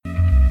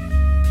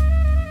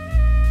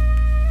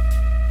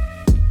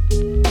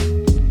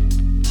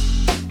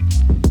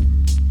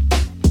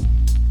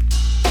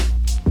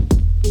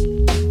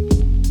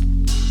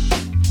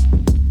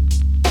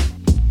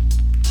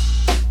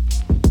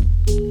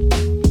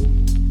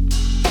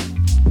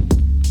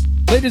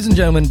Ladies and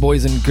gentlemen,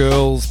 boys and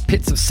girls,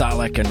 pits of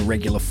Sarlacc and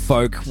regular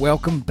folk,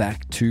 welcome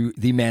back to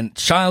the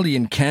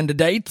Manchildian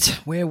Candidate,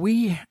 where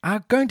we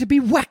are going to be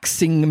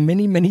waxing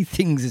many, many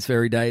things this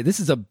very day. This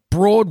is a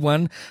broad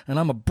one, and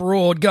I'm a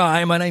broad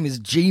guy. My name is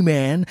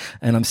G-Man,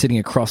 and I'm sitting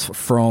across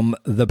from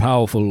the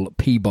powerful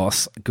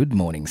P-Boss. Good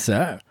morning,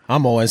 sir.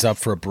 I'm always up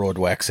for a broad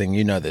waxing.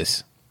 You know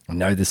this. I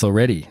know this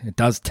already. It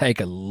does take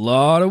a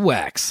lot of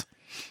wax.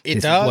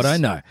 It does. Is what I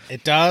know.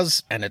 It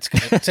does, and it's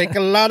going to take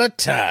a lot of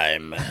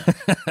time.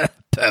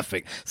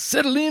 Perfect.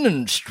 Settle in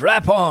and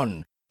strap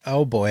on.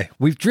 Oh, boy.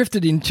 We've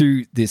drifted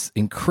into this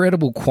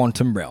incredible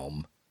quantum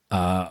realm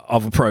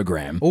of a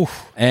program.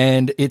 Oof.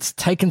 And it's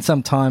taken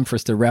some time for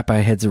us to wrap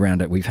our heads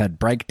around it. We've had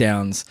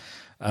breakdowns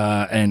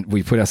and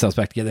we put ourselves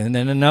back together, and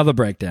then another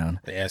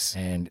breakdown. Yes.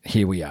 And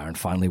here we are, and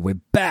finally we're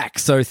back.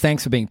 So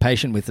thanks for being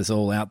patient with us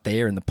all out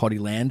there in the potty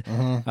land.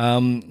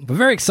 Mm-hmm. We're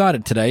very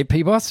excited today,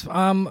 P-Boss.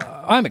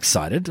 I'm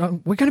excited.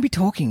 We're going to be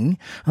talking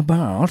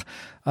about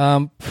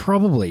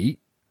probably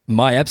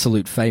my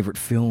absolute favorite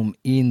film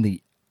in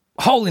the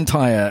whole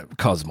entire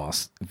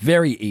cosmos,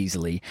 very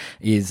easily,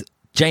 is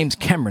James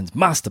Cameron's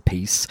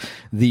masterpiece,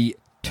 the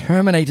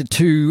Terminator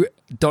 2...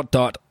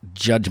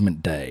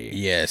 Judgment Day.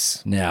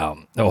 Yes. Now,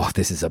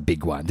 this is a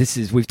big one.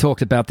 We've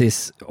talked about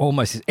this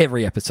almost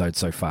every episode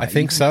so far. I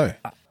think so.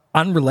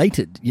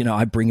 Unrelated,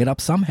 I bring it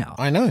up somehow.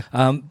 I know.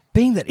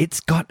 Being that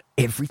it's got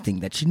everything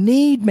that you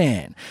need,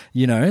 man.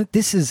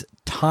 This is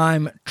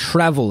time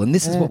travel, and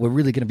this is what we're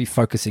really going to be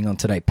focusing on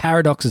today.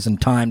 Paradoxes and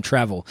time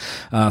travel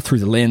through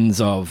the lens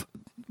of,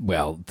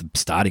 the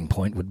starting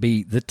point would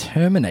be the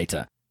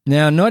Terminator.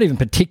 Now, not even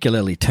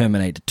particularly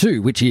Terminator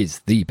 2, which is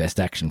the best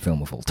action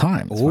film of all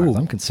time, as far as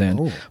I'm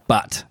concerned,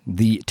 but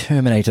the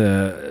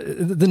Terminator,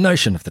 the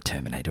notion of the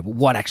Terminator,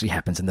 what actually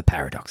happens in the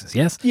paradoxes,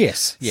 yes?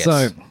 Yes.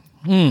 So,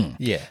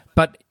 yeah.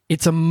 But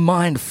it's a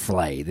mind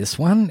flay, this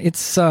one.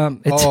 It's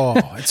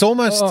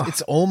almost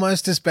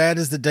as bad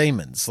as the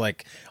demons.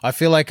 Like, I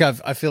feel like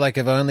I've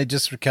only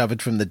just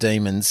recovered from the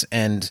demons,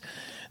 and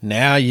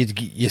now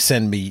you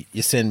send me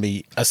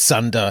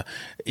asunder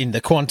in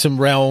the quantum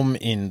realm,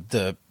 in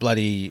the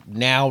bloody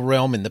now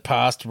realm, in the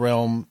past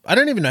realm. I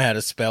don't even know how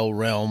to spell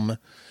realm.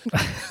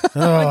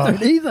 I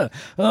don't either.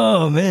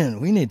 Oh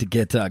man, we need to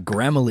get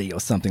Grammarly or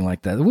something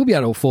like that. We'll be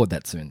able to afford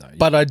that soon, though.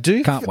 But I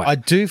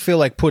do feel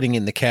like putting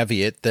in the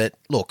caveat that,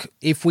 look,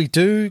 if we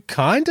do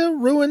kind of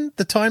ruin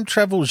the time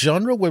travel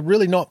genre, we're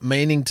really not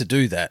meaning to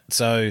do that.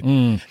 So,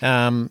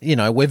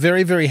 we're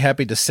very, very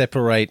happy to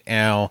separate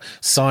our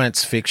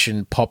science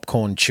fiction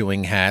popcorn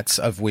chewing hats,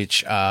 of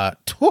which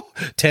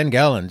 10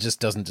 gallon just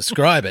doesn't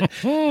describe it,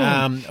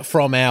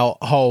 from our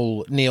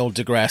whole Neil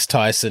deGrasse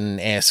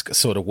Tyson-esque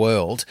sort of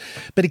world.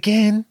 But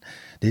again,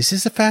 this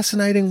is a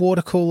fascinating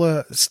water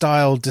cooler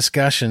style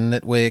discussion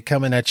that we're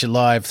coming at you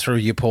live through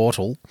your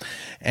portal.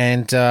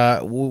 And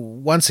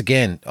once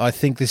again, I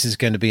think this is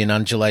going to be an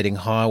undulating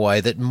highway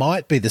that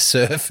might be the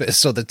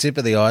surface or the tip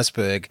of the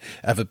iceberg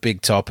of a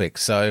big topic.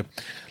 So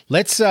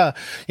let's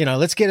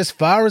get as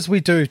far as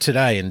we do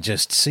today and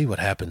just see what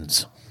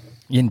happens.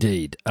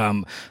 Indeed.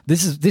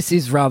 This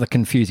is rather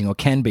confusing, or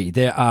can be.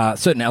 There are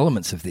certain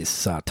elements of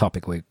this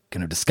topic we're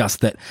going to discuss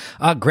that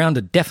are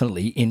grounded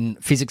definitely in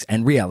physics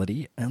and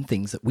reality and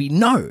things that we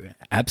know,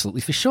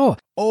 absolutely for sure.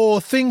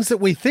 Or things that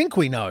we think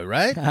we know,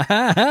 right?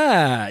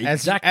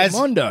 Exactly.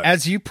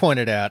 As you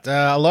pointed out,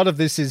 a lot of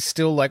this is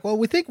still like,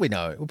 we think we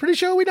know. We're pretty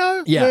sure we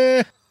know.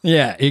 Yeah.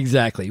 Yeah,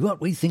 exactly.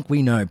 What we think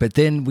we know. But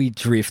then we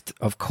drift,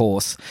 of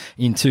course,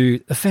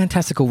 into a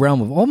fantastical realm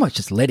of almost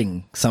just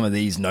letting some of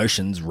these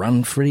notions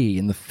run free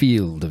in the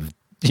field of,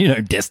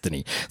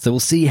 destiny. So we'll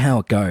see how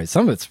it goes.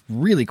 Some of it's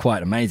really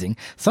quite amazing.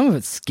 Some of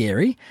it's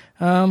scary.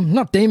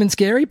 Not demon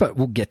scary, but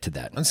we'll get to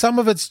that. And some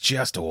of it's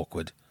just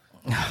awkward.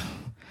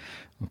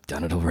 We've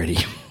done it already.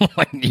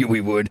 I knew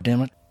we would.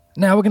 Damn it.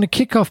 Now we're going to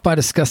kick off by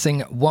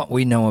discussing what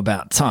we know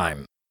about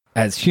time.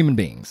 As human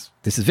beings,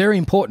 this is very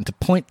important to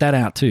point that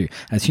out too.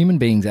 As human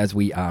beings, as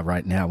we are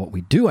right now, what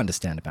we do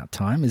understand about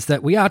time is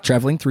that we are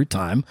traveling through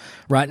time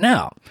right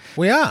now.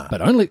 We are.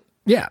 But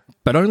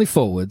only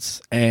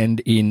forwards and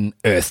in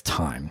Earth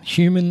time,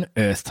 human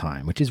Earth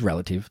time, which is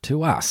relative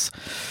to us.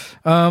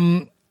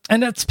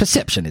 And that's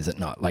perception, is it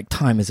not? Like,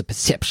 time is a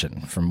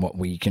perception from what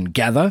we can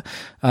gather.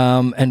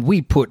 And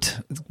we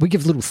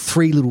give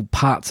three little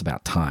parts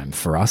about time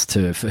for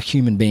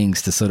human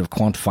beings to sort of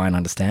quantify and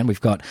understand.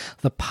 We've got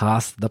the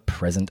past, the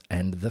present,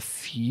 and the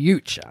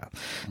future.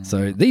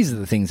 So these are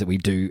the things that we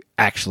do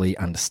actually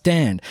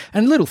understand.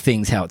 And little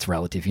things, how it's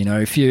relative.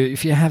 If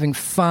you're having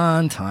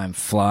fun, time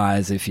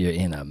flies. If you're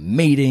in a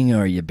meeting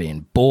or you're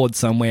being bored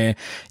somewhere,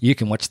 you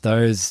can watch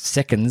those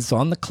seconds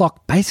on the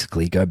clock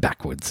basically go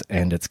backwards.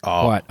 And it's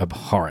quite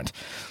abhorrent.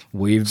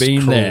 We've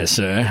been cruel. There,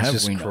 sir. It's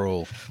just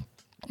cruel.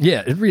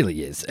 Yeah, it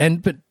really is.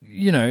 But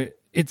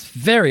it's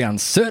very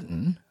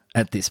uncertain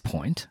at this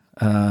point.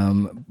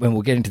 And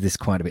we'll get into this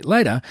quite a bit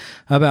later,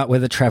 about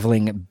whether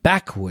traveling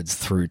backwards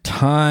through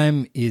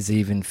time is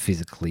even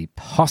physically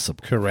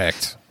possible.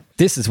 Correct.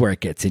 This is where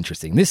it gets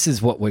interesting. This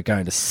is what we're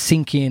going to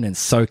sink in and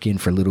soak in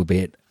for a little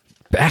bit.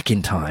 back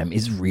in time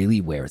is really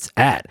where it's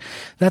at.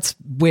 That's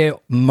where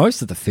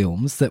most of the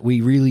films that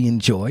we really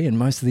enjoy and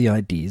most of the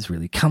ideas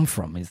really come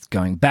from, is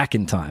going back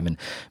in time and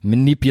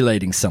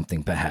manipulating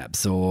something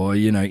perhaps, or,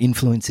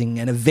 influencing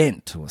an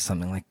event or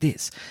something like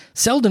this.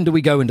 Seldom do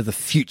we go into the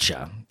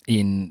future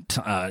in,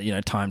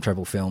 time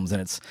travel films,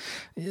 and it's,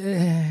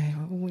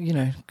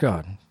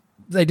 God,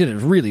 they did it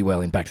really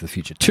well in Back to the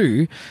Future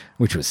 2,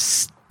 which was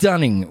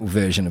stunning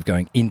version of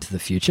going into the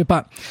future,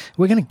 but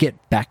we're going to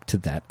get back to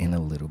that in a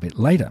little bit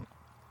later.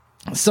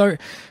 So,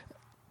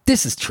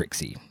 this is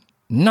Trixie.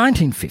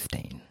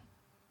 1915.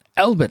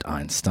 Albert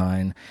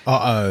Einstein.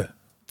 Uh-oh.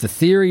 The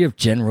theory of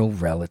general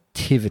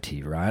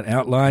relativity, right?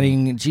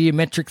 Outlining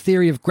geometric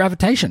theory of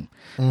gravitation.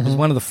 Which is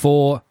one of the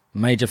 4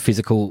 major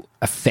physical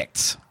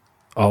effects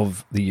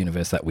of the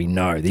universe that we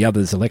know. The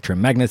others,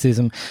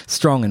 electromagnetism,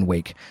 strong and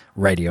weak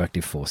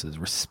radioactive forces,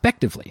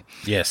 respectively.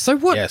 Yes. So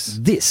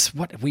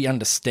what we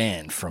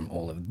understand from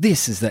all of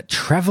this is that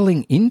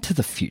traveling into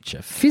the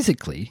future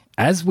physically,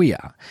 as we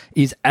are,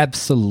 is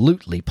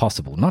absolutely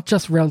possible. Not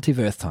just relative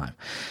Earth time,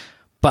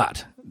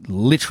 but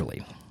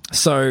literally.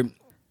 So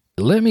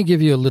let me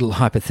give you a little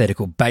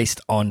hypothetical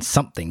based on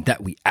something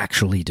that we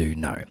actually do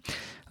know.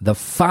 The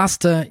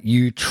faster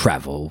you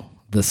travel,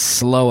 the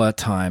slower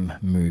time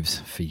moves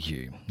for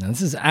you. Now,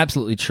 this is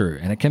absolutely true,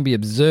 and it can be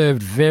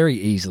observed very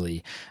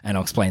easily, and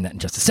I'll explain that in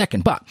just a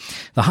second. But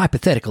the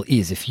hypothetical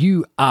is, if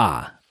you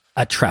are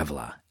a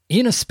traveler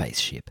in a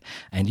spaceship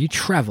and you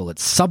travel at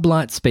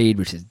sublight speed,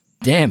 which is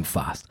damn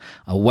fast,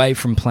 away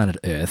from planet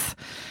Earth,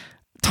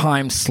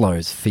 time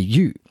slows for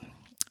you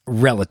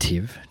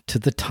relative to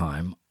the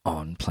time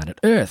on planet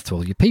Earth to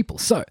all your people.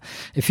 So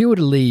if you were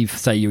to leave,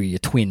 say you're your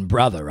twin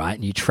brother, right,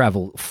 and you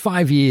travel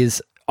 5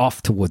 years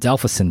off towards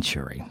Alpha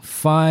Centauri,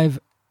 5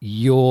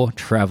 your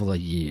traveler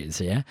years,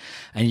 yeah?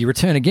 And you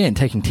return again,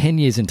 taking 10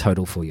 years in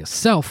total for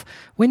yourself.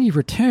 When you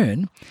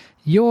return,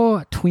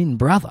 your twin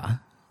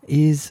brother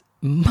is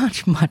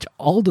much, much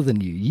older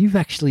than you. You've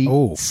actually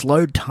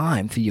slowed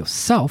time for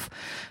yourself,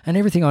 and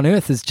everything on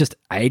Earth has just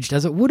aged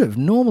as it would have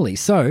normally.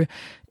 So,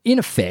 in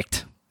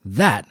effect,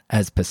 that,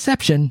 as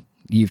perception,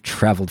 you've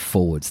traveled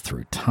forwards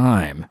through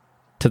time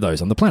to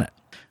those on the planet.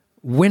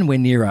 When we're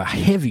near a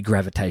heavy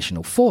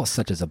gravitational force,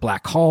 such as a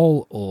black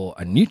hole or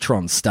a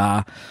neutron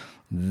star,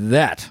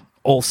 that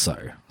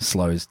also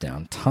slows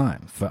down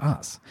time for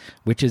us,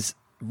 which is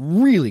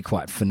really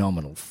quite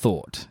phenomenal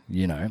thought,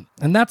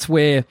 And that's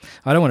where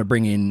I don't want to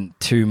bring in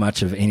too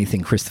much of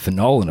anything Christopher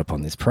Nolan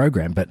upon this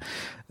program, but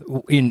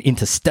in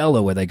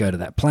Interstellar, where they go to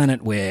that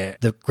planet where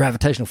the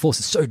gravitational force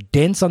is so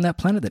dense on that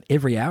planet that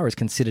every hour is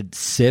considered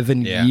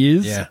 7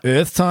 years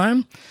Earth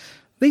time.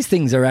 These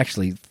things are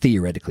actually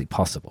theoretically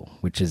possible,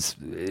 which is,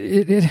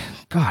 it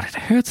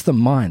hurts the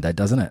mind, though,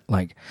 doesn't it?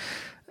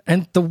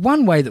 And the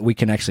one way that we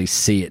can actually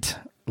see it,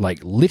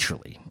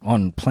 literally,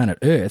 on planet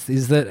Earth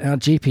is that our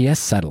GPS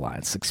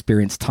satellites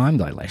experience time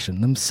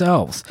dilation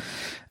themselves.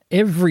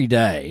 Every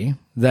day,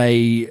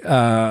 they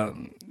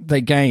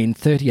gain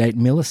 38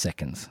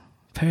 milliseconds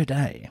per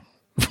day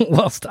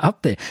whilst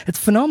up there. It's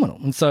phenomenal.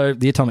 And so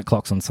the atomic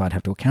clocks on site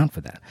have to account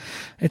for that.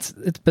 It's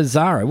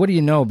bizarre. What do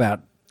you know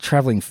about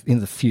traveling in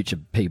the future,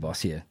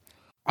 P-Boss, here?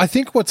 I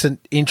think what's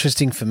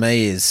interesting for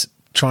me is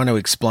trying to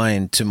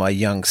explain to my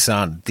young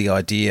son the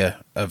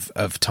idea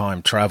of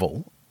time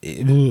travel.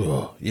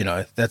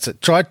 That's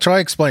it. Try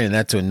explaining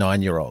that to a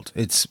 9-year-old.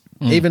 It's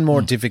even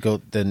more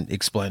difficult than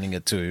explaining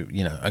it to,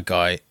 a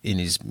guy in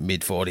his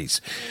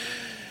mid-40s.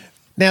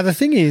 Now, the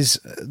thing is,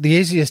 the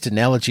easiest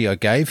analogy I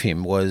gave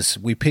him was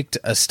we picked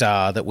a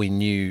star that we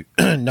knew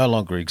no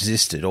longer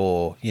existed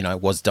or,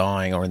 was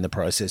dying or in the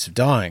process of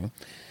dying.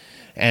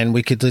 And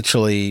we could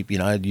literally,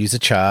 use a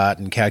chart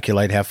and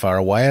calculate how far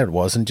away it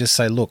was and just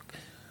say, look,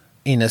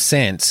 in a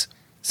sense,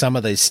 some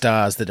of these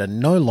stars that are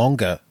no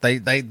longer,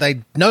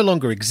 they no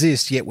longer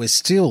exist, yet we're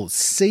still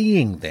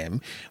seeing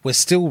them. We're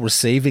still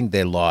receiving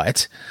their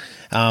light.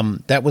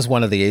 That was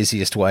one of the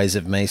easiest ways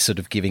of me sort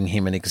of giving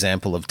him an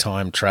example of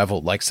time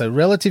travel. So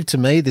relative to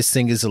me, this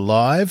thing is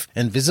alive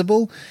and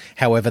visible.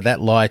 However,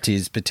 that light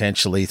is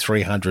potentially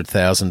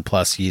 300,000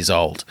 plus years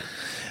old.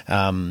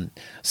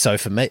 So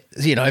for me,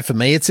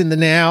 it's in the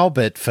now,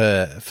 but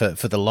for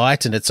the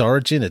light and its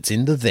origin, it's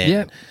in the then.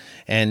 Yep.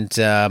 And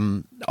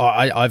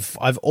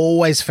I've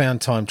always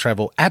found time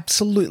travel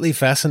absolutely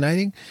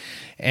fascinating.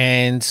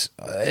 And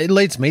it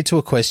leads me to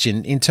a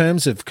question in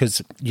terms of,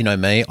 because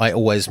me, I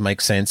always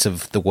make sense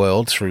of the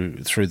world through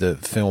the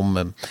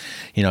film,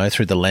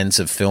 through the lens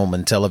of film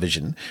and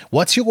television.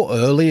 What's your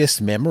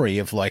earliest memory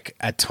of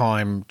a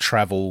time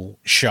travel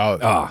show?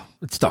 Oh,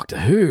 it's Doctor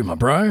Who, my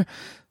bro.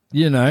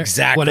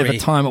 Exactly. Whatever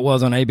time it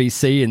was on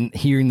ABC, and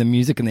hearing the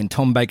music and then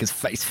Tom Baker's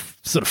face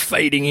sort of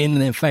fading in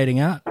and then fading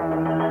out.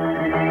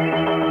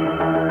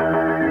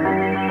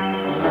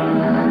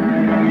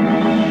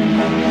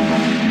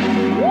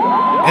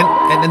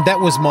 And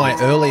that was my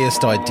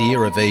earliest idea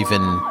of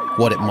even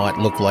what it might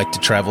look like to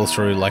travel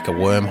through a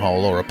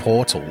wormhole or a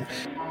portal.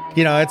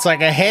 It's like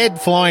a head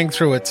flying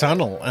through a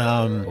tunnel.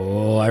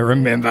 I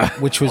remember.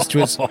 which was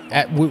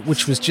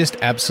just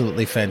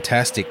absolutely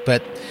fantastic.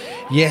 But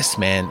Yes,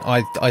 man.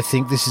 I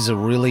think this is a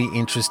really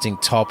interesting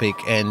topic,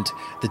 and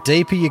the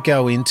deeper you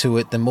go into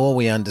it, the more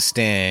we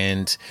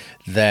understand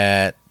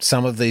that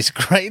some of these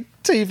great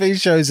TV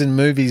shows and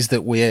movies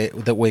that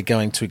we're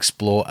going to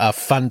explore are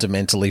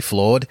fundamentally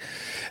flawed,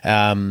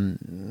 and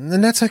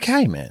that's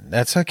okay, man.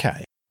 That's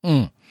okay.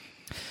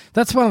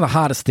 That's one of the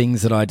hardest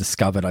things that I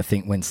discovered, I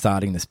think, when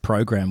starting this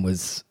program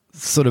was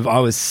sort of I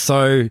was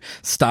so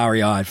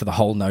starry-eyed for the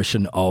whole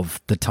notion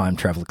of the time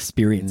travel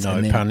experience.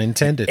 No pun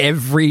intended.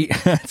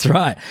 That's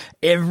right.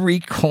 Every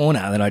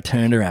corner that I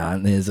turned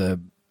around, there's a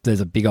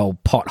big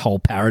old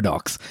pothole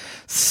paradox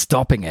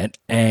stopping it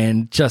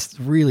and just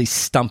really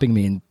stumping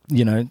me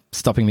in,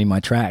 stopping me in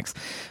my tracks.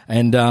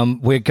 And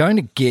we're going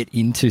to get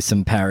into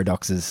some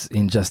paradoxes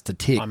in just a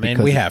tick. I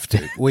mean, we have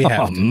to. We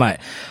have to. Mate.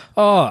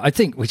 I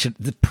think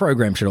the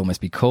program should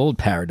almost be called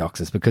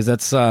Paradoxes, because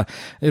that's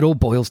it all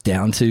boils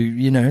down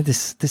to,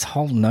 this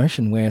whole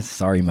notion where,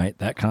 sorry, mate,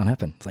 that can't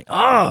happen. It's like,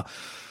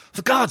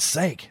 for God's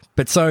sake.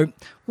 But so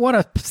what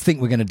I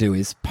think we're going to do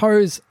is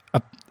pose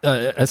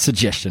a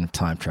suggestion of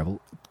time travel,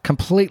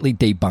 completely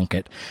debunk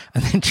it,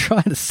 and then try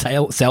to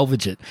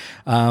salvage it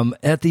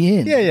at the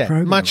end. Yeah.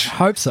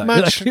 Hope so.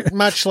 Much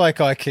like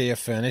IKEA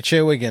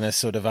furniture, we're going to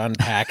sort of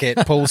unpack it,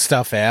 pull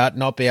stuff out,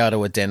 not be able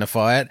to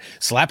identify it,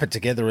 slap it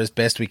together as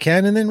best we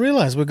can, and then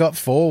realise we've got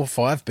 4 or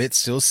 5 bits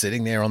still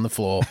sitting there on the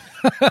floor.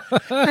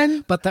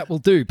 But that will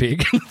do,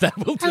 Pig. That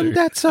will do. And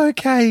that's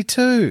okay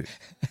too.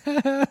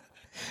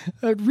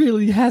 It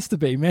really has to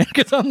be, man,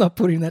 because I'm not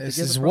putting that together. This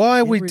is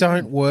why we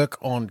don't work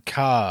on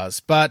cars.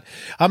 But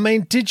I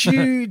mean, did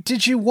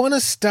you want to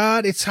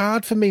start? It's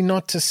hard for me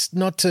not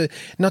to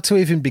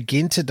even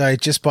begin today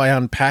just by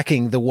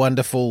unpacking the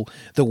wonderful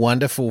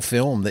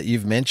film that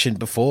you've mentioned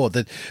before,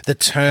 the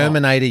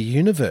Terminator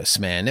universe,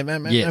 man.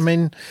 Yes. I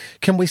mean,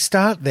 can we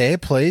start there,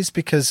 please?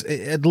 Because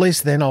at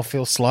least then I'll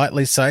feel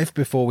slightly safe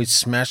before we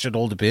smash it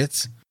all to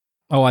bits.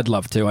 Oh, I'd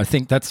love to. I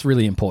think that's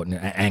really important.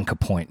 An anchor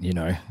point,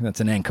 That's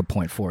an anchor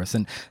point for us.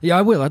 And yeah,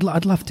 I will.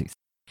 I'd love to.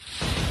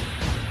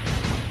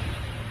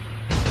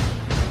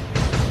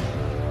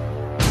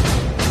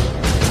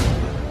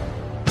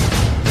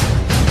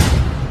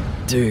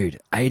 Dude,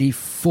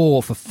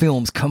 84 for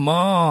films. Come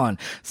on.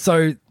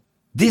 So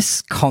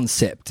this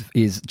concept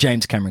is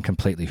James Cameron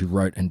completely, who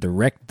wrote and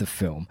directed the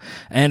film.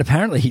 And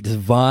apparently he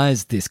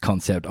devised this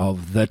concept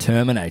of the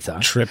Terminator.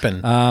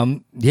 Tripping.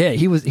 Yeah,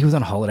 he was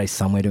on holiday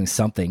somewhere doing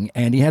something,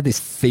 and he had this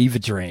fever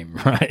dream,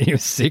 right? He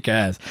was sick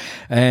as.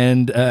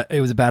 And it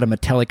was about a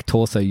metallic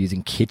torso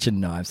using kitchen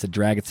knives to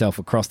drag itself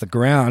across the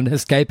ground,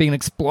 escaping an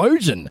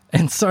explosion.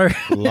 And so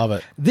love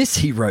it. This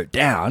he wrote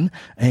down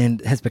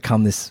and has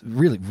become this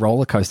really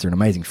roller coaster and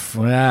amazing,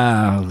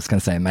 I was going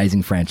to say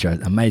amazing franchise,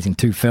 amazing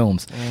 2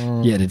 films.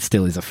 Yet it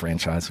still is a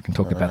franchise. We can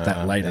talk about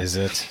that later. Is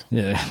it?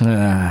 Yeah,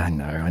 I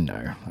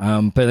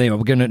know. But anyway,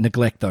 we're going to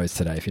neglect those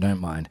today, if you don't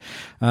mind.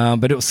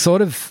 But it was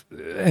sort of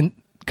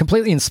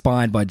completely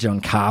inspired by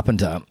John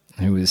Carpenter,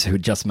 who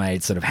had just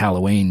made sort of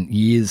Halloween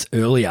years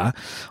earlier.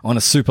 On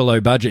a super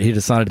low budget, he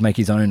decided to make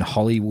his own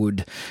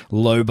Hollywood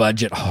low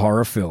budget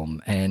horror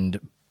film. And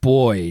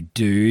boy,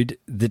 dude,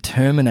 The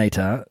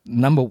Terminator,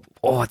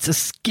 it's a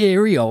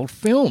scary old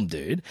film,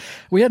 dude.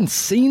 We hadn't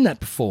seen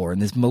that before,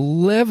 and this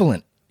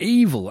malevolent,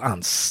 evil,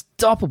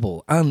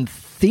 unstoppable,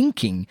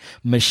 unthinking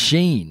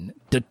machine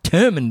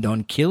determined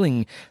on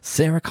killing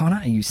Sarah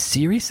Connor. Are you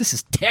serious? This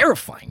is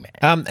terrifying,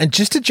 man. And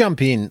just to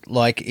jump in,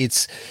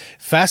 it's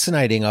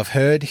fascinating. I've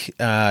heard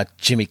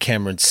Jimmy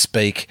Cameron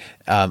speak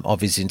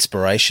of his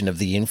inspiration, of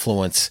the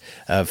influence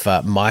of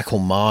Michael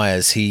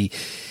Myers. He,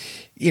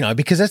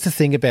 because that's the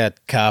thing about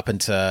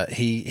Carpenter.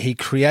 He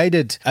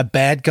created a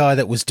bad guy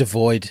that was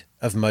devoid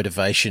of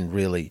motivation,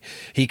 really.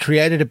 He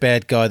created a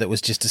bad guy that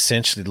was just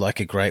essentially like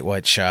a great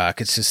white shark.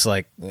 It's just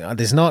like,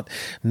 there's not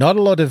a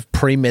lot of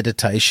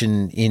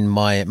premeditation in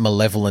my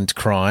malevolent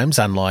crimes,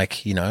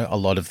 unlike, a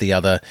lot of the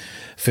other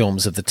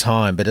films of the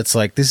time. But it's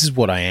like, this is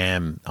what I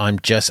am. I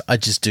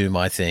just do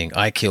my thing.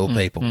 I kill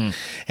people.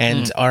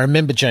 I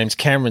remember James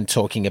Cameron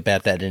talking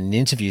about that in an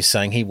interview,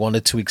 saying he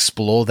wanted to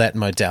explore that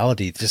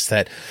modality, just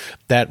that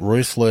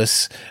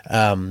ruthless,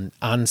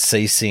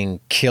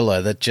 unceasing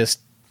killer that just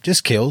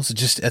kills.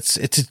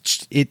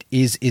 It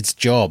is its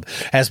job.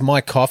 As my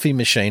coffee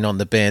machine on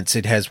the bench,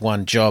 it has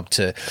one job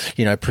to,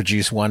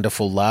 produce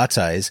wonderful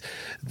lattes.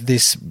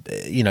 This,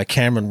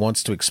 Cameron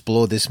wants to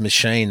explore this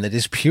machine that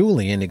is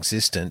purely in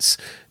existence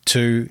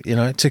to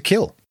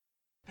kill.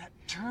 That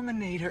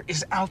Terminator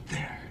is out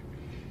there.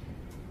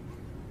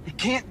 It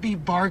can't be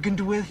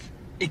bargained with.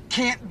 It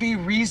can't be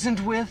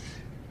reasoned with.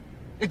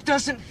 It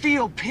doesn't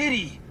feel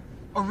pity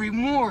or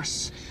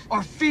remorse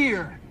or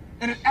fear.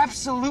 And it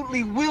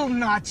absolutely will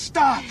not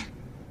stop,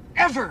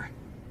 ever,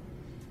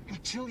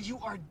 until you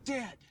are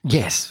dead.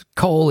 Yes,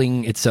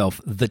 calling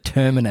itself the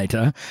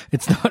Terminator.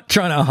 It's not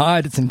trying to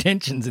hide its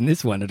intentions in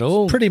this one at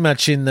all. Pretty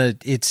much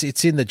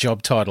it's in the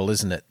job title,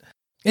 isn't it?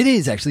 It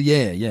is actually,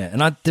 yeah.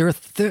 And there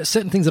are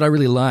certain things that I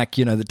really like,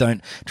 that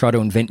don't try to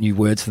invent new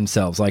words for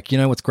themselves. Like,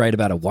 what's great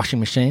about a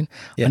washing machine?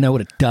 Yeah. I know what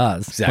it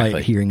does. Exactly.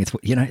 By hearing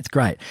it's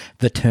great.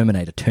 The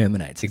Terminator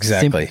terminates.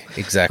 Exactly.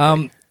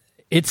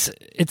 It's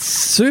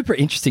super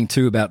interesting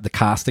too about the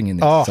casting in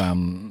this.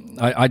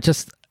 I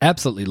just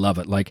absolutely love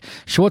it. Like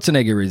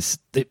Schwarzenegger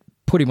it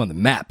put him on the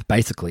map,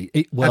 basically.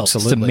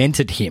 Absolutely.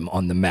 Cemented him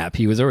on the map.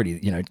 He was already,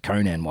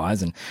 Conan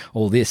wise and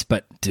all this,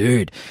 but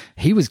dude,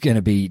 he was going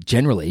to be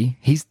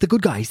he's the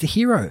good guy. He's the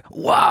hero.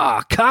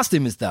 Wow, cast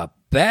him as the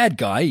bad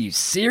guy. Are you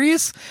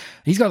serious?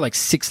 He's got like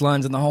 6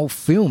 lines in the whole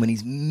film, and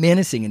he's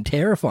menacing and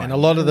terrifying. And a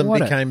lot of them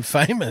became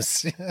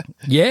famous.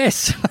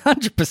 Yes,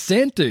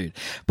 100%, dude.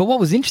 But what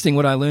was interesting,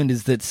 what I learned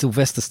is that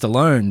Sylvester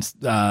Stallone's,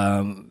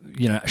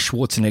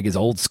 Schwarzenegger's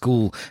old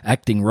school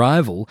acting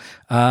rival,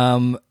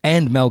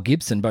 and Mel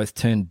Gibson both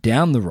turned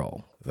down the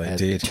role. They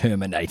did.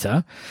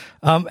 Terminator.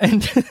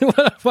 And what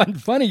I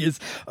find funny is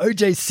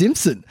O.J.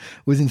 Simpson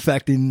was in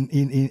fact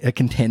in a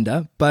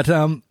contender, but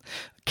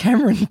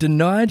Cameron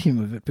denied him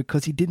of it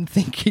because he didn't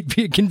think he'd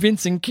be a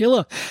convincing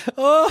killer.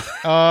 What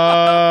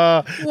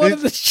are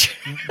the...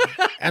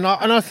 And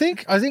I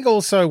think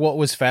also what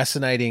was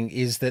fascinating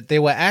is that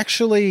there were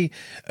actually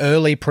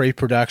early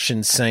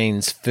pre-production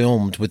scenes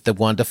filmed with the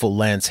wonderful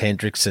Lance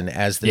Henriksen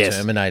as the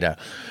Terminator.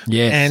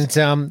 Yes.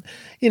 And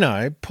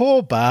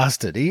poor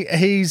bastard.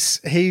 He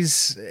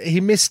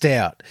missed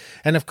out.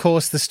 And of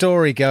course the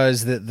story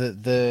goes that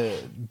the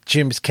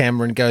James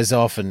Cameron goes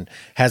off and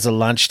has a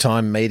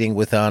lunchtime meeting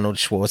with Arnold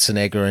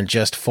Schwarzenegger and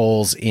just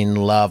falls in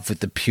love with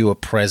the pure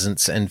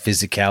presence and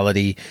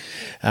physicality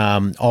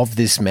of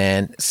this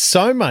man.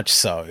 So much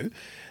so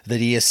that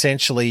he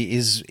essentially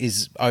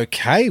is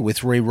okay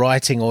with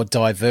rewriting or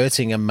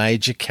diverting a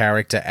major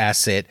character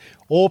asset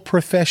or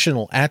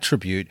professional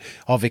attribute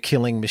of a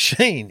killing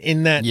machine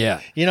in that,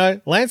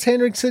 Lance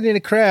Henriksen in a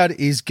crowd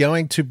is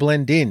going to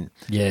blend in.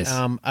 Yes.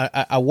 A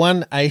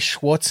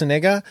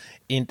Schwarzenegger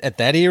at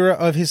that era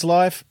of his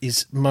life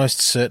is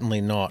most certainly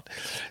not.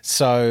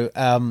 So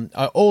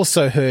I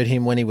also heard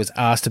him when he was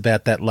asked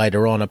about that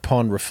later on.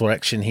 Upon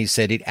reflection, he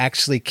said it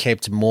actually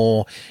kept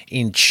more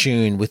in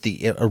tune with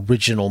the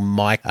original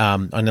Mike.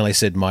 I nearly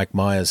said Mike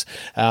Myers.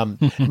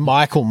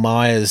 Michael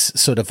Myers'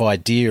 sort of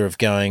idea of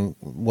going,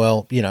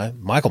 well,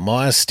 Michael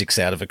Myers sticks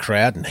out of a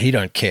crowd and he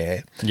don't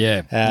care.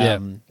 Yeah.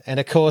 And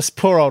of course,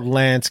 poor old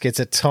Lance gets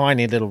a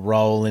tiny little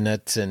role in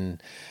it,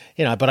 and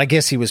but I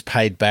guess he was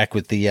paid back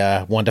with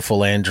the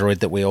wonderful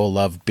android that we all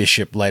love,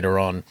 Bishop, later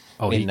on.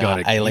 Oh, in, he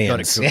got it.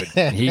 Aliens. He got it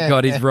good. He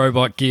got his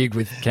robot gig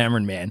with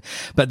Cameron, man.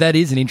 But that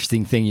is an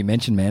interesting thing you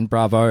mentioned, man.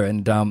 Bravo.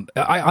 And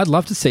I'd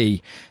love to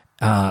see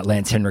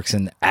Lance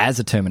Henriksen as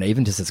a Terminator,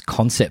 even just as a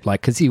concept, like,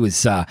 because he was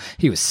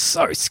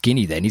so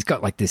skinny then. He's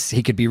got like this,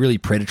 he could be really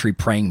predatory,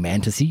 praying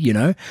mantis-y,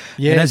 Yeah.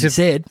 And as you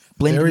said,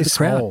 blended with the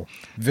crowd.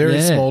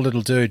 Very small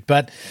little dude.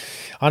 But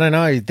I don't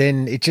know,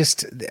 then it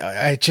just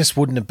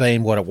wouldn't have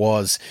been what it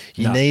was.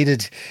 You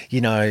needed,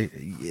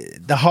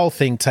 the whole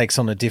thing takes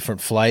on a different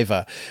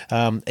flavour.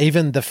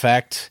 Even the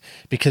fact,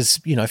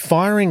 because,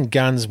 firing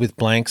guns with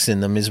blanks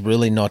in them is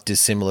really not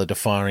dissimilar to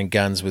firing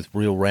guns with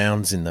real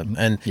rounds in them.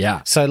 And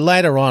so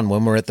later on,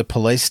 when we're at the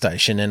police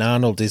station and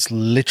Arnold is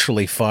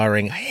literally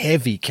firing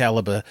heavy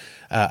caliber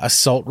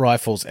assault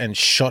rifles and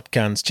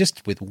shotguns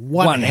just with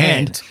one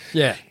hand.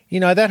 Yeah.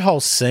 That whole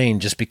scene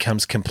just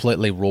becomes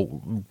completely,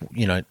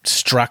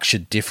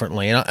 structured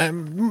differently.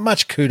 And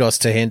much kudos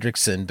to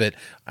Hendrickson, but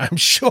I'm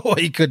sure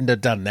he couldn't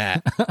have done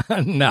that.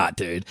 Nah,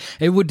 dude.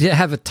 It would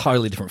have a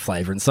totally different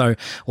flavour. And so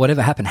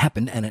whatever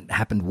happened, and it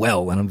happened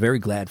well, and I'm very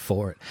glad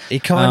for it. He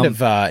kind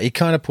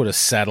of put a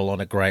saddle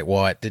on a great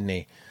white, didn't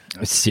he?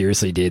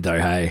 Seriously did,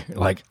 though, hey?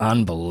 Like,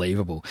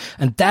 unbelievable.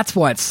 And that's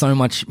why it's so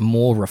much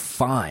more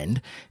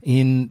refined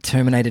in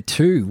Terminator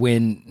 2,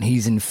 when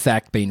he's in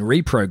fact been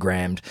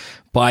reprogrammed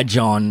by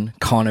John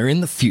Connor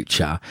in the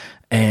future,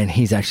 and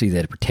he's actually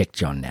there to protect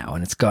John now.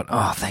 And it's got,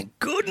 thank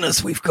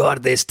goodness we've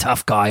got this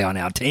tough guy on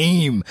our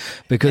team,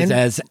 because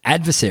as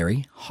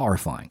adversary,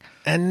 horrifying.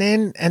 And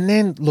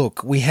then,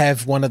 look, we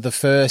have one of the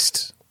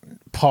first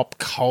pop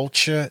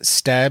culture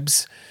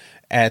stabs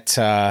at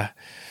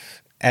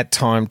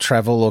time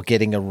travel, or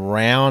getting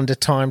around a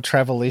time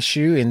travel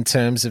issue, in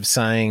terms of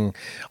saying,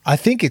 I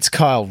think it's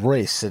Kyle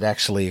Reese that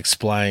actually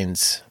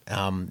explains,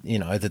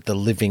 that the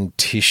living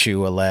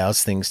tissue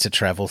allows things to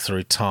travel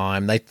through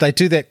time. They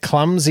do that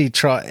clumsy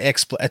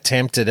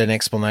attempt at an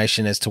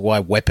explanation as to why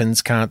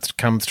weapons can't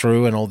come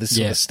through and all this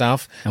sort of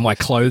stuff. And why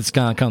clothes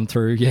can't come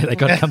through. Yeah, they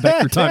got to come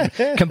back through time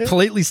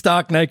completely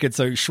stark naked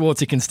so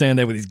Schwartzy can stand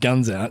there with his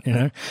guns out,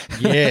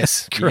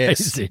 Yes.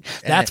 Crazy.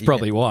 Yes. That's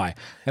probably why.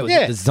 That was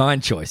a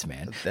design choice,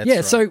 man. That's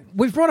right. So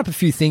we've brought up a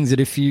few things that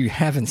if you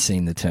haven't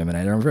seen The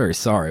Terminator, I'm very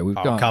sorry. We've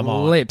got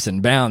leaps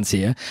and bounds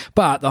here.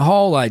 But the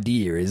whole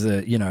idea is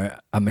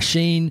a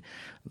machine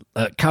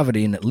covered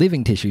in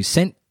living tissue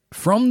sent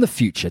from the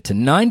future to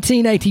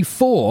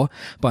 1984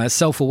 by a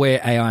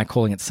self-aware AI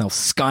calling itself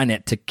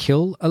Skynet to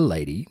kill a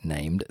lady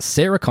named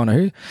Sarah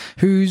Connor,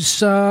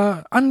 whose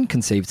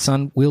unconceived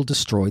son will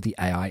destroy the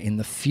AI in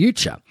the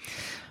future.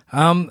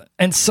 And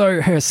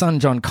so her son,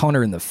 John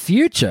Connor, in the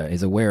future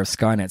is aware of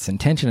Skynet's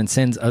intention and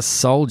sends a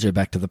soldier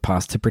back to the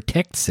past to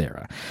protect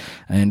Sarah.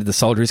 And the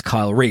soldier is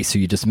Kyle Reese, who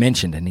you just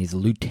mentioned, and he's a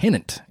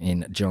lieutenant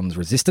in John's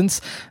resistance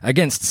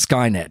against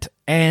Skynet.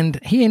 And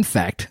he, in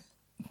fact,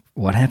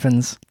 what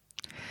happens?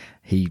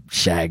 He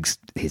shags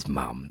his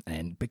mum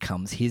and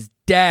becomes his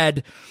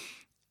dad.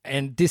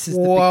 And this is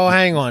Well,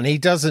 hang on. He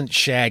doesn't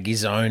shag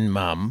his own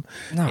mum,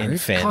 no, in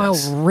Kyle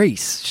fairness.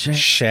 Reese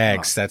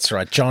Shags, that's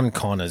right. John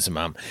Connor's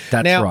mum.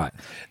 That's right.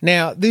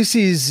 Now, this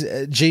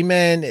is,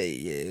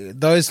 G-Man,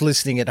 those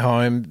listening at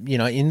home,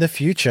 in the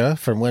future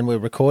from when we're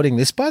recording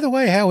this, by the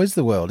way, how is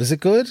the world? Is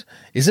it good?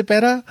 Is it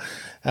better?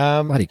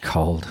 Bloody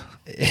cold.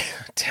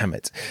 Damn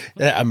it,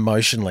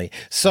 emotionally.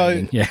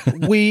 So yeah.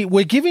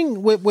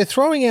 we're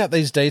throwing out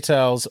these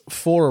details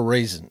for a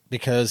reason,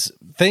 because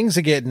things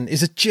are getting,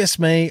 is it just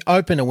me?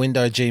 Open a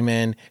window,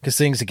 G-Man, because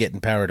things are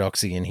getting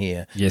paradoxy in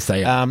here. Yes,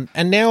 they are.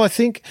 And now I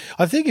think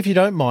if you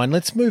don't mind,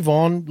 let's move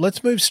on.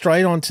 Let's move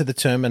straight on to the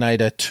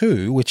Terminator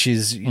 2, which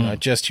is,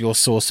 just your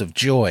source of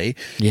joy.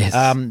 Yes.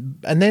 And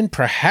then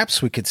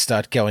perhaps we could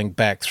start going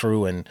back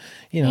through and,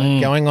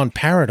 going on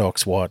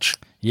Paradox Watch.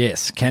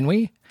 Yes. Can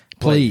we?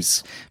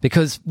 Please.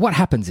 Because what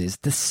happens is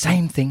the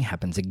same thing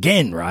happens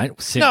again,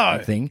 right?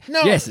 Similar thing.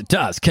 No. Yes, it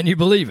does. Can you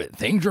believe it?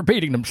 Things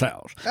repeating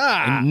themselves.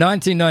 In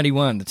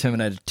 1991, the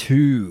Terminator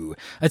 2.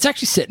 It's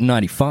actually set in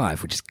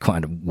 95, which is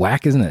kind of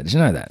whack, isn't it? Did you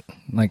know that?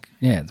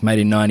 It's made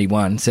in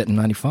 91, set in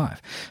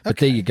 95. But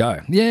there you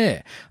go.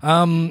 Yeah.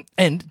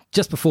 And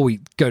just before we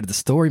go to the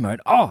story mode,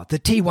 the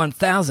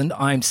T-1000,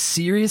 I'm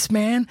serious,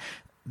 man.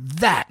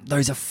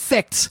 Those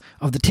effects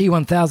of the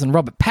T-1000,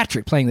 Robert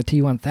Patrick playing the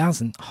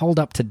T-1000, hold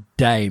up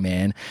today,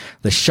 man.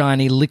 The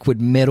shiny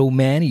liquid metal,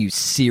 man. Are you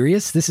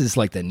serious? This is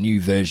like the new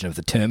version of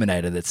the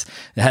Terminator that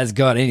has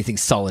got anything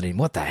solid in.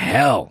 What the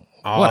hell?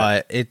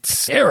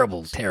 It's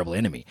terrible, terrible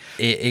enemy.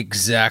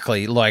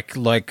 Exactly. Like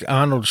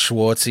Arnold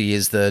Schwarzenegger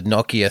is the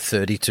Nokia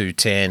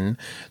 3210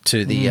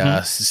 to the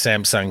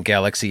Samsung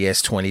Galaxy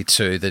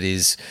S22 that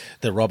is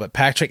the Robert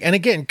Patrick. And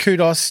again,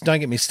 kudos,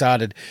 don't get me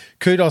started.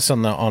 Kudos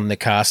on the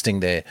casting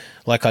there.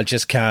 I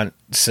just can't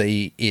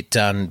see it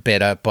done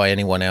better by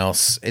anyone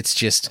else. It's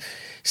just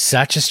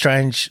such a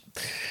strange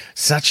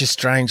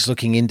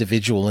looking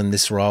individual in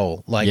this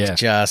role.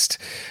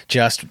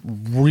 Just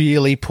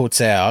really puts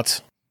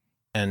out.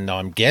 And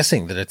I'm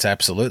guessing that it's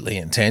absolutely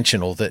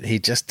intentional, that he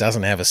just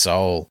doesn't have a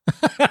soul.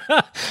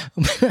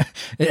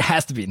 It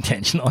has to be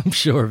intentional, I'm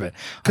sure of it.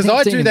 Because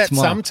I do that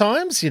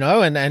sometimes,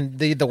 and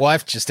the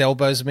wife just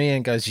elbows me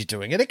and goes, "You're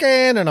doing it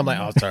again." And I'm like,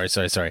 "Oh, sorry."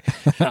 Sorry.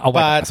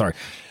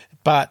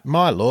 But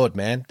my Lord,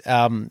 man,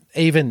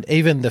 even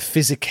the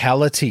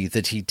physicality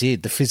that he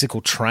did, the physical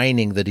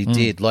training that he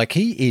did,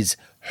 he is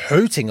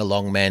hooting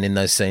along, man, in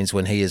those scenes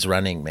when he is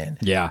running, man.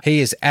 Yeah. He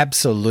is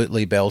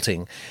absolutely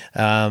belting.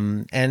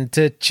 And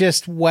to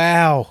just,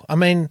 wow. I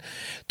mean,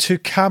 to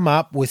come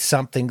up with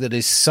something that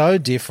is so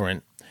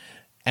different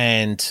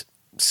and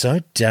so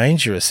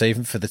dangerous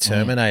even for the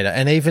Terminator.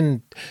 And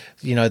even,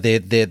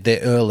 their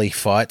early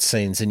fight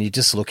scenes, and you're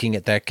just looking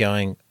at that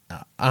going,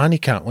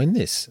 Arnie can't win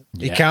this.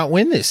 Yeah. He can't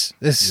win this.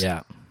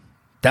 Yeah.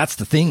 That's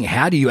the thing.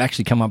 How do you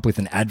actually come up with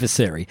an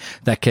adversary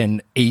that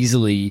can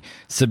easily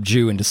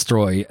subdue and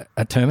destroy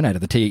a Terminator,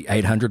 the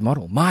T-800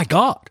 model? My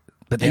God.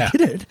 But they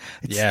did it.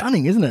 It's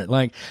stunning, isn't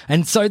it?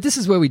 And so this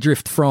is where we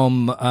drift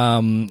from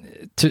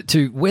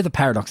to where the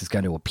paradox is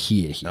going to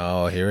appear here.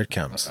 Oh, here it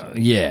comes.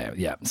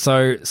 Yeah.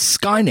 So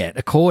Skynet,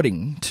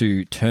 according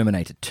to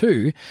Terminator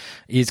 2,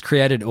 is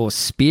created or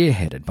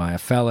spearheaded by a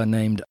fella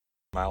named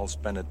Miles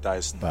Bennett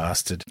Dyson.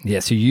 Bastard.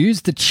 Yes, who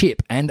used the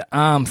chip and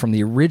arm from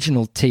the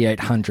original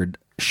T-800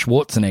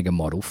 Schwarzenegger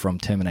model from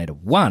Terminator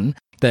 1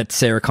 that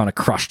Sarah Connor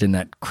crushed in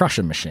that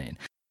crusher machine.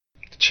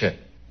 The chip.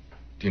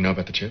 Do you know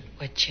about the chip?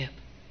 What chip?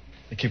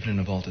 They keep it in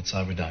a vault at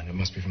Cyberdyne. It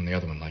must be from the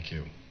other one, like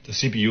you. The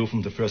CPU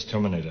from the first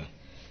Terminator.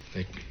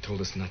 They told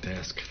us not to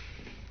ask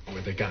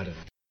where they got it.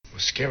 It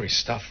was scary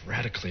stuff,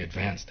 radically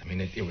advanced. I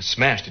mean, it was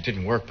smashed. It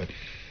didn't work, but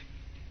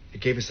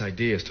it gave us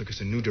ideas, took us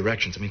in new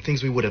directions. I mean,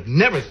 things we would have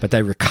never... But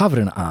they recovered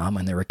an arm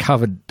and they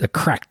recovered a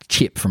cracked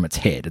chip from its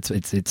head. It's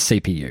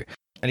CPU.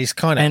 And he's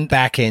kind of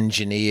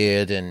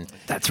back-engineered and...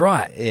 That's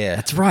right. Yeah.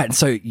 That's right. And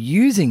so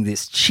using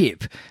this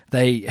chip,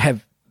 they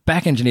have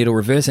back-engineered or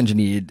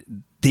reverse-engineered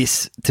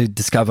this to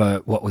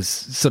discover what was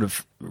sort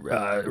of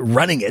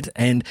running it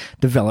and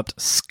developed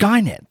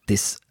Skynet,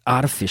 this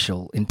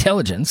artificial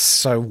intelligence.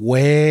 So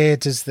where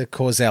does the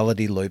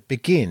causality loop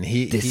begin?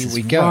 Here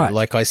we go.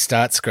 Right. I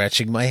start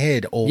scratching my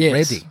head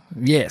already.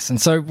 Yes.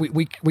 And so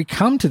we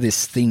come to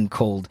this thing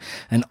called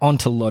an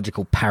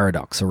ontological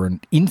paradox or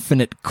an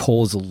infinite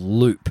causal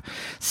loop.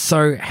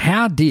 So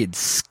how did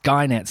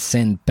Skynet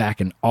send back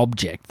an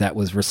object that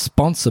was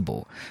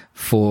responsible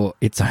for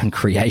its own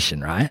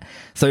creation, right?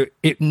 So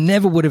it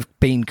never would have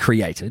been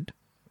created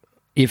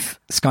if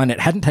Skynet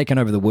hadn't taken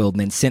over the world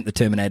and then sent the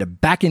Terminator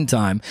back in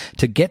time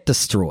to get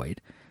destroyed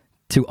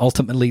to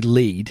ultimately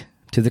lead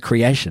to the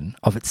creation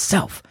of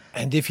itself.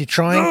 And if you're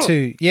trying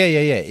to,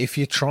 if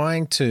you're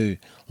trying to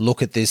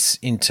look at this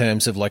in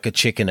terms of like a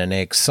chicken and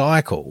egg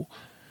cycle,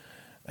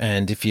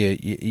 and if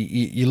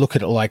you look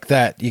at it like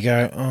that, you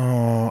go,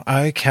 oh,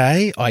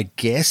 okay, I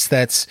guess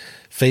that's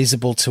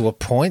feasible to a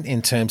point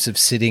in terms of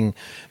sitting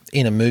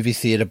in a movie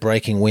theater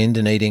breaking wind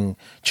and eating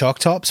Choc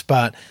Tops,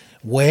 but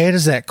where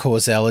does that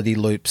causality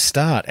loop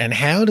start and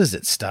how does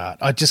it start?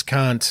 I just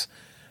can't.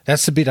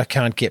 That's the bit I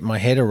can't get my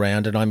head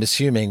around, and I'm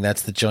assuming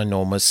that's the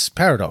ginormous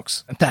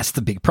paradox. That's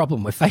the big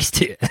problem we're faced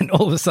here. And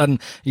all of a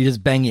sudden, you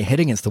just bang your head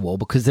against the wall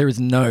because there is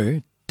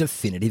no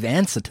definitive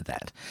answer to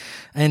that.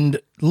 And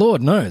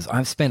Lord knows,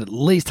 I've spent at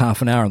least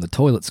half an hour on the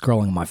toilet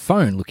scrolling on my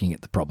phone looking at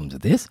the problems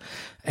of this,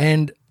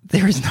 and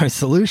there is no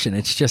solution.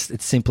 It's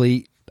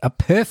simply a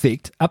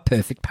perfect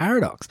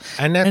paradox.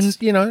 And that's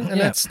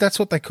that's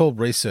what they call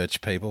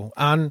research, people.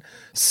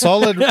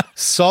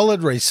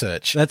 Solid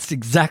research. That's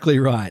exactly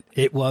right.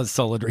 It was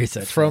solid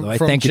research.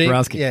 Thank you for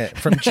asking. Yeah,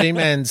 from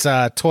G-Man's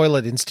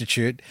Toilet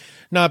Institute.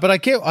 No, but I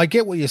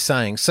get what you're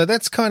saying. So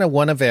that's kind of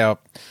one of our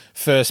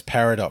first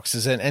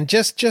paradoxes. And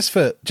just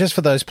for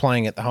those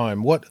playing at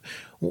home,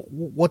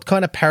 what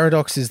kind of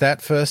paradox is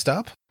that first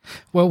up?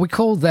 Well, we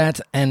call that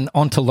an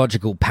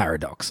ontological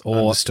paradox.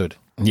 Understood.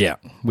 Yeah,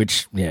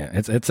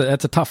 it's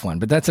a tough one,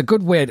 but that's a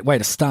good way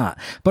to start.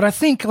 But I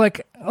think,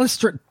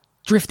 let's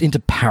drift into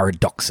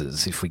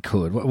paradoxes if we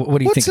could. What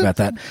do you think about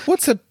that?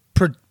 What's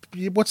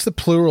the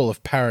plural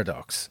of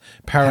paradox?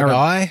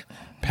 Paradise?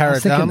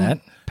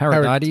 Paradum?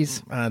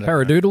 Paradites?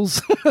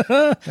 Paradoodles?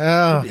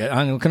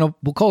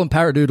 We'll call them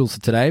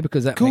paradoodles today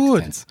because that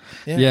makes sense.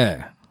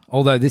 Yeah.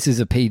 Although this is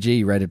a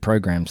PG-rated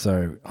program,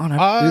 so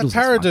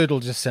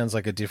Paradoodle just sounds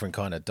like a different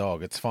kind of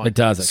dog. It's fine. It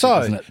does,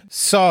 doesn't it?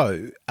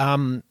 So,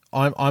 I'm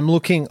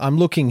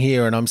looking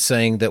here, and I'm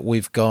seeing that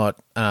we've got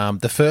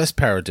the first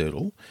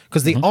paradoodle,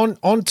 because the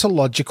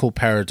ontological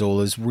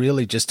paradoodle is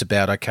really just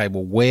about, okay,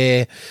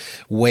 well,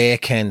 where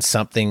can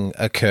something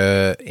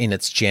occur in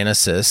its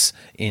genesis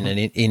in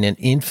an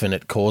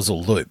infinite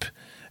causal loop?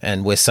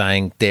 And we're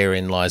saying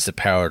therein lies the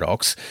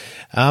paradox.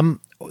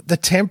 The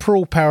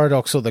temporal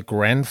paradox or the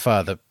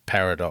grandfather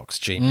paradox,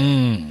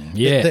 G-Man.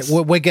 Yes.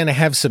 We're going to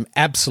have some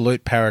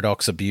absolute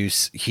paradox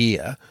abuse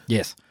here.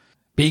 Yes.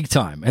 Big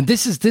time. And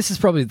this is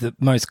probably the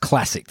most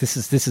classic. This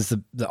is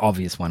the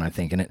obvious one, I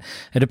think. And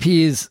it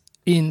appears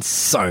in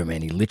so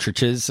many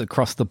literatures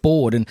across the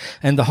board.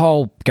 And the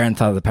whole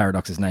grandfather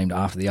paradox is named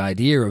after the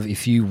idea of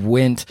if you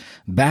went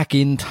back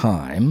in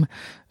time,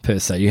 per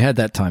se, you had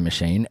that time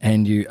machine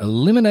and you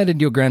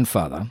eliminated your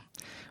grandfather,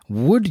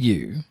 would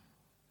you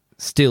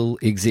still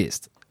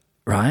exist?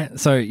 Right?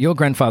 So your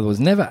grandfather was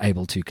never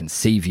able to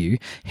conceive you,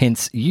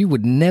 hence you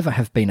would never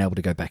have been able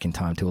to go back in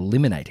time to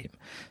eliminate him.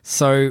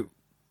 So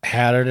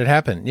how did it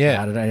happen? Yeah.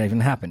 How did it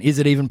even happen? Is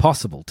it even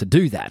possible to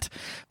do that?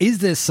 Is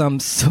there some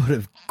sort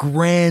of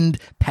grand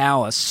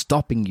power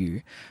stopping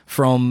you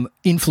from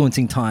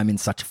influencing time in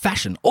such a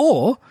fashion?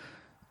 Or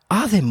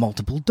are there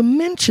multiple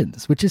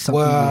dimensions, which is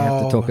something we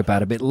have to talk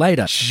about a bit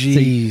later.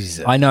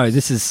 Jesus. I know,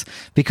 this is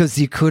because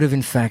you could have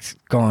in fact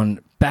gone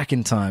back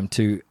in time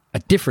to a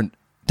different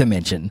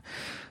dimension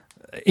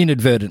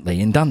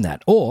inadvertently and done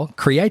that, or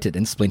created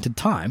and splintered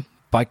time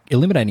by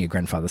eliminating your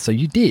grandfather. So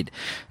you did.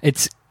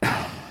 What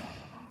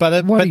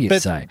do you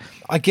say?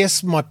 I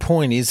guess my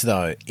point is,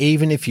 though,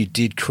 even if you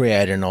did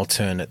create an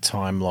alternate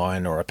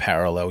timeline or a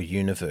parallel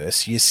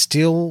universe, you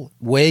still,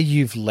 where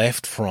you've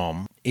left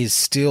from is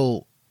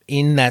still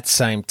in that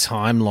same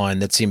timeline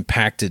that's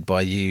impacted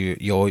by you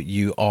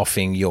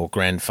offing your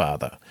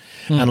grandfather.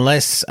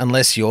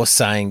 Unless you're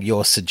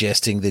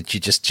suggesting that you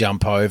just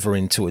jump over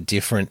into a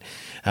different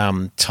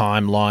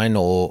timeline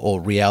or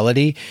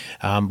reality.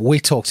 We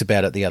talked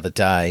about it the other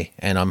day,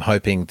 and I'm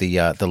hoping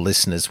the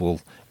listeners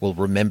will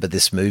remember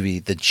this movie,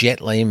 the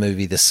Jet Li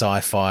movie, the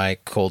sci-fi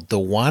called The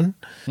One.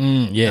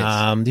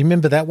 Yes. Do you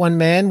remember that one,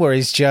 man, where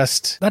he's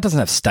just... That doesn't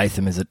have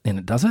Statham in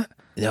it, does it?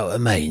 No, I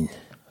mean.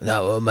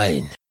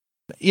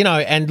 You know,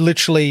 and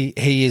literally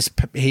he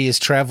is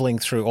traveling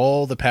through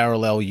all the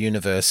parallel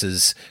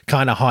universes,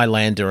 kind of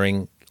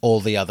Highlandering all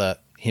the other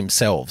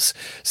himselves.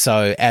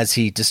 So as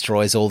he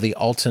destroys all the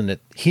alternate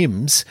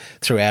hims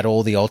throughout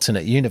all the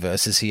alternate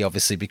universes, he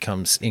obviously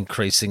becomes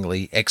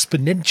increasingly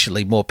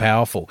exponentially more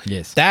powerful.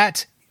 Yes.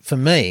 That, for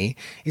me,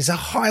 is a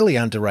highly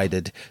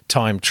underrated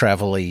time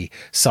travel-y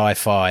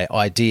sci-fi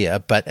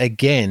idea, but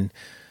again,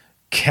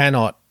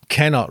 cannot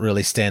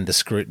really stand the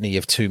scrutiny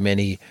of too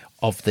many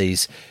of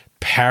these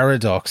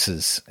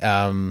paradoxes.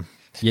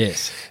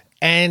 Yes.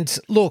 And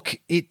look,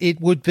 it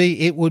would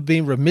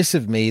be remiss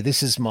of me.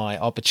 This is my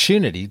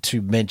opportunity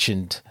to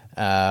mention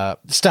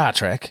Star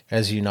Trek,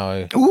 as you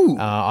know.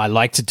 I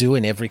like to do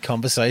in every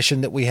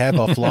conversation that we have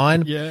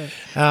offline. Yeah.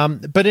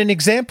 But an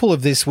example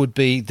of this would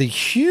be the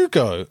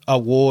Hugo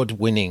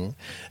Award-winning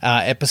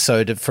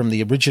episode from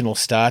the original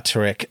Star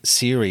Trek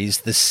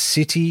series, The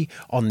City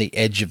on the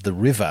Edge of the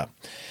River.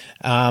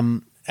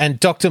 And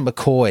Dr.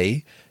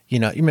 McCoy, you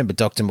remember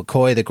Dr.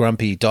 McCoy, the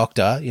grumpy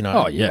doctor,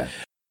 Oh, yeah.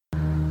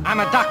 I'm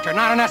a doctor,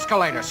 not an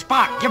escalator.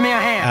 Spock, give me a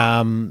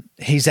hand.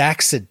 He's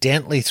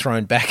accidentally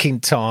thrown back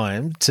in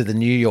time to the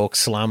New York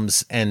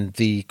slums and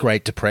the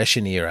Great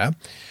Depression era,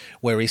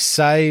 where he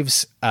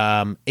saves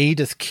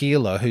Edith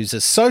Keeler, who's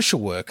a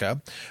social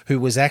worker who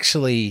was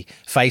actually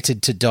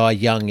fated to die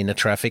young in a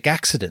traffic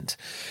accident.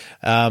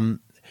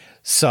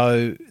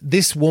 So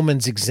this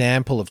woman's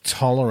example of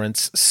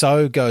tolerance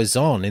so goes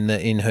on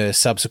in her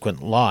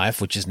subsequent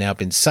life, which has now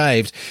been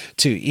saved,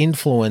 to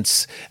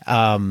influence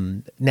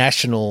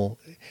national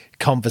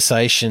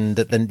conversation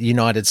that the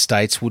United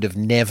States would have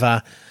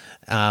never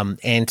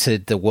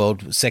entered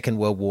the Second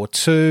World War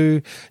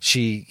II.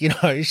 She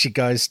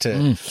goes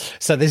to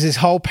so there's this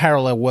whole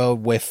parallel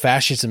world where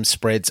fascism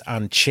spreads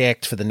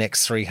unchecked for the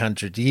next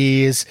 300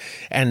 years,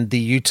 and the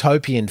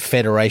utopian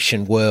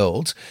Federation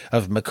world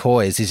of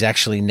McCoy's is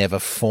actually never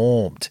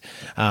formed.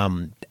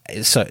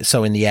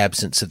 So in the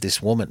absence of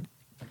this woman,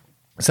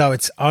 so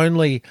it's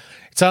only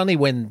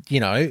when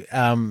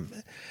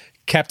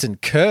Captain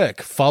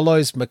Kirk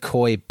follows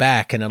McCoy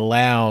back and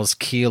allows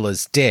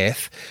Keeler's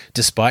death,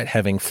 despite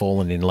having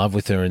fallen in love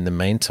with her in the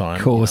meantime.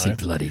 Of course he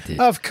bloody did.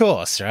 Of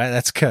course, right?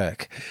 That's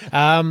Kirk.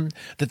 That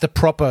the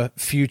proper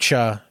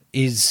future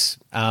is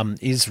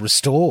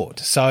restored.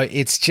 So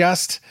it's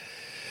just,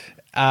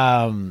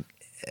 again,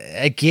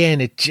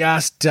 it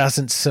just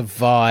doesn't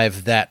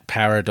survive that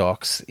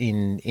paradox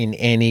in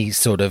any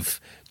sort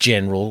of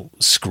general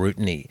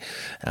scrutiny.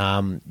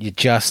 You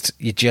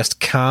just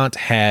can't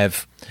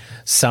have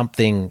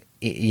something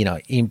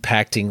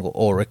impacting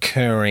or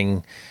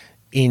occurring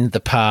in the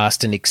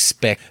past and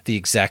expect the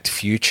exact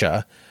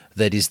future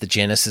that is the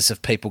genesis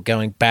of people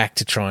going back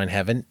to try and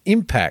have an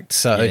impact.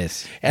 So,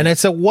 yes. And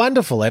it's a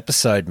wonderful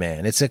episode,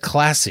 man. It's a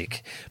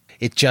classic.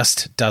 It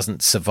just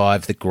doesn't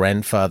survive the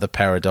grandfather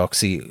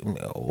paradox,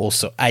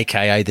 also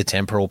AKA the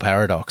temporal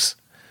paradox.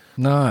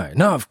 No.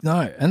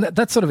 And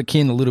that's sort of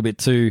akin a little bit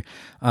to,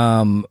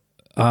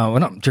 we're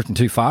not drifting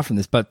too far from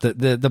this, but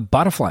the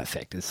butterfly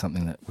effect is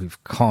something that we've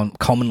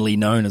commonly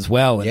known as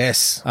well. And,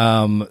 yes.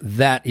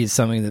 That is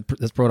something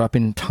that's brought up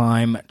in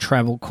time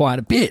travel quite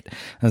a bit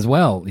as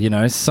well.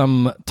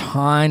 Some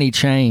tiny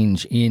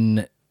change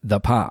in the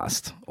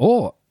past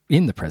or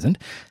in the present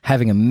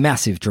having a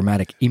massive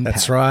dramatic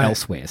impact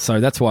elsewhere. So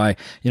that's why,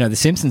 The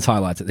Simpsons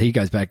highlights it. He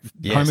goes back,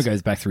 yes. Homer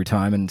goes back through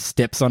time and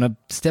steps on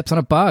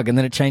a bug, and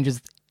then it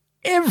changes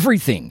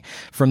everything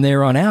from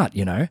there on out,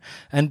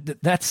 and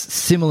that's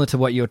similar to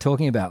what you're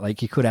talking about.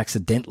 Like, you could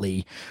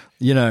accidentally,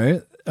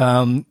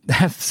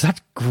 have such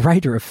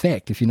greater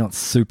effect if you're not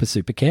super,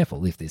 super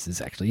careful, if this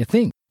is actually a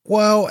thing.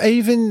 Well,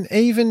 even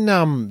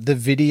the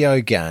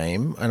video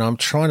game, and I'm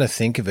trying to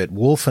think of it,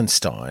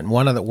 Wolfenstein,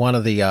 one of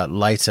the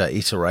later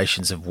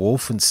iterations of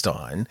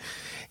Wolfenstein.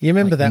 You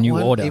remember that New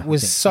one? Order, it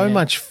was so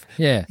much.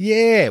 Yeah,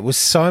 it was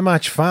so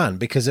much fun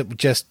because it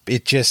just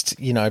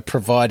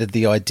provided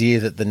the idea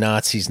that the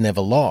Nazis never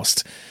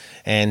lost,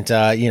 and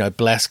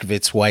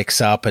Blazkowicz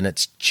wakes up and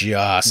it's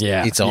just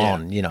it's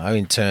on.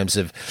 In terms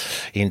of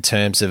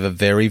a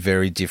very,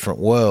 very different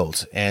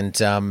world,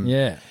 and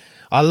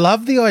I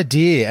love the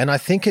idea, and I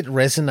think it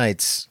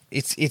resonates.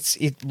 It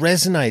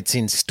resonates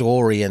in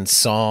story and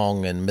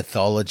song and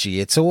mythology.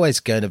 It's always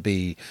going to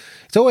be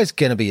a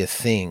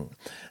thing.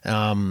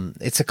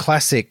 It's a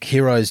classic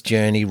hero's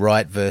journey,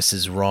 right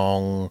versus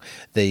wrong,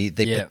 the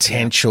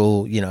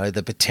potential,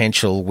 the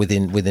potential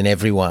within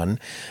everyone.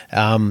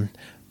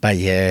 But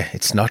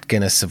it's not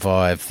going to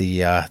survive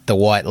the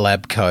white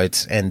lab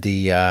coat and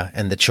the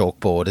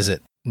chalkboard, is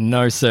it?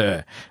 No,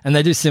 sir. And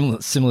they do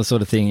similar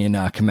sort of thing in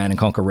Command &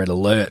 Conquer Red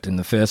Alert in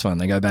the first one.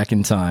 They go back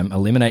in time,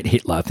 eliminate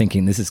Hitler,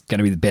 thinking this is going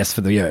to be the best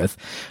for the Earth.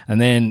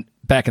 And then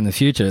back in the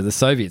future, the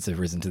Soviets have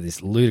risen to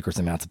this ludicrous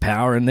amounts of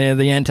power, and they're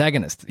the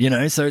antagonist,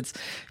 So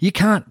you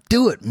can't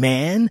do it,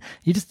 man.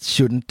 You just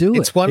shouldn't do it.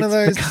 It's one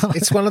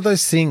of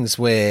those things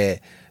where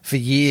for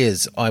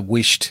years I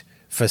wished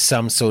for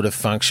some sort of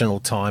functional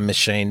time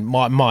machine.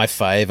 My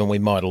fave, and we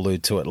might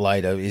allude to it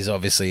later, is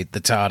obviously the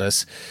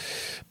TARDIS.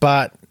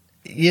 But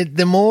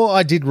the more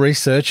I did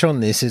research on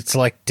this, it's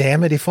like,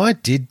 damn it, if I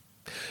did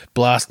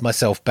blast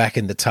myself back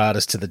in the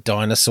TARDIS to the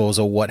dinosaurs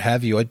or what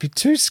have you, I'd be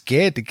too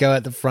scared to go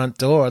out the front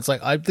door. It's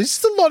like, this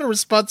is a lot of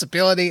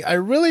responsibility. I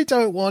really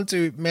don't want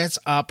to mess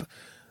up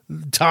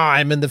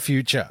time in the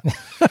future.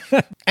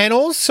 And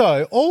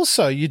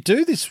also, you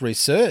do this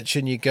research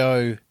and you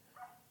go,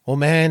 well,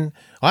 man,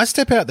 I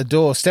step out the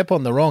door, step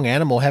on the wrong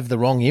animal, have the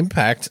wrong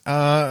impact.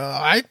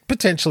 I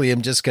potentially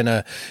am just going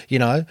to,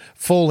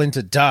 fall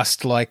into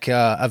dust like,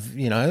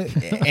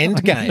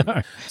 Endgame.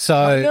 No.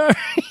 So,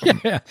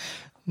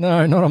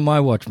 No, not on my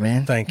watch,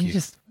 man. Thank you.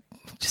 Just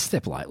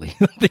step lightly.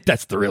 I think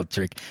that's the real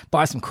trick.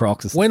 Buy some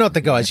Crocs. We're not the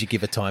guys you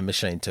give a time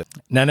machine to.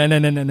 No. Oh, I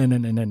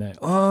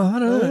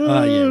don't know.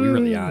 Oh, yeah, we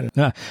really are.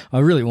 No, I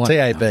really want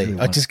TAB.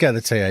 I just go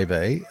to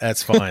TAB.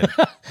 That's fine.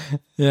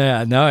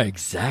 Yeah, no,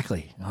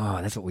 exactly.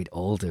 Oh, that's what we'd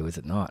all do, is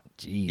it not?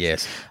 Jeez.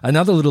 Yes.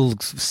 Another little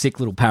sick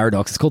little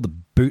paradox. It's called the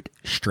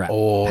bootstrap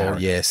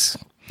paradox. Yes.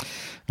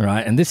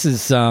 Right, and this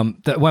is,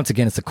 once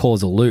again, it's a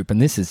causal loop,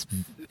 and it's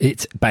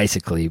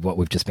basically what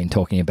we've just been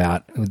talking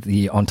about,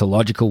 the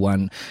ontological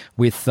one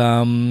with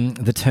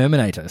the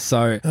Terminator.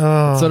 So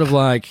it's sort of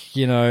like,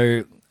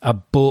 a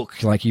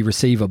book, like you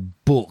receive a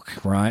book,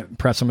 right?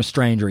 Perhaps from a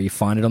stranger, or you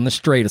find it on the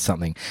street or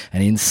something,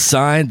 and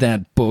inside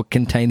that book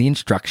contain the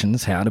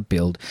instructions how to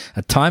build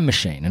a time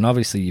machine. And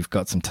obviously you've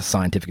got some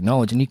scientific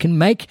knowledge and you can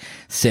make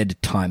said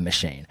time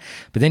machine.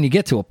 But then you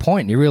get to a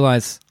point and you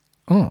realize,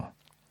 oh,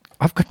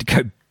 I've got to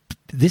go,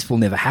 this will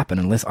never happen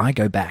unless I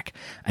go back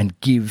and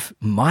give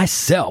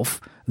myself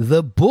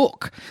the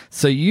book.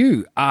 So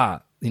you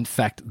are, in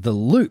fact, the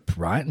loop,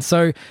 right? And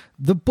so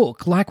the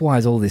book,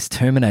 likewise, all this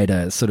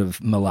Terminator sort of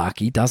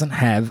malarkey doesn't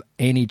have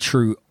any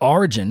true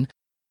origin.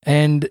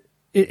 And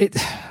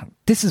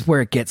this is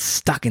where it gets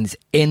stuck in this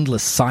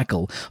endless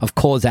cycle of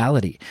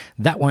causality.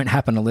 That won't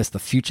happen unless the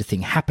future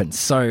thing happens.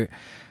 So,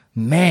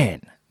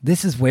 man,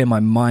 this is where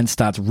my mind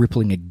starts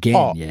rippling again.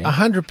 Oh, yeah,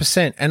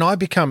 100%. And I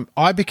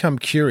become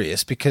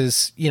curious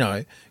because, you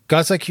know,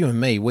 guys like you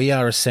and me, we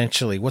are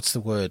essentially, what's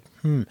the word?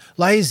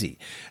 Lazy.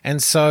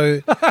 And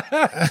so,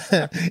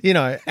 you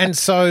know, and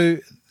so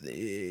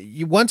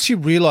once you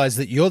realize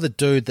that you're the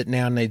dude that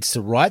now needs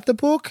to write the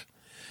book,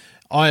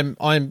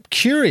 I'm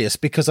curious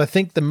because I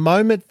think the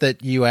moment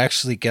that you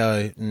actually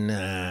go,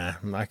 nah,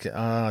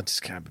 I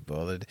just can't be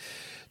bothered.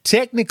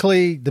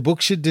 Technically, the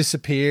book should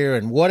disappear,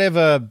 and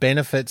whatever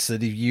benefits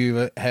that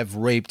you have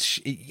reaped,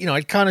 you know,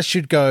 it kind of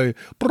should go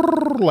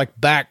like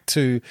back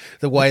to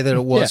the way that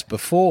it was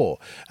before.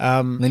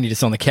 Then you're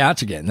just on the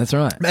couch again. That's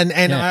right. And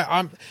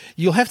I'm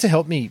you'll have to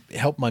help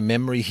my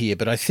memory here,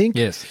 but I think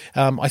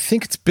I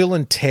think it's Bill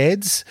and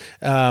Ted's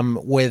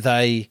where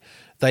they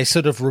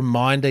sort of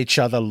remind each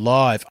other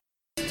live.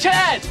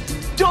 Ted,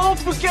 don't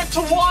forget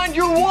to wind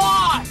your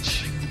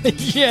watch.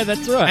 Yeah,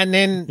 that's right. And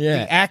then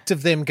the act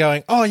of them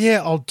going, oh,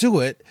 yeah, I'll do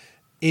it,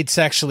 it's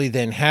actually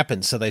then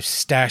happened. So they've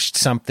stashed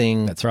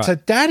something. That's right. So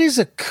that is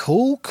a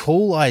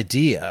cool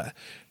idea,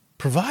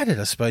 provided,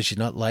 I suppose, you're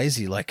not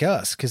lazy like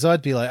us, because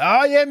I'd be like,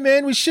 oh, yeah,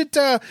 man, we should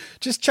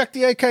just chuck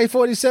the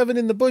AK-47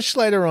 in the bush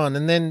later on.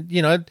 And then,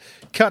 you know,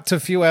 cut to a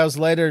few hours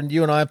later and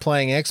you and I are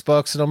playing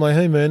Xbox and I'm like,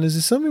 hey, man, is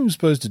there something we're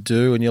supposed to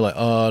do? And you're like,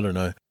 oh, I don't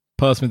know.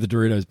 Pass me the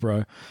Doritos,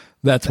 bro.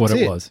 That's what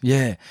it was.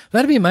 Yeah.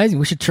 That'd be amazing.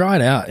 We should try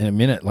it out in a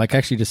minute. Like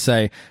actually just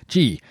say,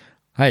 gee,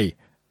 hey,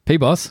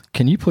 P-Boss,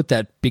 can you put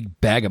that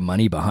big bag of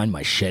money behind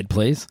my shed,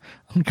 please?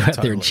 I'm going to go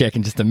out there and check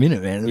in just a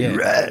minute, man. Yeah.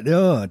 Right.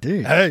 Oh,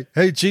 dude.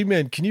 Hey,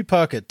 G-Man, can you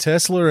park a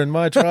Tesla in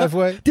my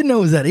driveway? Didn't know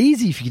it was that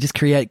easy if you could just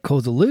create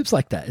causal loops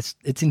like that.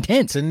 It's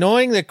intense. It's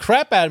annoying the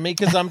crap out of me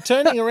because I'm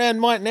turning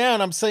around right now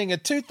and I'm seeing a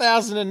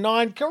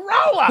 2009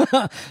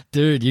 Corolla.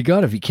 Dude, you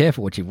got to be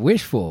careful what you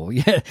wish for.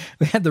 Yeah,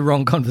 we had the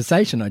wrong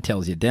conversation, I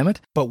tells you, damn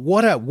it. But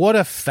what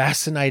a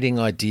fascinating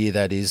idea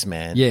that is,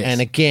 man. Yes. And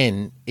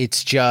again,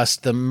 it's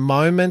just the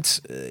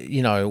moment,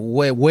 you know,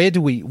 where do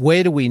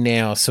we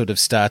now sort of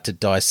start to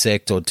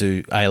dissect or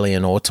do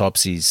alien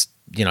autopsies,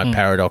 you know,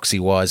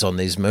 paradoxy-wise on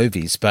these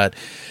movies. But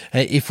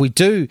if we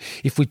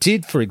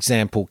did, for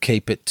example,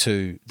 keep it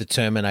to the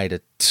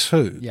Terminator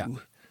 2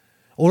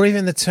 or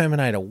even the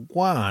Terminator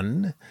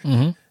 1,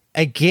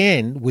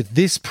 again, with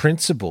this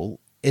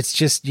principle, it's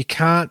just you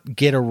can't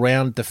get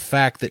around the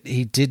fact that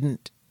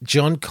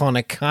John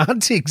Connor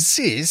can't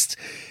exist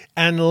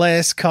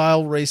unless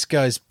Kyle Reese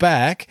goes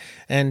back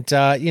and,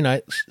 you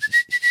know,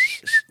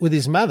 with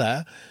his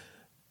mother.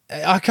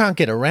 I can't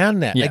get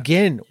around that. Yeah.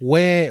 Again,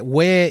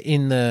 where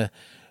in the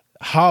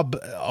hub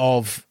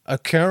of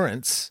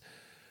occurrence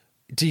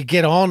do you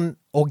get on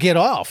or get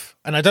off?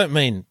 And I don't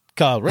mean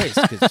Kyle Reese.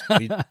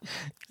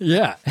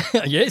 Yeah.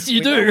 Yes,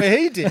 you do. Where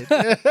he did.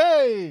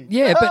 Hey.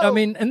 Yeah, but I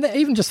mean, and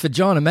even just for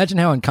John, imagine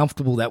how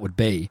uncomfortable that would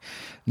be,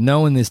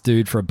 knowing this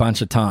dude for a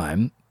bunch of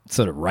time,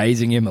 sort of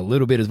raising him a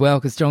little bit as well,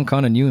 because John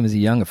Connor knew him as a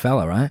younger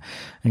fella, right?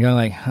 And going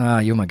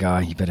like, you're my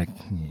guy.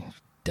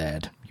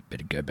 Dad, you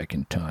better go back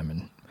in time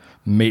and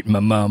meet my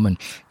mum. And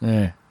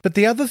yeah. But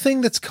the other thing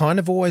that's kind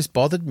of always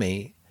bothered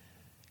me,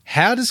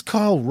 how does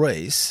Kyle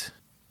Reese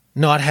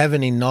not have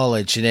any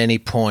knowledge at any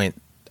point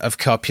of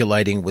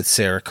copulating with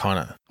Sarah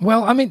Connor?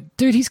 Well, I mean,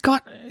 dude, he's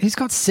got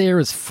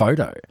Sarah's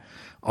photo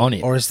on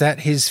him. Or is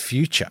that his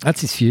future?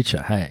 That's his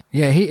future, hey.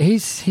 Yeah,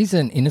 he's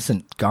an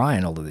innocent guy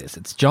in all of this.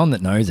 It's John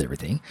that knows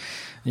everything.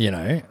 You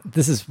know,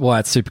 this is why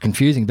it's super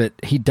confusing, but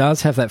he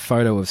does have that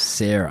photo of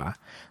Sarah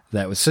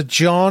that was... So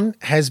John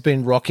has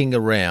been rocking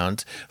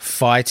around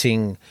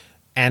fighting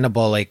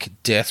anabolic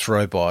death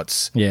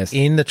robots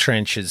in the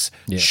trenches,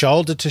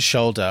 shoulder to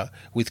shoulder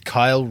with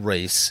Kyle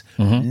Reese,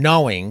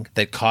 knowing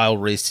that Kyle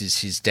Reese is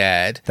his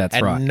dad. That's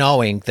right. And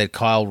knowing that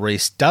Kyle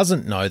Reese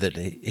doesn't know that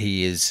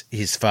he is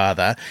his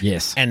father.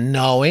 Yes. And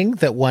knowing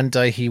that one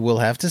day he will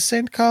have to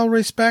send Kyle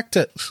Reese back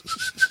to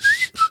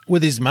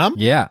with his mum.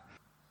 Yeah.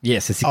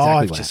 Yes, it's exactly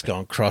I've what just happened.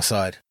 gone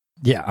cross-eyed.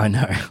 Yeah, I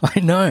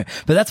know.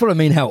 But that's what I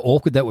mean, how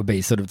awkward that would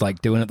be, sort of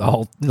like doing it the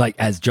whole, like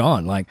as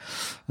John, like,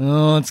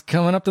 oh, it's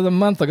coming up to the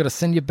month. I got to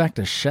send you back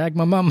to shag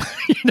my mum.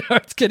 You know,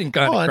 it's getting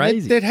kind of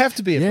crazy. There'd have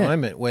to be a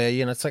moment where,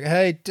 you know, it's like,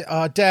 hey,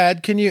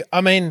 Dad,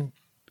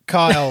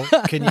 Kyle,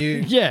 can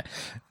you? Yeah.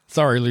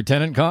 Sorry,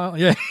 Lieutenant Kyle.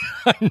 Yeah,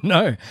 I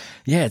know.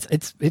 Yeah,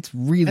 it's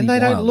really And they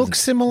don't wild, look isn't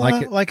it?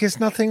 similar. Like it's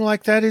nothing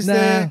like that, is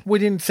there? We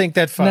didn't think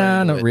that far.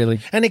 Nah, into not it.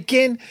 really. And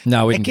again,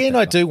 No, we didn't get that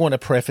I far. do want to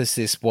preface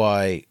this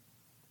by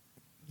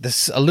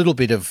this a little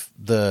bit of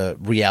the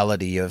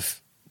reality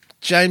of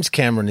James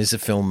Cameron is a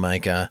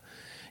filmmaker.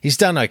 He's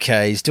done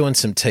okay. He's doing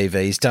some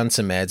TV. He's done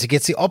some ads. He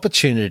gets the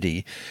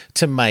opportunity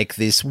to make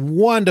this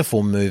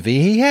wonderful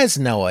movie. He has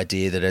no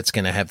idea that it's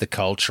going to have the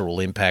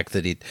cultural impact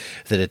that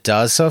it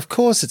does. So of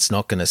course it's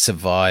not going to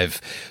survive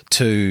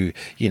to,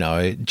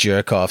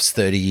 jerk-offs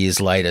 30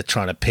 years later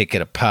trying to pick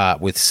it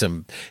apart with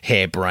some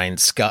harebrained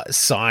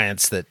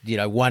science that,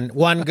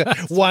 one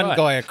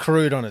guy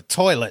accrued on a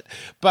toilet.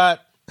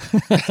 But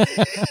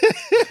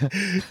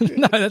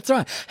No, that's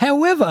right.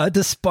 However,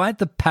 despite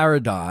the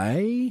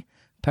paradoodles,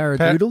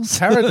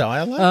 Paradise,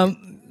 I like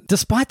it.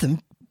 despite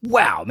them,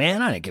 wow,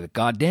 man, I don't give a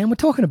goddamn. We're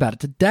talking about it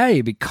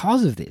today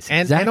because of this.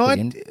 And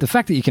exactly. The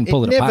fact that you can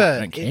pull it apart, I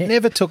don't care. It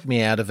never took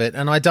me out of it.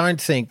 And I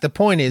don't think, the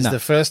point is, the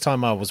first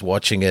time I was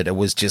watching it, it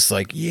was just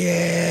like,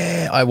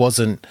 yeah, I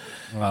wasn't,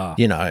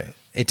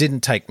 it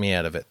didn't take me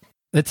out of it.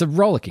 It's a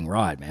rollicking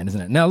ride, man, isn't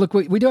it? Now, look,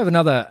 we do have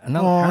another Oh,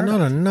 not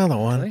paradox, another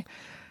one. actually.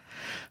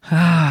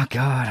 Oh,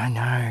 God, I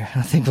know.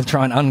 I think we'll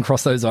try and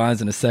uncross those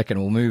eyes in a second.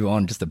 We'll move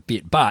on just a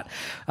bit. But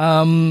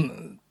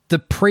the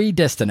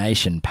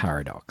predestination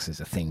paradox is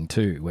a thing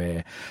too,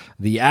 where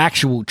the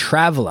actual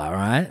traveler,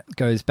 right,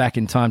 goes back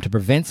in time to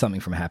prevent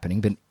something from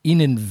happening, but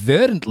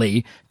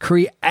inadvertently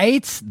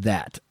creates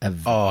that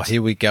event. Oh,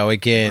 here we go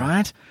again.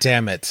 Right?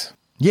 Damn it.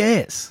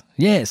 Yes.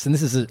 And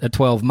this is a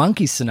 12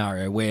 Monkeys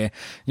scenario where,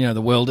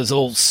 the world is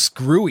all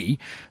screwy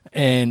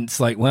and it's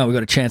like, well, we've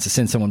got a chance to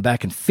send someone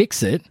back and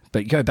fix it,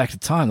 but you go back to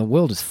time, the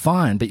world is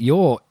fine, but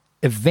your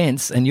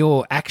events and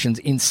your actions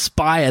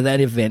inspire that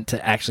event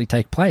to actually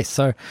take place.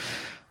 So,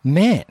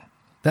 man,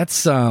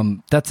 that's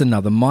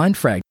another mind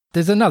frag.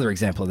 There's another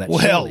example of that,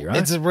 surely, right?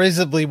 It's a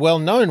reasonably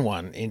well-known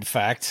one, in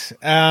fact.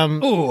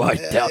 Oh, I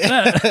doubt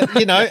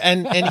that.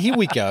 And here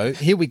we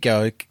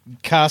go,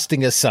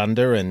 casting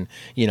asunder and,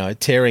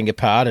 tearing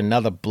apart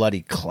another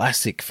bloody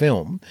classic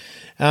film.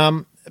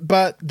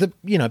 But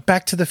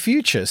Back to the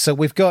Future. So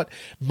we've got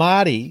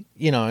Marty,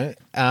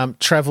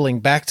 traveling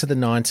back to the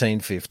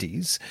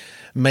 1950s,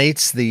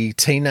 meets the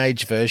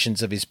teenage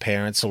versions of his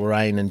parents,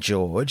 Lorraine and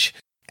George.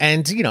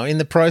 And, in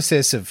the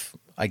process of,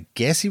 I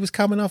guess he was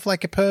coming off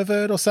like a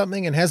pervert or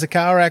something and has a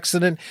car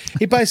accident.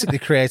 He basically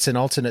creates an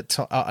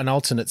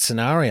alternate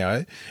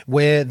scenario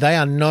where they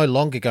are no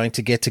longer going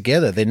to get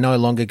together. They're no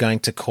longer going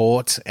to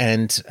court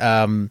and,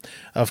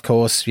 of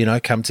course,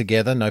 come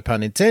together, no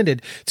pun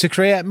intended, to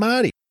create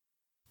Marty.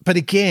 But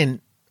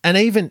again, and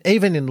even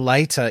in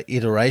later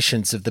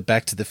iterations of the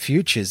Back to the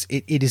Futures,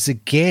 it is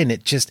again,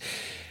 it just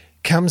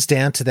comes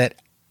down to that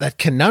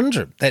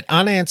conundrum, that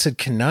unanswered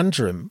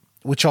conundrum,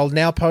 which I'll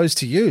now pose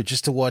to you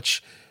just to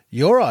watch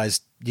your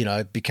eyes,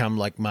 become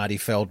like Marty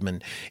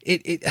Feldman.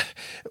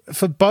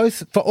 For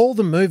all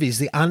the movies,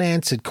 the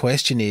unanswered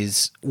question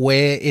is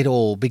where it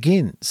all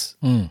begins.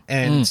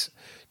 And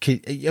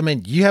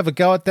you have a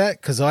go at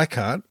that because I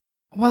can't.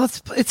 Well,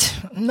 it's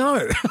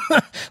no.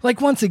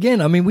 Like, once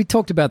again, we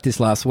talked about this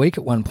last week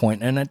at one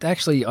point, and it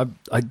actually,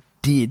 I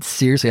did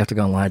seriously have to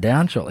go and lie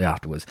down shortly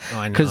afterwards.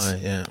 I know,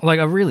 yeah.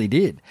 Like, I really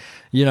did.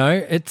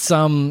 It's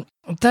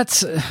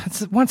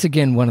once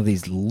again one of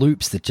these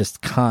loops that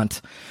just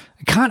can't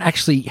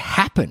actually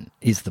happen,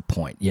 is the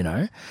point,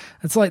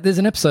 It's like there's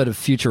an episode of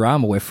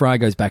Futurama where Fry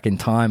goes back in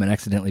time and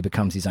accidentally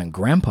becomes his own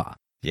grandpa.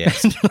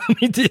 Yes.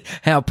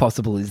 How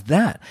possible is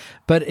that?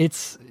 But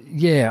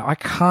I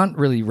can't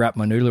really wrap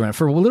my noodle around it.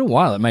 For a little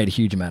while, it made a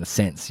huge amount of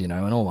sense, in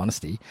all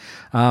honesty.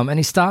 And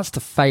he starts to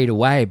fade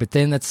away, but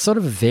then that's sort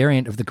of a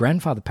variant of the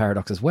grandfather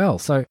paradox as well.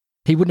 So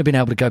he wouldn't have been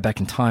able to go back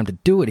in time to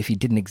do it if he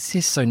didn't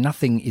exist, so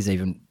nothing is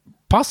even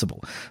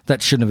possible.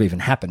 That shouldn't have even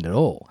happened at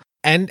all.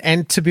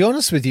 And to be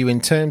honest with you,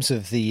 in terms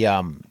of the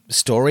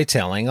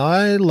storytelling,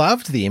 I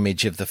loved the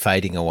image of the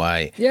fading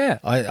away. Yeah,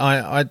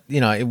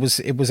 it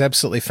was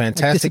absolutely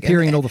fantastic. Like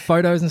disappearing in all the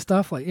photos and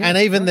stuff. And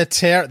even the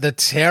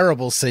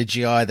terrible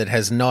CGI that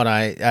has not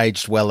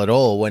aged well at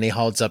all when he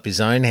holds up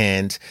his own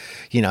hand,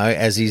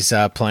 as he's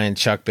playing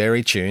Chuck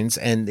Berry tunes,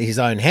 and his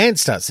own hand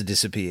starts to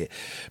disappear.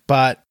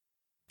 But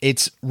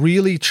it's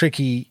really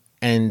tricky.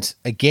 And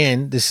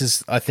again, this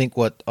is, I think,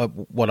 what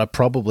I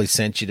probably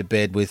sent you to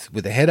bed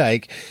with a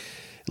headache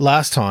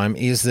last time,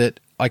 is that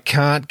I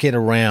can't get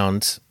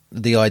around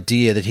the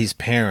idea that his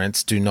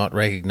parents do not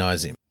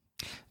recognize him.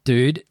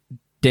 Dude,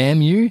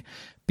 damn you,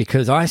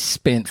 because I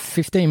spent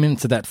 15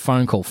 minutes of that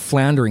phone call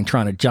floundering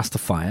trying to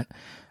justify it,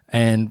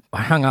 and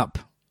I hung up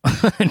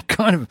and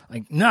kind of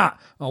like, nah,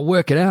 I'll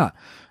work it out.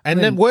 And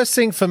the worst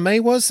thing for me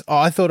was,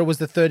 I thought it was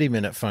the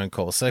 30-minute phone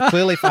call. So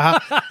clearly for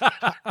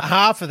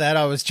half of that,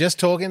 I was just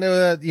talking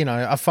to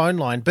a phone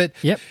line. But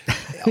yep.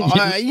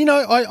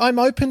 I'm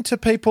open to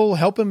people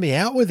helping me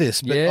out with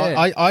this. But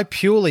yeah. I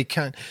purely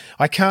can't.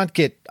 I can't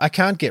get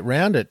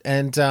round it.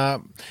 And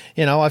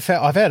I've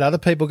had other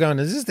people going,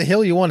 "Is this the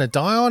hill you want to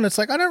die on?" It's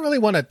like, I don't really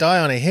want to die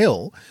on a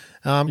hill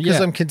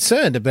because I'm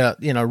concerned about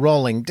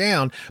rolling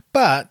down,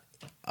 but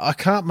I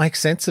can't make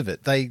sense of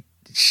it.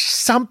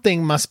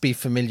 Something must be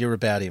familiar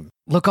about him.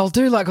 Look, I'll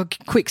do like a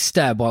quick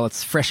stab while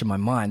it's fresh in my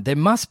mind. There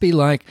must be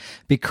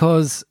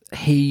because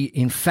he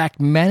in fact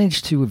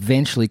managed to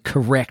eventually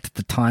correct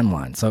the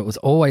timeline. So it was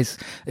always,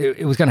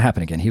 it was going to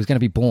happen again. He was going to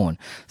be born.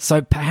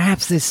 So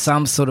perhaps there's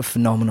some sort of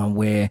phenomenon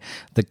where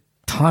the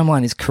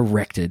timeline is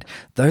corrected.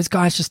 Those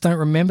guys just don't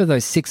remember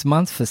those 6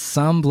 months for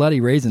some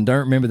bloody reason. Don't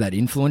remember that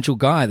influential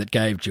guy that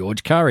gave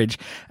George courage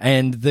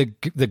and the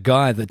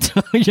guy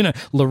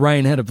that,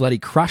 Lorraine had a bloody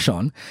crush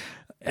on.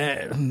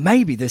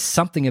 Maybe there's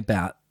something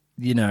about,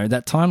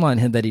 that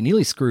timeline that he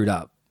nearly screwed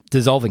up,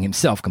 dissolving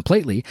himself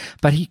completely,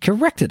 but he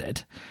corrected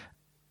it.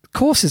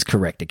 Course is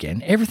correct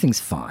again.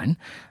 Everything's fine.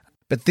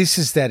 But this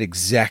is that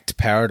exact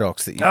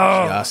paradox that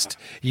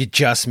you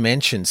just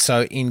mentioned.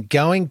 So in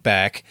going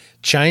back,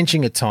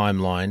 changing a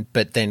timeline,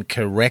 but then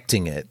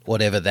correcting it,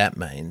 whatever that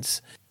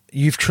means,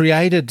 you've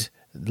created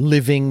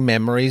living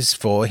memories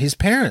for his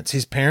parents.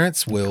 His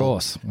parents will of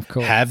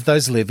course. have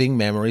those living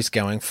memories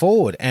going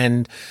forward.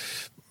 And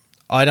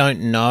I don't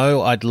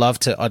know. I'd love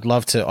to.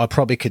 I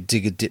probably could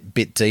dig a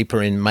bit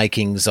deeper in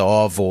makings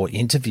of or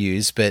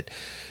interviews, but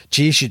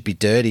geez, you'd be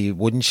dirty,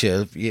 wouldn't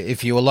you?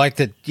 If you were like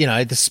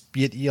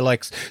you're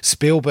like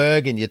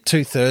Spielberg and you're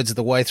 2/3 of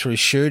the way through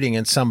shooting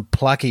and some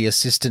plucky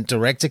assistant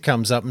director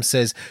comes up and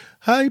says,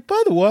 "Hey, by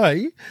the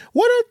way,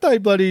 why don't they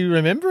bloody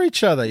remember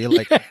each other?" You're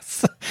like,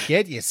 yes.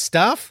 Get your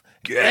stuff.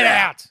 Get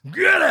out.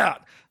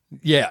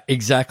 Yeah,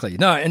 exactly.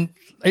 No, and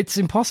it's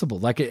impossible.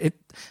 Like it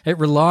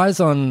relies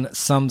on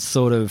some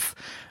sort of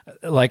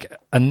like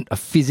a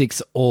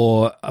physics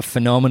or a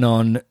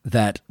phenomenon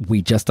that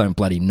we just don't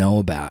bloody know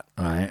about,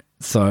 right?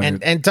 So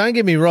and don't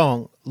get me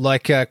wrong,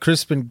 like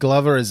Crispin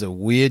Glover is a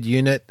weird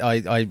unit.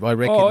 I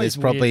reckon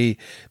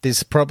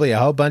there's probably a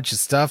whole bunch of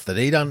stuff that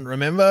he doesn't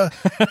remember.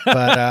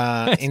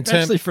 But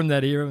especially from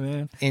that era,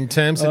 man. In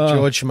terms of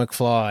George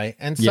McFly,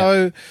 and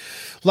so.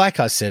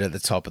 Like I said at the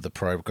top of the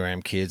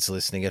program, kids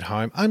listening at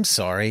home, I'm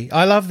sorry.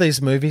 I love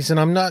these movies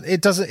and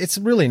it's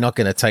really not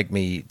going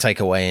to take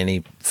away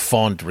any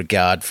fond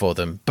regard for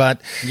them. But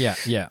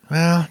yeah.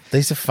 Well,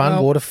 these are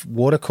fun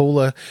water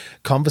cooler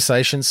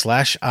conversations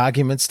 /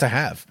 arguments to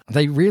have.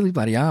 They really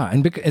bloody are.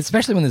 And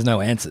especially when there's no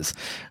answers,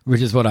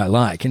 which is what I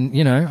like. And,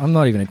 I'm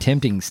not even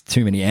attempting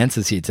too many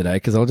answers here today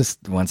because I'll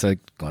just, once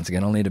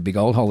again, I'll need a big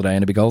old holiday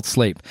and a big old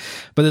sleep.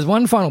 But there's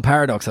one final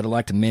paradox that I'd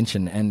like to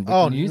mention and we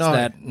can use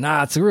that.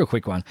 It's a real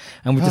quick one.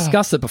 And we've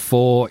discussed it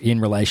before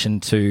in relation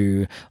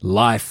to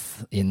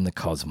life in the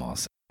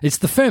cosmos. It's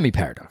the Fermi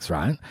paradox,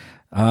 right?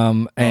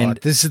 And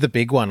this is the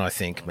big one, I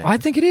think, man. I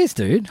think it is,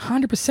 dude.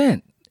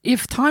 100%.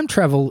 If time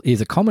travel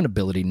is a common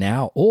ability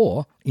now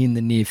or in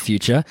the near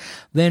future,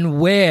 then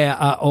where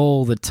are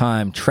all the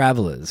time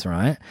travelers,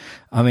 right?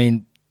 I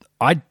mean,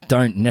 I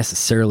don't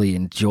necessarily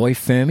enjoy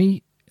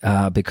Fermi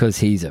because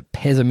he's a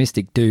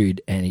pessimistic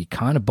dude and he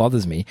kind of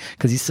bothers me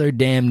because he's so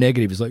damn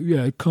negative. He's like,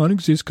 yeah, it can't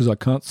exist because I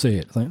can't see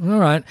it. It's like, all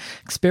right,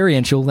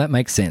 experiential, that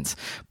makes sense.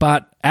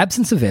 But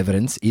absence of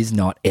evidence is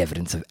not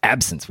evidence of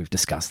absence. We've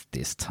discussed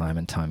this time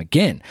and time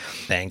again.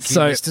 Thank you,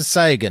 Mr.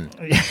 Sagan.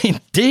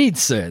 Indeed,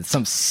 sir.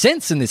 Some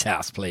sense in this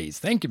house, please.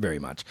 Thank you very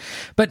much.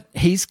 But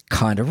he's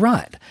kind of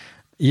right,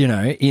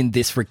 in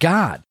this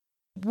regard.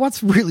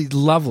 What's really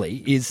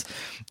lovely is,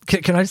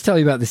 can I just tell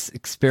you about this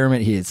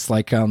experiment here? It's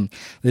like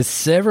there's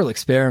several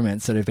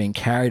experiments that have been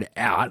carried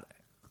out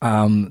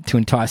to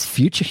entice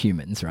future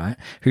humans, right,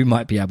 who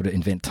might be able to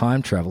invent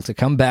time travel to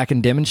come back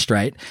and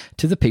demonstrate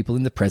to the people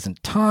in the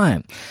present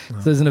time.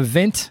 So there's an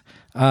event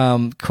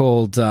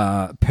called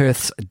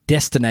Perth's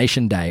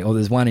Destination Day, or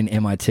there's one in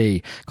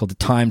MIT called the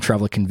Time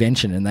Traveler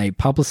Convention, and they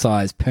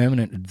publicize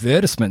permanent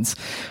advertisements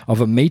of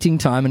a meeting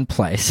time and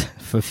place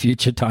for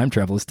future time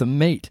travelers to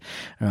meet.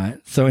 All right.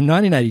 So in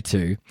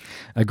 1982,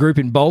 a group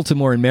in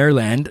Baltimore in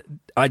Maryland,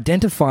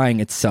 identifying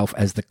itself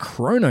as the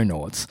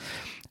Chrononauts,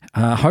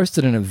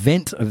 hosted an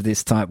event of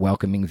this type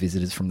welcoming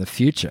visitors from the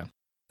future.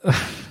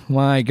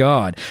 My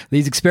God,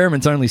 these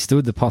experiments only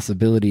stood the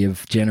possibility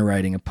of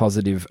generating a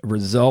positive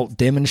result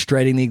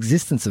demonstrating the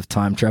existence of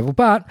time travel,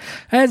 but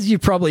as you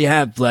probably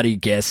have bloody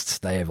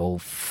guessed, they have all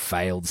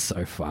failed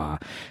so far.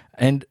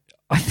 And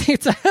I think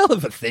it's a hell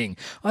of a thing.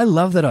 I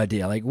love that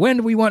idea. Like, when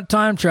do we want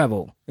time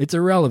travel? It's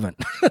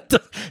irrelevant.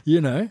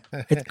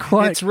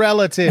 It's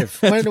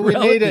relative. When do we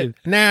need it?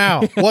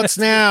 Now. What's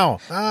now?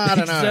 I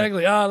don't know.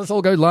 Exactly. Let's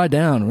all go lie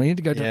down. We need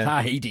to go to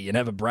Tahiti and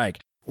have a break.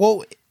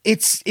 Well,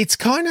 it's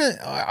kind of,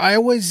 I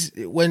always,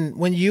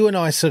 when you and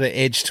I sort of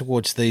edge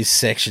towards these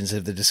sections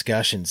of the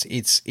discussions,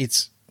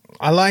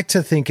 I like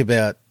to think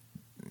about,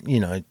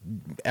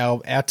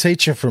 our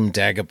teacher from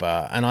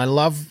Dagobah, and I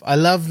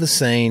love the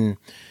scene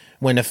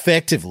when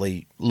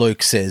effectively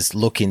Luke says,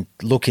 look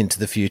into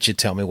the future,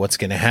 tell me what's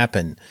going to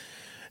happen.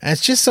 And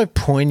it's just so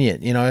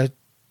poignant,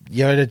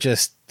 Yoda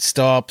just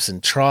stops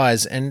and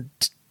tries and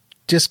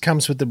just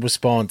comes with the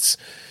response.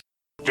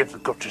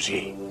 Difficult to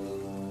see.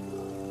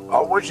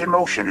 Always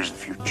emotion is the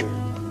future.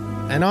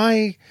 And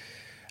I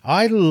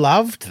I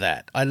loved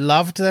that. I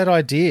loved that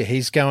idea.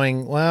 He's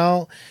going,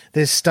 well,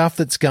 there's stuff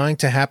that's going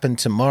to happen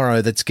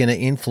tomorrow that's going to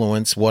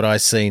influence what I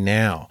see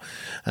now.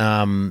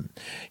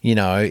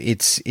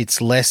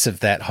 It's less of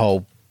that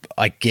whole,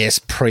 I guess,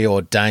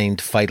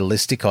 preordained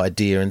fatalistic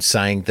idea and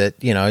saying that,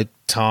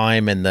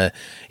 time and the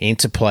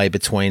interplay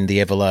between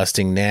the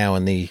everlasting now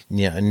and the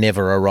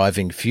never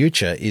arriving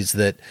future is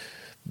that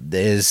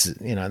there's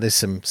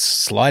some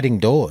sliding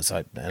doors.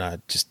 I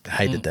just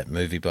hated that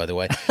movie, by the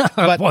way.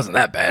 But it wasn't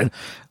that bad.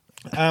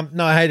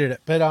 No, I hated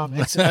it. But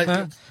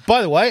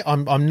by the way,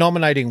 I'm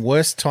nominating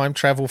worst time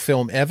travel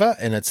film ever,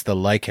 and it's The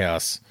Lake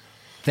House.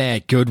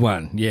 That good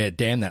one. Yeah,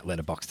 damn that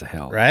letterbox to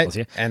hell.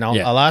 Right? And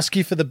I'll ask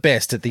you for the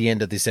best at the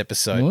end of this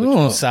episode, which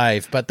we'll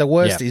save. But the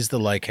worst is The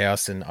Lake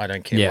House, and I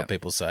don't care what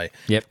people say.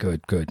 Yep,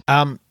 good.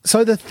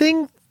 So the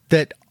thing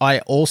that I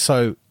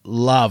also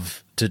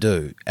love to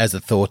do as a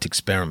thought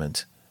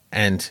experiment,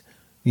 and,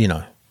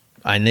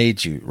 I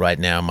need you right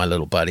now, my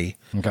little buddy.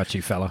 Got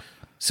you, fella.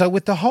 So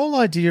with the whole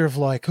idea of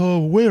like, oh,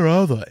 where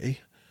are they?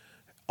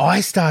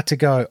 I start to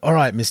go, all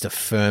right, Mr.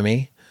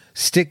 Fermi,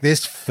 stick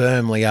this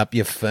firmly up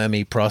your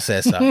Fermi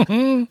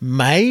processor.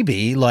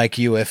 Maybe, like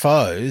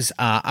UFOs,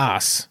 are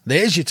us.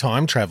 There's your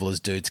time travelers,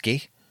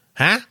 dudeski.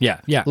 Huh? Yeah.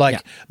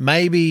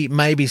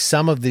 Maybe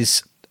some of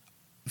this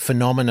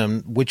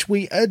phenomenon, which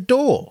we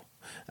adore,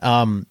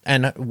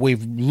 and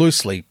we've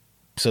loosely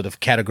sort of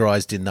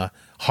categorized in the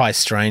high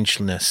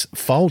strangeness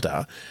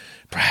folder,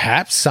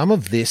 perhaps some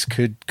of this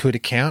could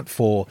account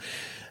for,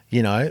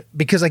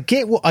 because I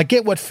get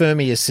what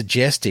Fermi is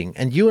suggesting,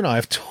 and you and I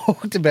have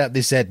talked about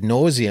this ad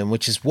nauseum,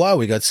 which is why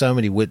we got so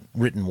many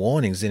written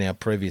warnings in our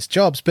previous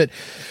jobs. But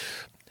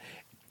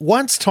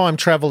once time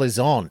travel is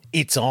on,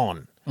 it's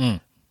on.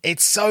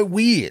 It's so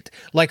weird.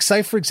 Like,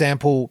 say for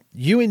example,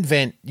 you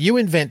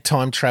invent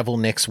time travel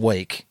next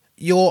week.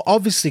 You're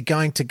obviously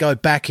going to go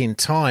back in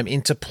time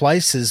into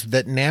places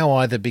that now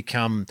either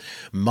become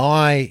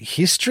my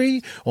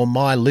history or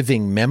my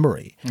living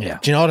memory. Yeah.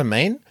 Do you know what I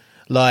mean?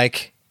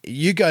 Like,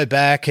 you go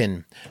back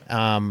and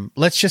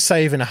let's just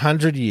say even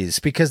 100 years,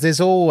 because there's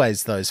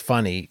always those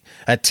funny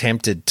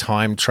attempted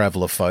time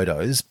traveler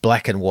photos,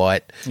 black and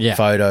white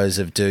photos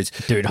of dudes.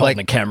 Dude holding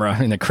the camera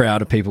in a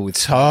crowd of people with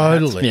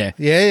totally.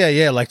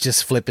 Yeah, like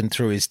just flipping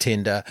through his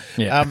Tinder.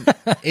 Yeah.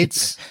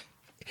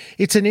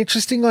 It's an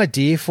interesting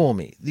idea for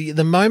me.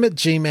 The moment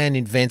G-Man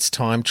invents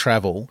time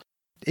travel,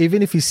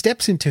 even if he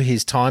steps into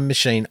his time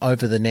machine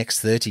over the next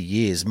 30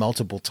 years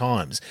multiple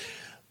times,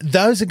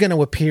 those are going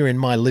to appear in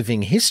my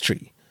living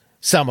history,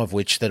 some of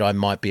which that I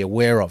might be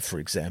aware of, for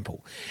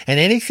example. And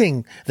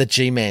anything that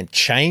G-Man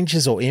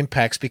changes or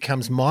impacts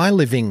becomes my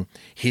living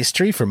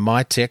history from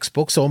my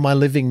textbooks or my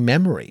living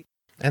memory.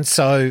 And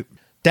so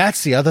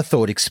that's the other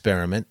thought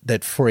experiment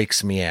that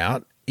freaks me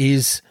out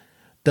is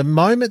the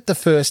moment the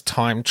first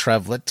time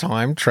traveler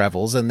time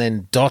travels and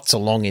then dots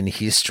along in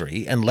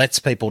history and lets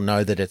people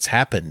know that it's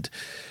happened,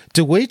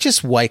 do we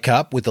just wake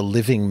up with a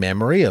living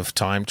memory of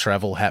time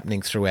travel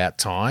happening throughout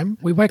time?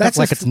 We wake up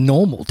like it's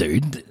normal,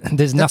 dude.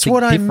 There's nothing different. That's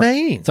what I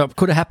mean. So it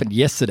could have happened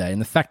yesterday,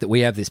 and the fact that we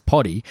have this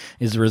potty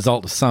is the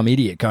result of some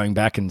idiot going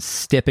back and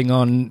stepping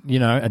on,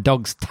 a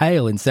dog's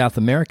tail in South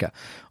America.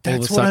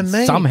 That's what I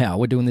mean. Somehow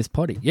we're doing this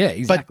potty. Yeah,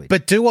 exactly.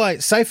 But do I,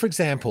 say for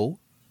example,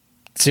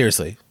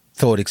 seriously,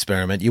 thought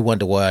experiment, you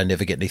wonder why I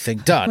never get anything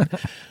done.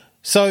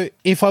 So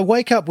if I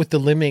wake up with the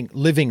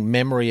living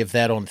memory of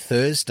that on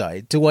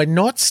Thursday, do I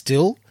not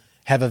still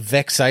have a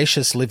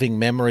vexatious living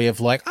memory of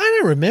like, I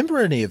don't remember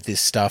any of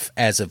this stuff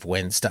as of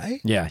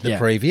Wednesday, the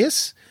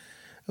previous?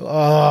 Oh.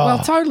 Well,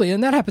 totally,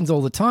 and that happens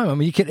all the time. I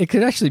mean, it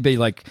could actually be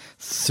like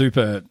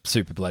super,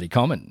 super bloody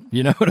common.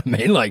 You know what I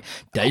mean? Like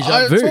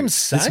deja vu. That's what I'm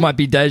saying. This might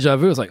be deja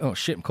vu. It's like, oh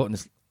shit, I'm caught in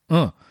this.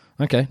 Oh,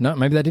 okay, no,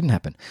 maybe that didn't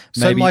happen.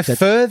 So my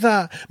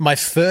further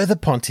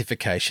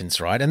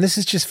pontifications, right? And this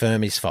is just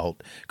Fermi's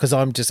fault because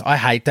I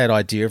hate that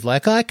idea of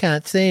like, I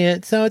can't see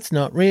it, so it's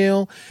not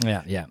real.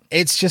 Yeah.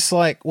 It's just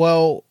like,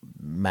 well,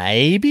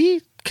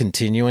 maybe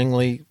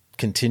continuously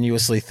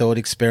thought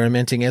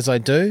experimenting as I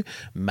do,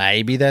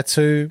 maybe that's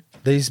who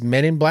these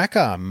men in black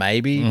are.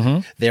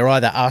 Maybe they're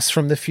either us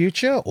from the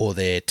future or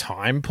they're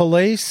time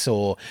police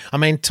or, I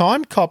mean,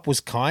 Time Cop was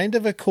kind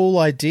of a cool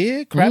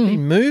idea. Crappy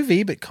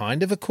movie, but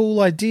kind of a cool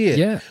idea.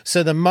 Yeah.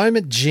 So the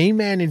moment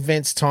G-Man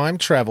invents time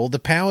travel, the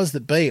powers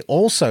that be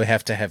also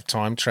have to have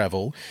time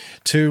travel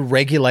to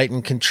regulate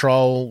and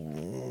control,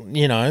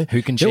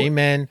 who can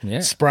G-Man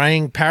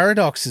spraying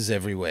paradoxes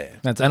everywhere.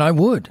 And I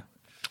would.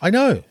 I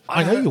know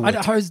you would.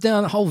 I'd hose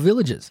down whole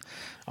villages.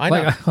 I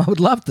know. I would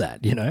love that,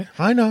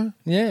 I know.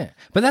 Yeah.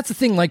 But that's the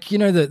thing, like,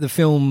 the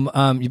film,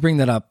 you bring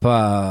that up,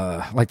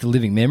 like the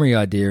living memory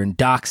idea, and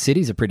Dark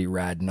City's a pretty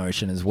rad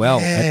notion as well.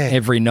 Yeah.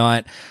 Every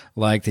night,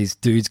 like, these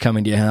dudes come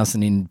into your house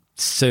and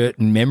insert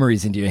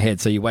memories into your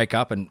head. So you wake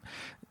up and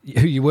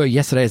who you were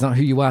yesterday is not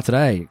who you are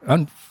today.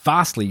 On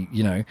vastly,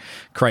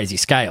 crazy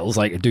scales.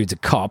 Like a dude's a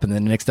cop, and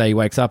then the next day he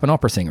wakes up an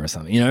opera singer or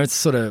something. It's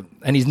sort of,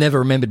 and he's never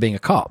remembered being a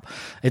cop.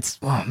 It's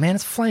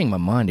it's flaying my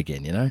mind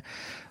again. Yeah,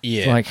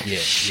 it's like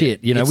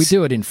shit. We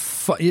do it in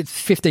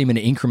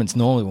 15-minute increments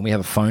normally when we have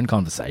a phone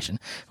conversation,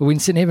 but we can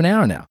sit and have an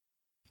hour now.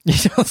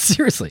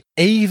 Seriously,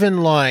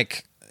 even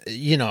like.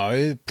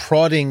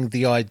 Prodding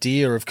the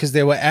idea of, because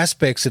there were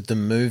aspects of the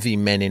movie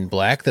Men in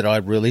Black that I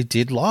really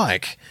did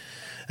like.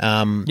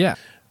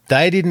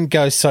 They didn't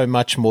go so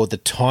much more the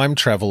time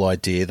travel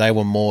idea. They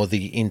were more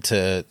the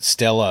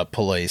interstellar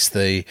police,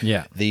 the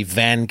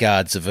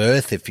vanguards of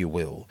Earth, if you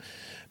will.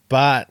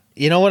 But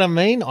you know what I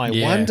mean? I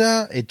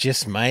wonder. It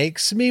just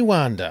makes me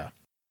wonder.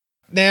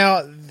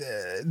 Now,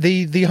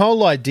 the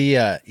whole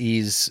idea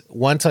is,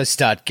 once I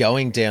start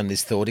going down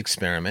this thought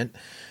experiment,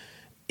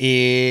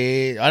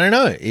 I don't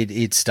know.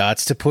 It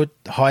starts to put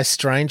high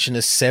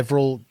strangeness,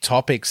 several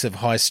topics of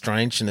high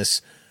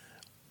strangeness,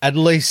 at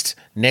least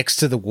next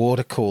to the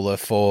water cooler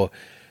for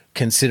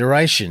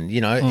consideration.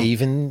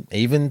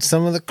 Even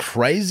some of the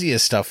crazier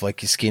stuff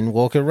like your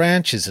Skinwalker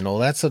Ranches and all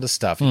that sort of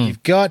stuff. If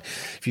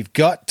you've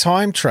got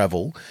time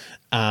travel,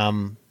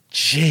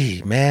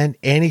 gee, man,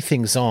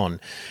 anything's on.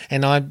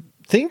 And I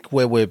think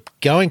where we're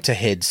going to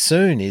head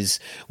soon is,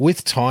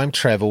 with time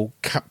travel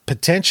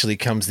potentially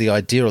comes the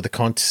idea or the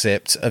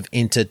concept of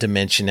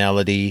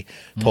interdimensionality,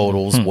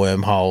 portals,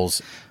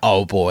 wormholes.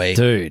 Oh boy,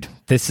 dude,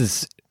 this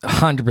is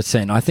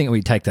 100%. I think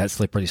we take that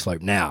slippery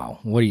slope now.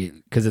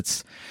 Because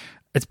it's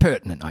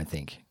pertinent, I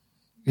think.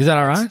 Is that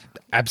all right?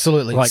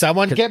 Absolutely.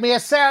 Someone get me a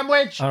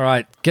sandwich. All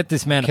right, get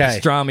this man a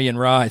pastrami and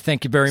rye.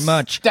 Thank you very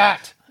much.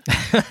 Stat.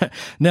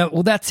 Now,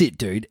 that's it,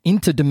 dude.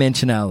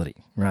 Interdimensionality,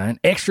 right?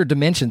 Extra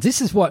dimensions.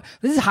 This is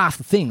half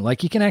the thing.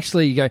 Like, you can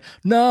actually go,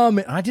 no,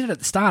 man, I did it at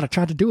the start. I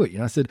tried to do it.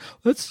 I said,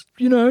 let's,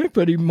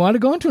 but he might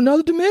have gone to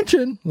another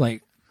dimension.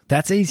 Like,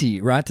 that's easy,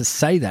 right, to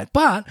say that.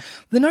 But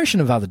the notion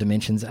of other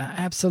dimensions are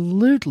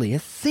absolutely a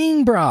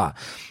thing, brah.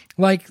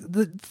 Like,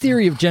 the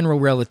theory of general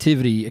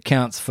relativity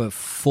accounts for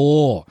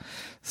 4.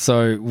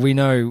 So we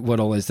know what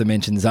all those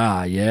dimensions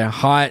are, yeah?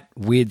 Height,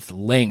 width,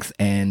 length,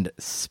 and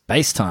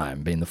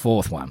space-time being the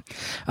 4th one.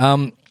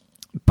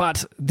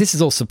 But this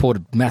is all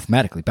supported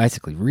mathematically,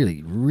 basically,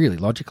 really, really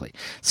logically.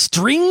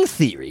 String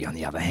theory, on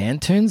the other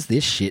hand, turns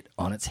this shit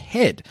on its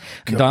head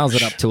and dials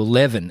it up to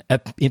 11.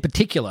 In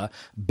particular,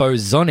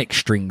 bosonic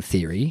string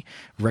theory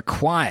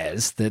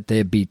requires that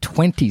there be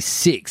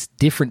 26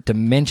 different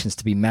dimensions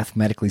to be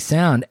mathematically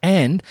sound,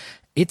 and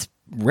it's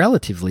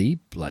relatively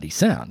bloody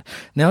sound.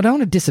 Now, I don't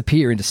want to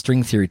disappear into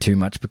string theory too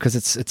much because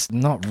it's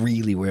not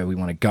really where we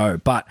want to go,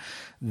 but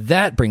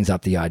that brings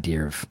up the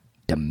idea of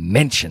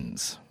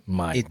dimensions,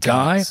 my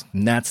guy.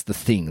 And that's the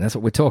thing. That's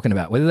what we're talking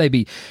about. Whether they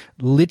be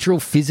literal,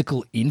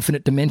 physical,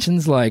 infinite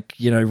dimensions, like,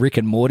 Rick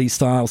and Morty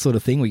style sort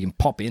of thing, where you can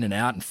pop in and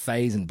out and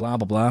phase and blah,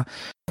 blah, blah.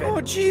 Oh,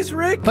 geez,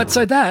 Rick. But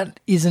so that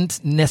isn't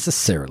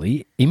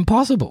necessarily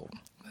impossible.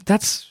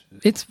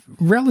 It's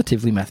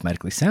relatively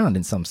mathematically sound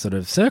in some sort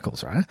of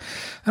circles, right?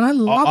 And I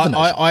love them.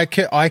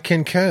 I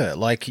concur.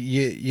 Like,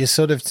 you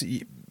sort of,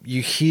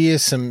 you hear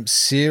some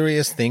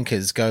serious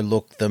thinkers go,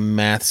 look, the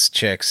maths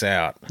checks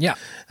out. Yeah.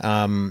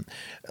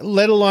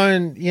 Let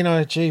alone,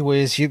 gee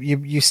whiz,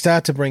 you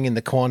start to bring in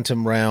the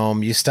quantum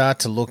realm. You start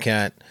to look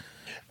at,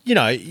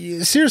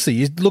 seriously,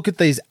 you look at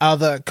these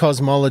other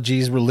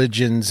cosmologies,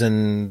 religions,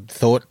 and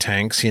thought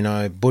tanks,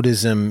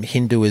 Buddhism,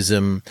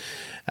 Hinduism,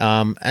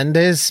 and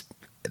there's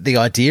the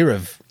idea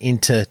of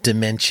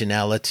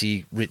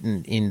interdimensionality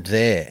written in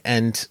there.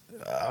 And,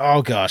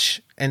 oh gosh.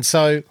 And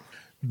so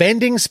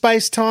bending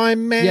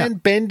space-time, man,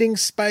 bending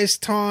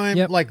space-time,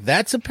 like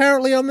that's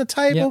apparently on the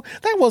table.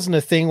 That wasn't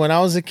a thing when I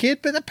was a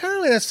kid, but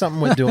apparently that's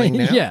something we're doing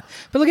now. Yeah.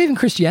 But look, even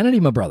Christianity,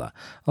 my brother,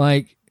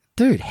 like,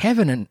 dude,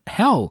 heaven and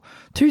hell,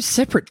 2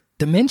 separate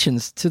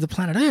dimensions to the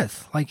planet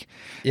Earth. Like,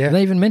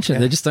 they even mention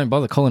they just don't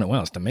bother calling it,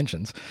 well, it's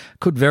dimensions.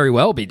 Could very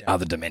well be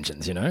other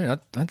dimensions, I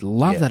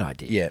love that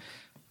idea. Yeah.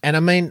 And I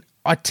mean,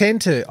 I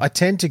tend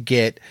to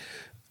get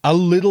a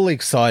little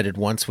excited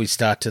once we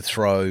start to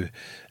throw,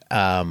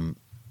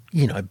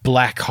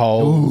 black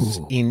holes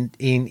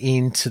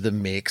into the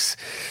mix.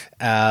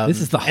 This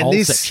is the whole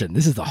section.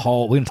 This is the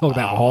whole. We're going to talk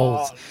about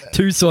holes.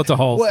 2 sorts of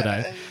holes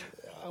today.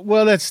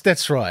 Well,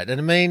 that's right. And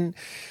I mean,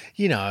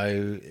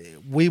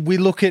 we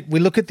look at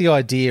the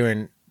idea,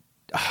 and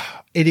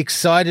it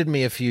excited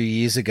me a few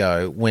years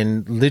ago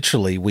when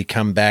literally we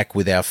come back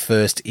with our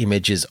first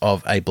images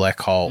of a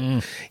black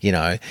hole.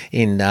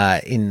 In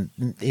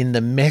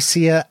the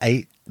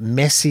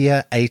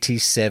Messier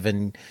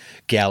 87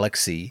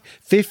 galaxy,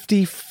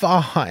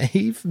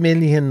 55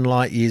 million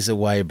light years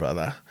away,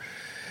 brother.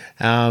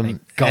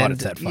 Thank God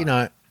it's that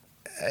far.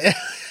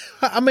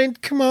 I mean,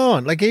 come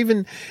on. Like,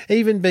 even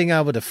being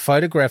able to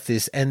photograph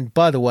this, and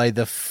by the way,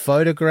 the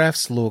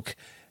photographs look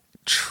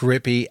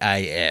trippy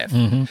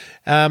AF.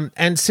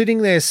 And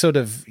sitting there sort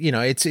of,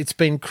 it's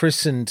been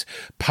christened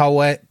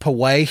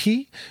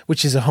Pauahi,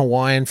 which is a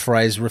Hawaiian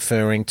phrase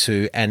referring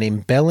to an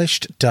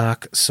embellished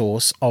dark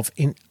source of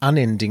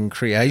unending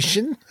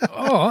creation.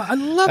 Oh, I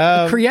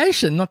love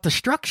creation, not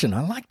destruction.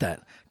 I like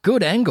that.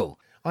 Good angle.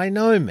 I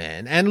know,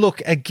 man. And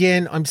look,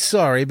 again, I'm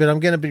sorry, but I'm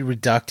going to be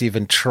reductive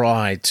and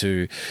try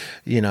to,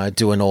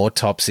 do an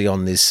autopsy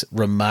on this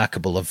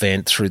remarkable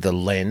event through the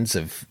lens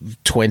of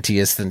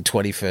 20th and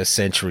 21st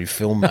century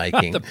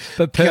filmmaking.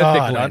 the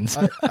perfect lens.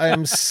 I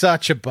am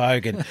such a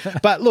bogan.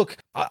 But look,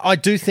 I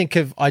do think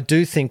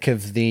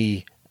of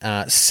the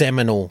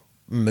seminal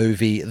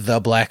movie The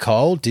Black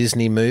Hole,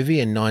 Disney movie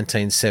in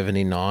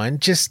 1979.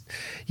 Just,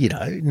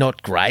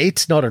 not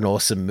great, not an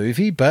awesome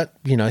movie, but,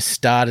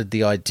 started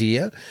the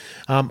idea.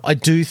 I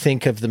do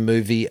think of the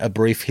movie A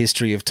Brief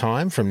History of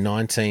Time from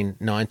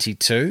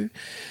 1992.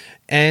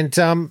 And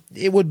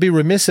it would be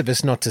remiss of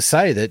us not to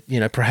say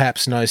that,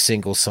 perhaps no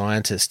single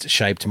scientist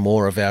shaped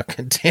more of our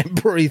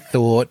contemporary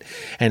thought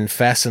and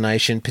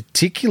fascination,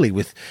 particularly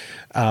with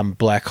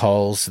black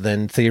holes,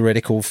 than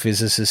theoretical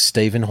physicist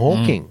Stephen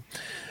Hawking.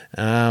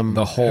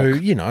 The Hawk.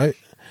 Who,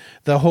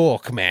 the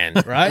Hawk, man,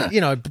 right?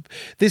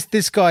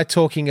 This guy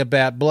talking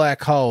about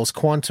black holes,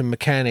 quantum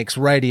mechanics,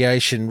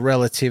 radiation,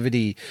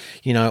 relativity,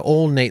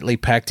 all neatly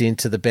packed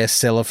into the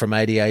bestseller from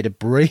 88, A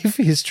Brief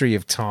History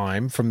of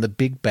Time, from the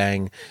Big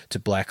Bang to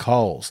Black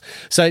Holes.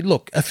 So,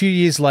 look, a few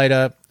years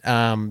later,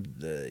 a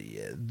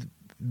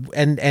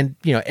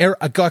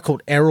guy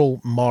called Errol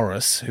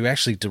Morris, who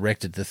actually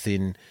directed The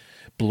Thin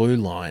Blue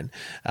Line,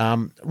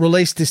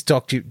 released this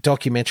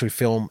documentary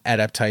film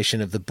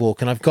adaptation of the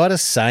book. And I've got to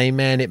say,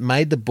 man, it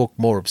made the book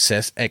more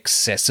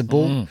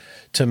accessible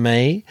to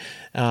me.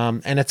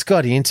 And it's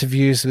got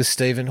interviews with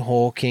Stephen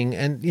Hawking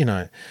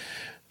and,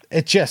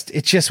 it's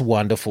just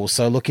wonderful.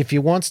 So look, if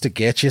you wants to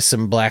get you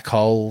some black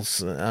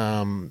holes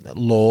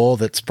lore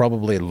that's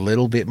probably a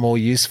little bit more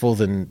useful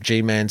than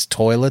G-Man's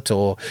toilet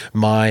or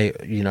my,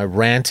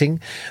 ranting,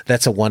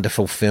 that's a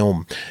wonderful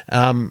film.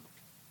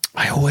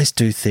 I always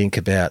do think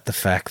about the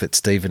fact that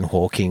Stephen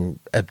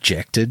Hawking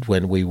objected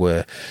when we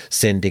were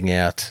sending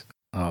out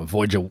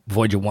Voyager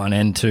 1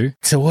 and 2.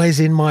 It's always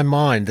in my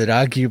mind that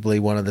arguably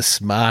one of the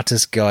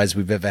smartest guys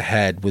we've ever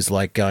had was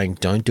like going,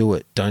 don't do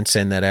it. Don't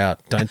send that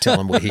out. Don't tell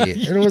them we're here.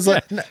 And it was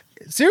like, no,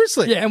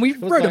 seriously. Yeah, and we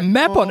wrote a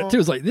map on it too.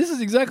 It was like, this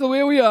is exactly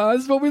where we are.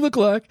 This is what we look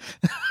like.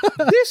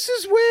 This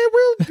is where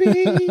we'll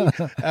be.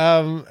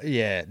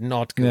 Yeah,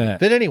 not good. Yeah.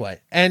 But anyway,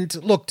 and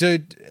look,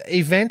 dude,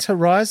 Event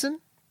Horizon.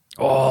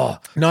 Oh,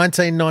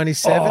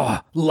 1997. Oh,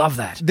 love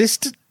that.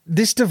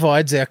 This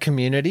divides our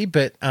community,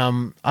 but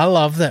I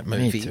love that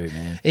movie. Me too,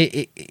 man.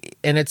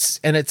 And it's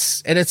a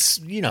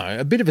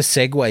bit of a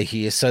segue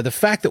here. So the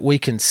fact that we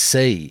can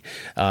see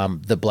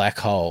the black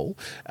hole,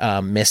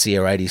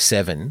 Messier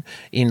 87,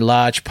 in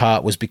large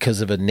part was because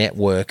of a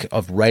network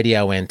of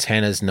radio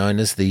antennas known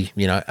as the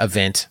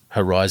Event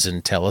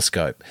Horizon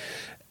Telescope.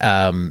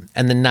 And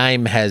the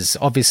name has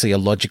obviously a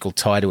logical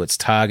tie to its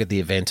target. The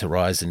event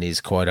horizon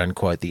is, quote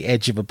unquote, the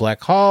edge of a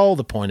black hole,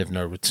 the point of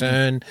no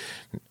return.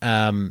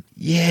 And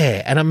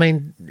I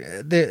mean,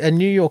 a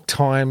New York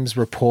Times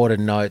reporter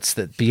notes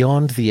that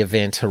beyond the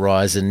event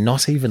horizon,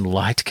 not even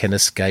light can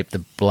escape the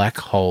black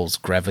hole's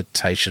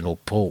gravitational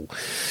pull.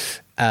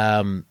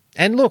 And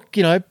look,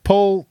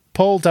 Paul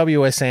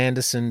W.S.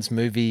 Anderson's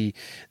movie,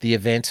 The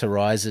Event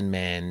Horizon,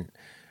 man,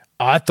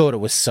 I thought it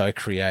was so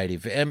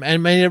creative. I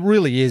mean, it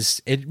really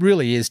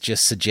is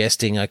just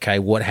suggesting, okay,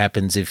 what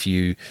happens if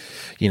you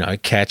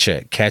catch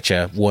a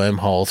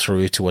wormhole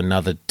through to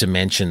another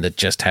dimension that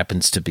just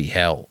happens to be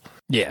hell.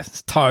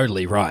 Yes,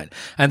 totally right.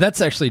 And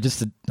that's actually just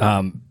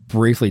to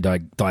briefly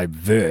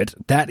divert.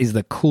 That is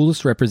the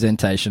coolest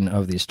representation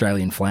of the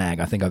Australian flag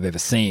I think I've ever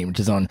seen, which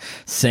is on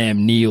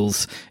Sam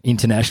Neill's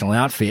international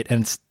outfit.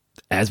 And it's,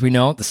 as we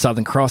know it, the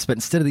Southern Cross, but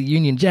instead of the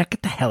Union Jack,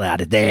 get the hell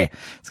out of there.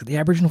 It's got the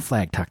Aboriginal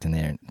flag tucked in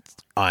there.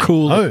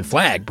 Cool looking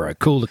flag, bro.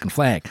 Cool looking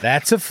flag.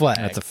 That's a flag.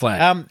 That's a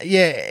flag.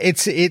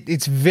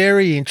 It's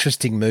very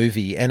interesting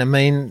movie, and I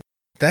mean,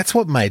 that's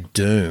what made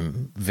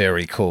Doom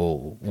very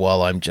cool.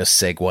 While I'm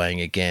just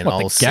segueing again,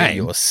 I'll see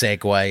your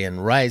segue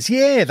and raise.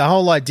 Yeah, the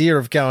whole idea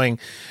of going,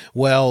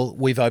 well,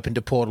 we've opened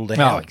a portal to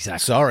hell. Oh, exactly.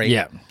 Sorry.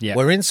 Yeah.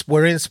 We're in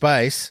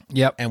space.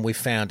 Yep. And we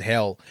found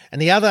hell.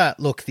 And the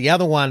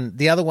other one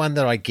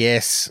that I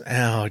guess,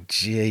 oh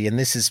gee, and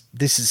this is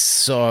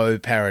so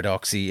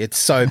paradoxy. It's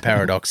so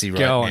paradoxy right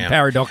Go now. On,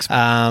 paradox.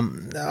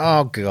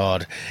 Oh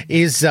God,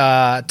 is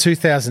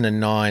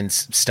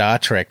 2009's Star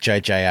Trek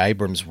J.J.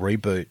 Abrams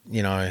reboot?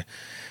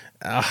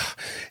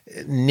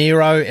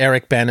 Nero,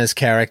 Eric Banner's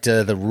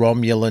character, the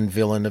Romulan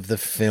villain of the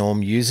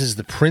film, uses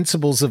the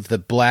principles of the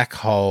black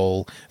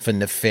hole for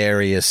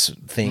nefarious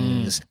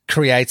things,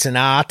 creates an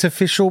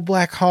artificial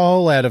black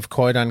hole out of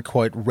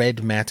quote-unquote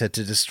red matter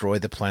to destroy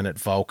the planet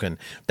Vulcan.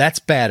 That's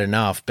bad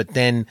enough, but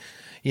then,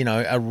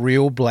 a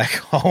real black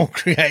hole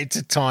creates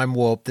a time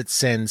warp that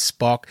sends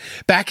Spock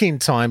back in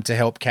time to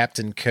help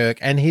Captain Kirk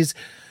and his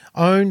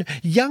own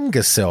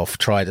younger self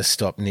try to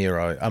stop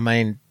Nero. I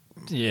mean,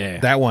 Yeah.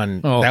 That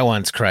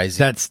one's crazy.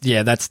 That's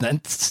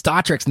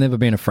Star Trek's never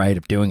been afraid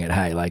of doing it.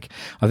 Hey, like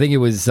I think it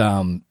was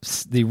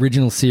the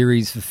original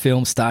series for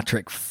film Star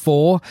Trek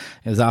 4.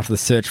 It was after the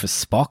search for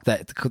Spock,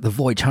 that the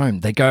voyage home.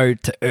 They go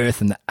to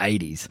Earth in the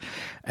 80s,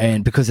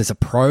 and because there's a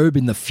probe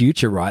in the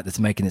future, right, that's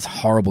making this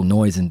horrible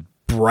noise and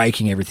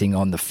breaking everything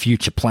on the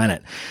future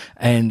planet,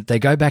 and they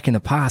go back in the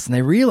past and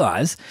they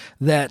realize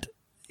that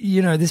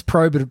this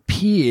probe had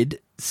appeared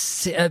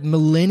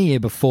millennia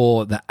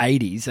before the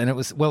 80s, and it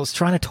was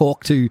trying to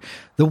talk to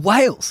the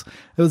whales.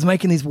 It was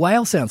making these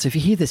whale sounds. So if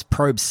you hear this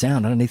probe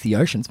sound underneath the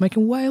ocean, it's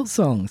making whale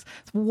songs.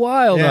 It's a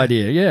wild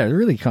idea. Yeah,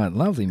 really kind of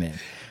lovely, man.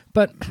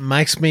 But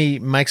makes me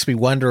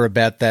wonder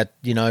about that,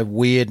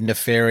 weird,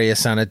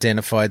 nefarious,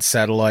 unidentified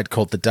satellite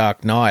called the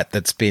Dark Knight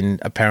that's been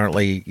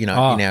apparently, in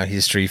our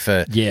history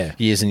for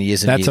years and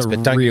years and that's years.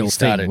 That's a real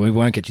thing. We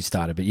won't get you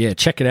started, but yeah,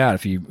 check it out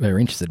if you are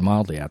interested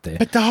mildly out there.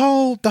 But the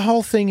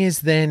whole thing is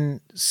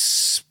then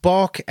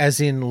Spock, as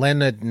in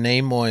Leonard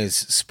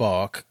Nimoy's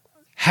Spock,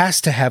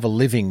 has to have a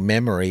living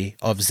memory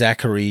of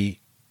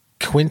Zachary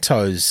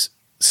Quinto's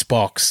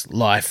Spock's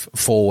life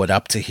forward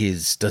up to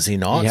his, does he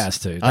not? He has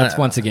to. That's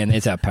once again,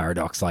 it's our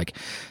paradox. Like,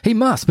 he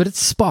must, but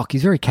it's Spock.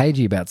 He's very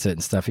cagey about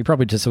certain stuff. He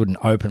probably just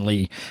wouldn't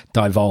openly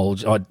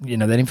divulge,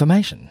 that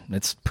information.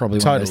 It's probably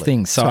one of those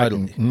things. So I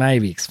can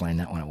maybe explain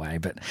that one away.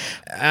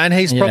 And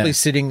he's probably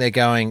sitting there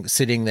going,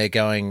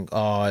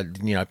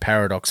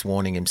 paradox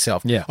warning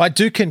himself. Yeah. I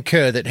do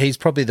concur that he's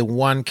probably the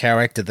one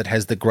character that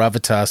has the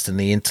gravitas and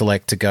the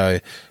intellect to go,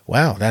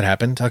 wow, that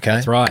happened. Okay.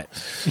 That's right.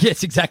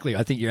 Yes, exactly.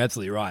 I think you're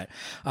absolutely right.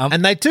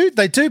 And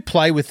they do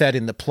play with that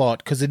in the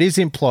plot, because it is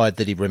implied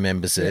that he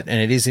remembers it,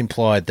 and it is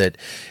implied that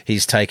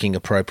he's taking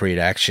appropriate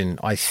action,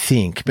 I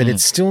think, but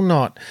it's still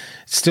not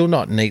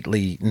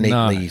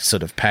neatly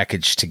sort of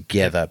packaged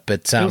together.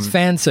 But it was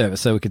fan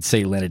service, so we could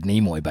see Leonard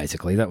Nimoy.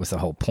 Basically, that was the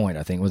whole point,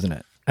 I think, wasn't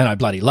it? And I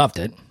bloody loved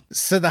it.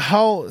 So the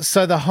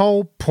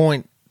whole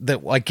point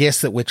that I guess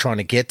that we're trying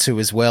to get to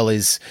as well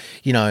is,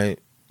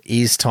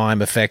 is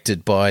time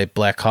affected by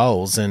black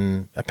holes?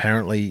 And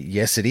apparently,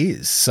 yes, it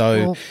is.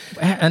 So,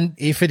 and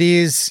if it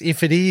is,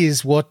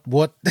 what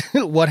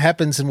what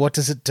happens and what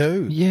does it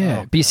do?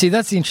 Yeah, but you see,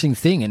 that's the interesting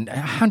thing, and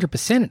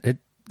 100%,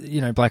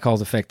 black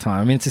holes affect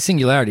time. I mean, it's a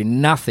singularity.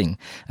 Nothing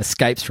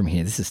escapes from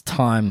here. This is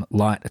time,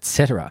 light,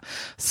 etc.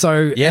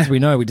 So, as we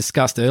know, we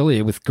discussed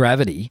earlier with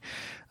gravity,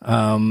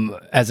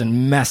 as a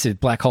massive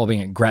black hole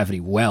being at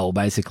gravity well,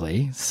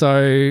 basically.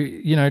 So,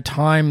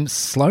 time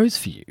slows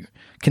for you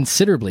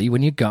considerably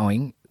when you're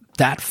going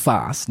that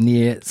fast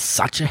near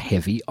such a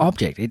heavy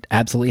object. It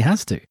absolutely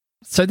has to.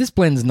 So this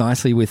blends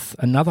nicely with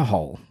another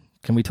hole.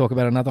 Can we talk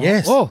about another hole?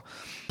 Yes. Oh,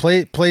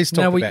 please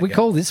talk now, about it. We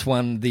call this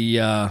one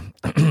the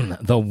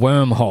the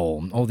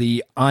wormhole, or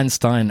the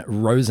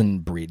Einstein-Rosen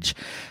bridge.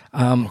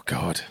 Oh,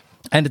 God.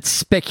 And it's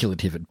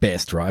speculative at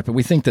best, right? But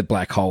we think that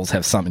black holes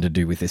have something to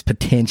do with this,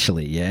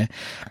 potentially, yeah?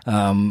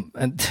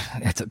 And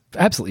it's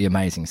absolutely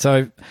amazing.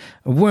 So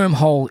a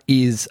wormhole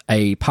is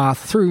a path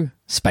through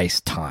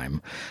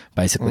space-time,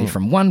 basically,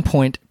 from one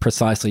point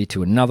precisely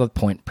to another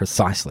point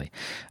precisely.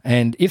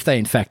 And if they,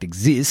 in fact,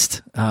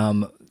 exist,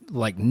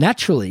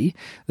 naturally,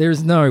 there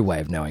is no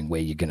way of knowing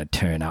where you're going to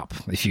turn up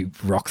if you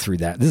rock through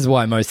that. This is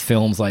why most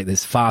films like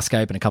this,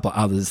 Farscape and a couple of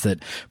others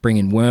that bring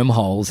in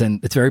wormholes,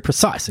 and it's very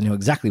precise. You know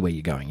exactly where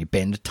you're going. You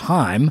bend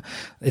time.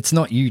 It's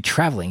not you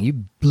traveling.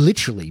 You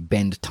literally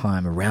bend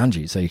time around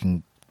you, so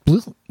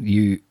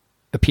you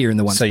appear in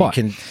the one spot.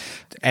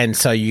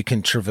 So you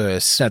can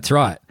traverse. That's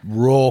right.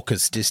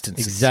 Raucous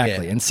distances.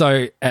 Exactly. Yeah. And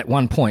so at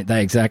one point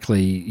they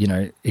exactly,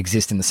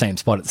 exist in the same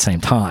spot at the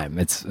same time.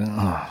 It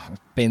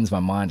bends my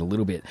mind a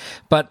little bit.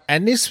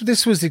 And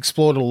this was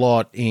explored a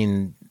lot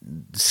in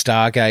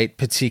Stargate,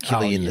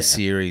 particularly in the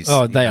series.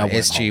 Oh, they are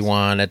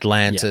SG-1,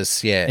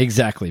 Atlantis, yeah.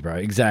 Exactly, bro.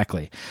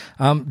 Exactly.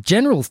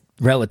 General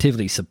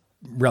relativity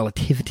supports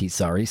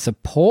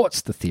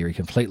the theory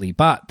completely,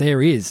 but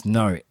there is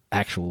no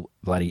actual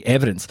bloody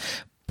evidence.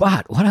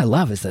 But what I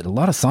love is that a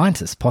lot of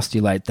scientists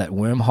postulate that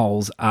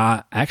wormholes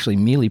are actually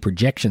merely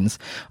projections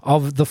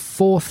of the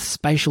fourth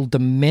spatial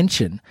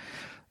dimension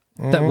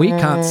that we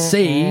can't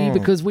see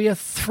because we are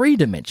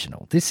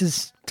three-dimensional. This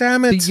is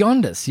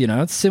beyond us,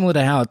 It's similar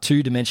to how a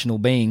two-dimensional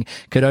being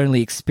could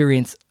only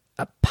experience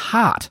a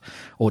part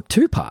or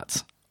two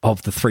parts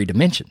of the three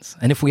dimensions.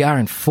 And if we are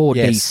in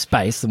 4D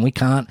space, then we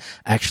can't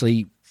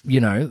actually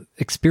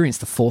experience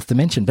the fourth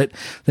dimension, but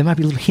there might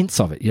be little hints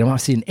of it. You might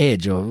see an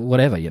edge or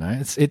whatever,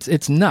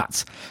 it's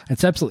nuts.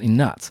 It's absolutely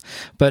nuts.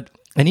 But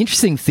an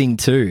interesting thing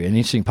too, an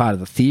interesting part of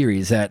the theory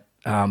is that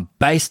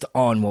based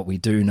on what we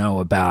do know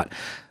about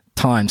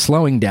time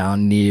slowing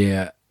down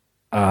near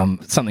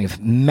something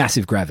of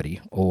massive gravity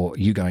or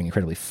you going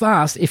incredibly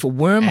fast, if a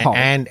wormhole...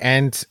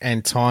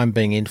 And time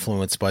being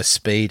influenced by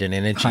speed and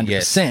energy.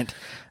 100%.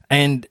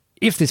 And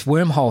if this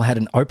wormhole had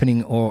an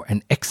opening or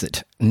an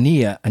exit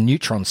near a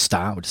neutron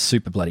star, which is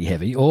super bloody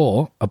heavy,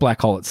 or a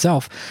black hole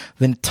itself,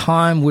 then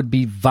time would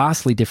be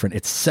vastly different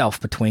itself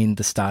between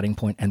the starting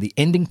point and the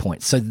ending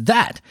point. So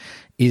that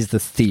is the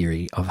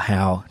theory of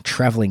how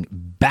traveling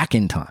back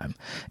in time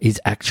is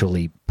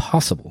actually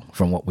possible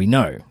from what we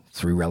know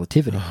through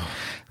relativity.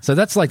 So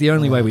that's like the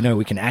only way we know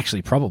we can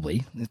actually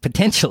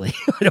potentially,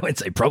 I don't want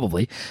to say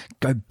probably,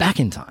 go back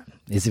in time,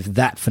 is if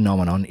that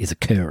phenomenon is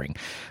occurring.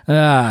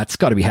 It's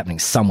got to be happening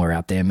somewhere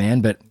out there,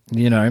 man. But,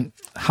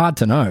 hard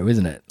to know,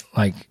 isn't it?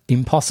 Like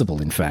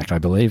impossible, in fact, I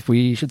believe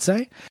we should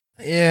say.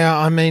 Yeah,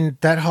 I mean,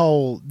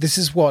 this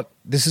is what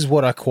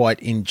I quite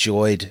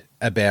enjoyed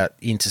about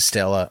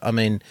Interstellar. I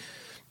mean,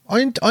 I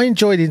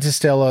enjoyed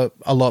Interstellar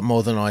a lot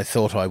more than I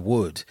thought I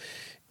would,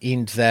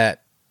 in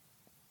that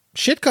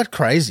shit got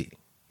crazy.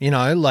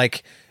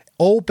 Like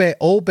all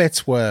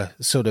bets were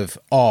sort of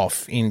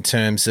off in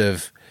terms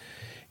of,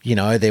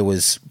 there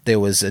was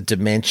a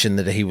dimension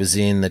that he was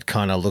in that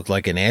kind of looked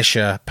like an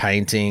Escher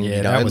painting.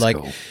 Yeah, that was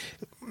cool.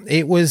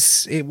 It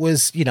was,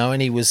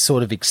 and he was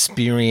sort of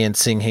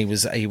experiencing. He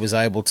was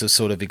able to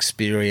sort of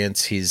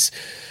experience his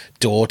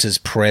daughter's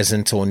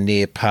present or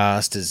near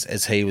past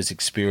as he was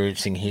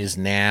experiencing his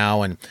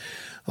now, and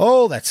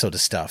all that sort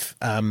of stuff.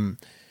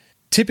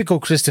 Typical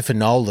Christopher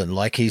Nolan,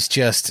 like he's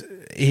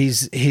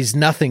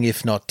nothing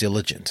if not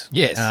diligent.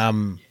 Yes.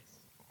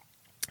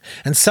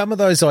 And some of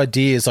those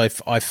ideas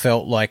I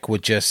felt like were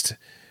just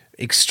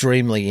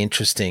extremely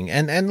interesting.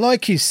 And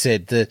like you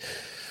said,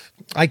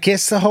 I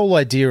guess the whole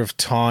idea of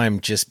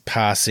time just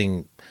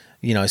passing,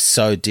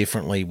 so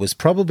differently was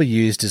probably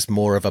used as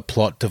more of a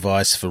plot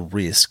device for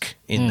risk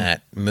in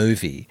that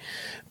movie.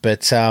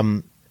 But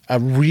a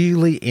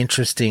really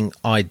interesting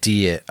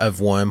idea of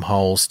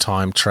wormholes,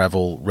 time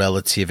travel,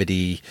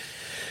 relativity,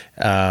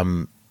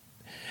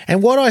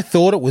 and what I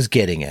thought it was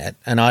getting at,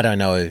 and I don't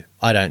know,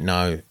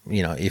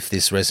 if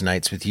this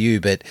resonates with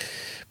you, but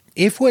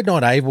if we're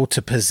not able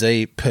to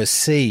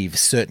perceive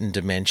certain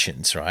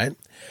dimensions, right?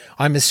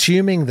 I'm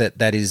assuming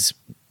that is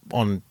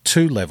on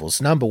two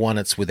levels. Number one,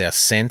 it's with our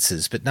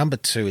senses, but number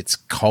two, it's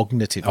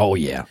cognitive. Oh,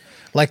 yeah.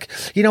 Like,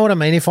 you know what I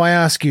mean? If I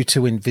ask you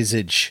to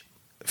envisage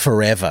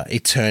forever,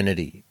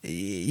 eternity,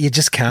 you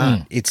just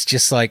can't. It's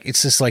just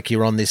like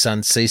you're on this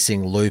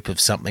unceasing loop of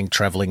something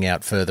traveling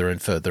out further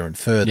and further and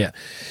further.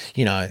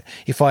 Yeah.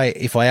 If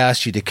I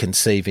asked you to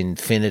conceive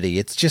infinity,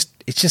 it's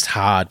just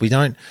hard. We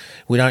don't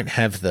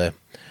have the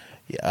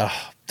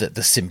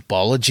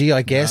symbology,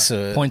 I guess.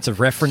 Points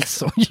of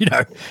reference,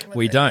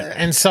 we don't.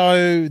 And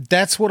so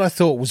that's what I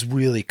thought was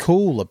really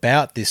cool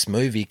about this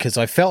movie, because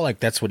I felt like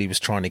that's what he was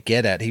trying to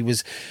get at. He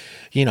was,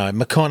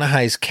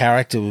 McConaughey's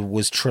character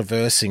was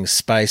traversing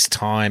space,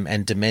 time,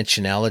 and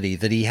dimensionality,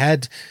 that he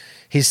had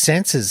his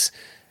senses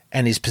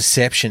and his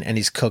perception and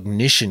his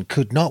cognition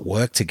could not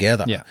work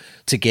together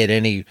to get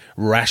any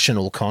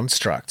rational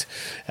construct.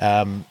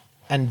 And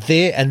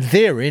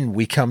therein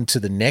we come to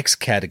the next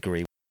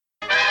category,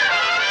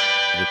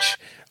 which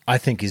I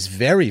think is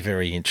very,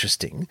 very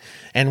interesting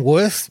and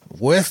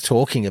worth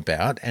talking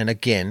about. And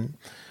again,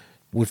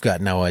 we've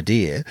got no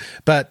idea,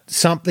 but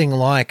something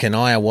like an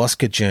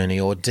ayahuasca journey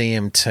or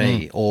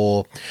DMT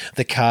or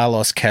the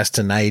Carlos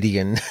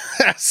Castanedian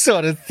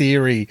sort of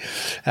theory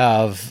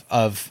of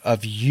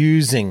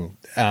using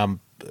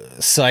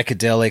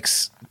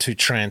psychedelics to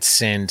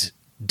transcend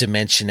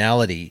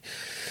dimensionality.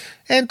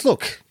 And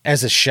look,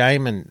 as a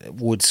shaman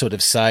would sort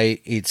of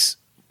say, it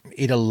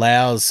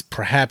allows,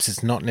 perhaps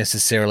it's not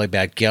necessarily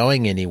about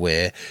going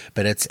anywhere,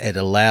 but it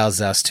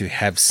allows us to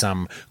have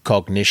some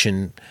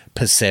cognition,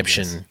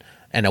 perception,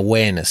 and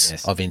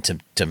awareness of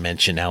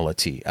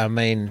interdimensionality. I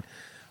mean,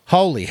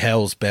 holy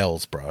hell's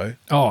bells, bro.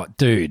 Oh,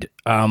 dude.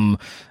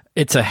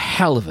 It's a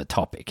hell of a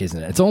topic,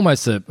 isn't it? It's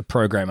almost a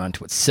program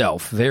unto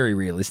itself, very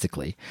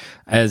realistically,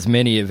 as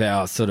many of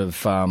our sort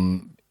of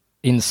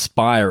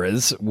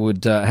inspirers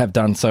would have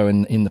done so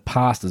in the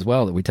past as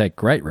well, that we take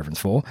great reference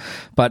for.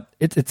 But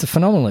it's a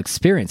phenomenal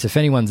experience. If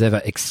anyone's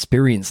ever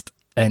experienced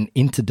an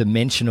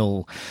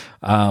interdimensional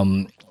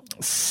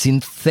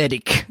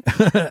synthetic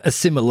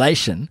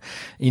assimilation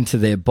into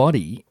their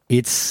body,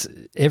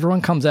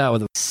 everyone comes out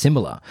with a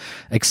similar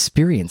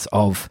experience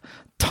of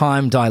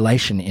time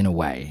dilation in a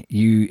way.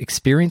 You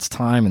experience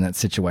time in that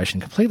situation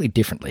completely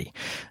differently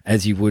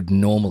as you would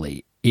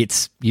normally.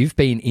 You've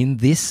been in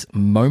this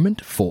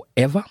moment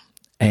forever,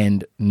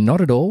 and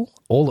not at all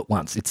at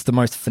once. It's the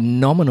most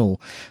phenomenal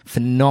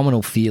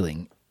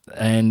feeling,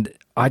 and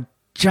I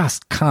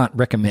just can't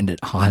recommend it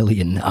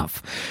highly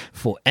enough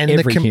for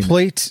every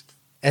human.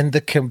 And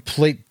the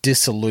complete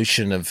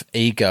dissolution of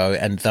ego,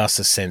 and thus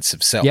a sense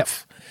of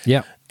self.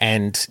 Yep.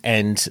 And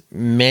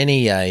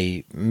many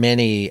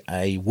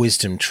a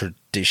wisdom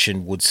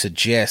tradition would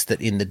suggest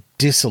that in the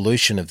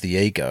dissolution of the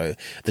ego,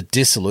 the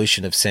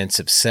dissolution of sense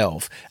of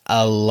self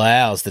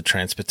allows the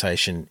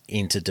transportation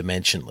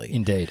interdimensionally.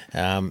 Indeed.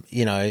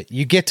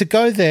 You get to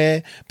go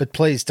there, but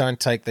please don't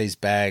take these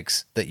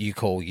bags that you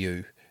call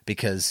you,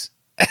 because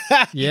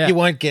Yeah. You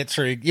won't get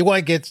through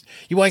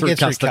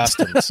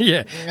customs.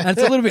 Yeah. And it's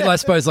a little bit, I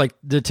suppose, like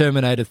the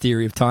Terminator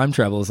theory of time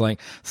travel is like,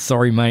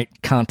 sorry, mate,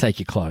 can't take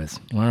your clothes.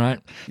 All right.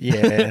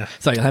 Yeah.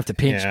 So you'll have to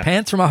pinch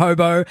pants from a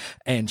hobo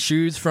and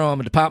shoes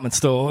from a department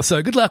store.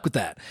 So good luck with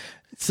that.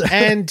 So,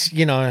 And,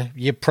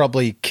 you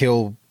probably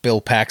kill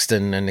Bill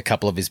Paxton and a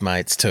couple of his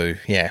mates too.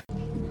 Yeah.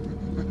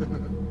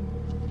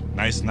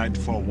 Nice night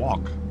for a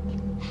walk.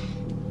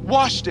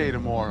 Wash day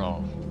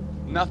tomorrow.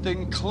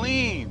 Nothing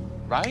clean,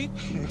 right?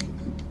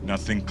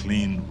 Nothing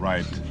clean,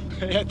 right?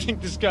 Hey, I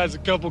think this guy's a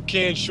couple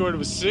cans short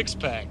of a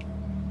six-pack.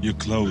 Your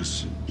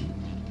clothes.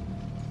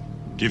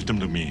 Give them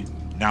to me.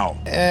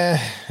 Now.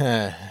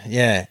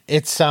 Yeah,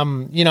 it's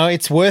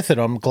it's worth it.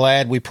 I'm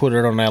glad we put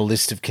it on our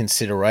list of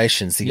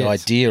considerations. The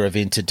idea of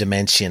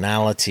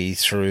interdimensionality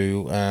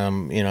through,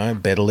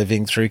 better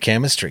living through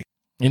chemistry.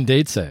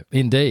 Indeed, sir.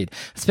 Indeed.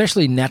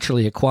 Especially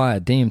naturally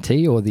acquired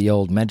DMT or the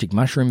old magic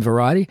mushroom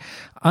variety.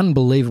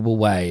 Unbelievable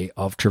way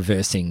of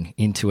traversing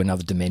into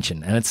another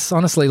dimension. And it's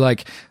honestly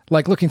like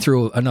looking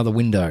through another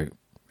window.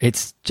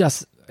 It's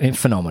just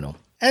phenomenal.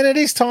 And it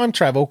is time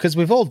travel because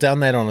we've all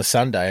done that on a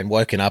Sunday and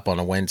woken up on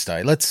a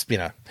Wednesday. Let's be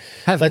honest.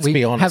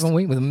 Haven't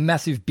we? With a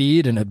massive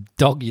beard and a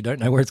dog you don't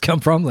know where it's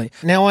come from.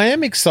 Now, I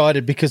am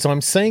excited because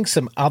I'm seeing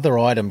some other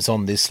items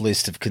on this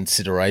list of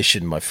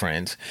consideration, my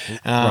friend.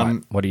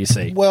 Right. What do you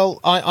see? Well,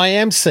 I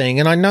am seeing,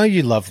 and I know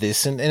you love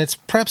this, and it's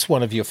perhaps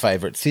one of your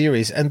favourite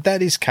theories, and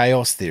that is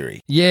chaos theory.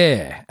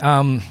 Yeah.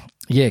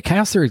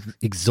 Chaos theory is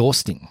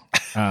exhausting.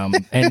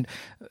 And...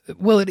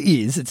 Well, it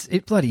is.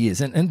 It bloody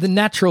is. And the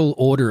natural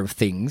order of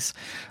things,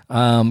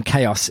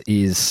 chaos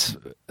is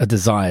a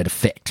desired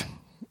effect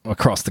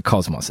across the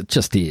cosmos. It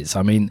just is.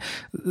 I mean,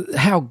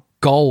 how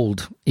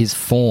gold is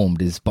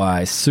formed is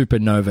by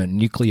supernova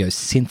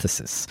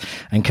nucleosynthesis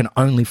and can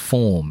only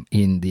form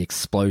in the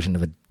explosion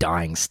of a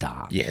dying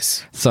star.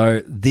 Yes.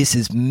 So this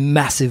is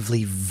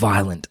massively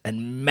violent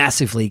and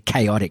massively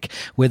chaotic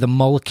where the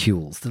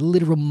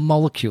literal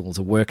molecules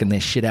are working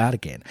their shit out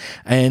again.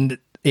 And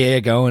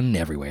air going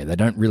everywhere. They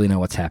don't really know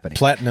what's happening.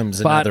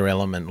 Platinum's another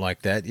element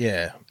like that,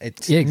 yeah.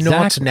 It's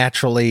not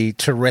naturally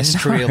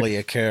terrestrially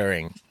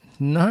occurring.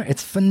 No,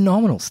 it's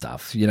phenomenal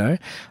stuff,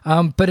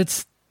 but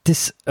it's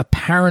this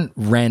apparent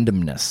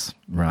randomness,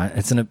 right?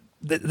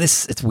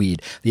 It's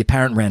weird. The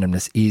apparent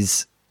randomness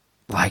is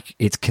like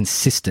it's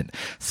consistent.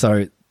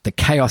 So the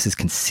chaos is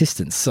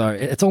consistent. So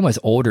it's almost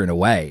order in a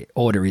way.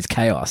 Order is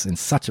chaos in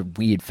such a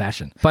weird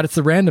fashion. But it's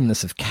the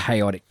randomness of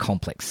chaotic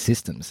complex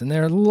systems. And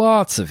there are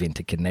lots of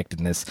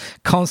interconnectedness,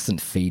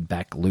 constant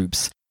feedback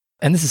loops.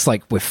 And this is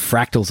like where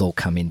fractals all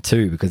come in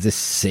too, because they're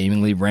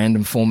seemingly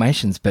random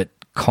formations, but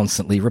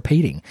constantly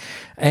repeating.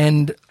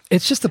 And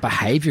it's just the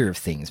behavior of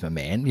things, my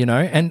man,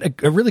 and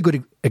a really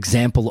good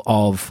example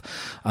of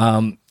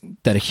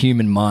that a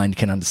human mind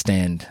can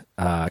understand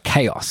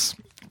chaos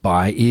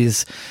by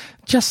is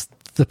just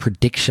the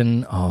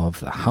prediction of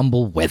the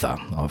humble weather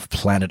of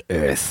planet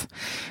Earth.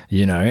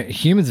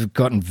 Humans have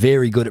gotten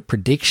very good at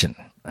prediction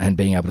and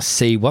being able to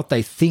see what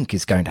they think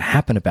is going to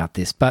happen about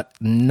this, but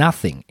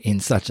nothing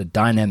in such a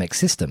dynamic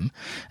system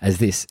as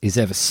this is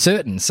ever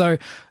certain. So,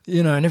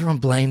 and everyone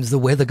blames the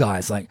weather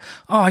guys like,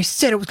 oh, he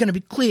said it was going to be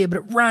clear, but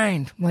it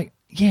rained. I'm like,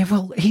 yeah,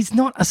 well, he's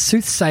not a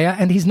soothsayer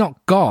and he's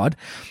not God,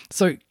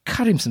 so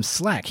cut him some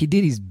slack. He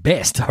did his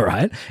best, all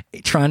right,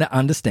 trying to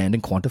understand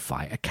and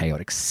quantify a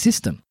chaotic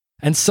system.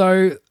 And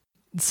so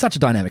it's such a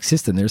dynamic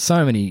system. There are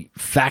so many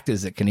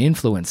factors that can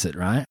influence it,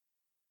 right?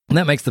 And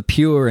that makes the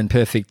pure and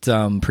perfect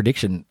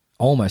prediction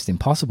almost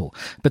impossible.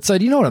 But so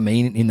do you know what I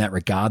mean in that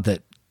regard,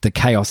 that the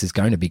chaos is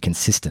going to be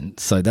consistent?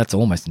 So that's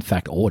almost, in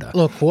fact, order.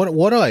 Look,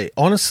 what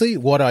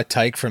I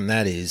take from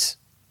that is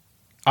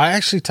I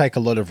actually take a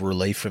lot of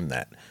relief from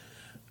that.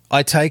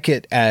 I take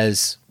it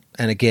as,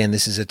 and again,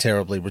 this is a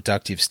terribly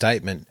reductive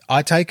statement,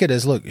 I take it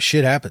as, look,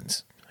 shit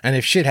happens. And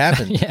if shit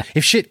happens,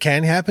 if shit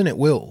can happen, it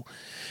will.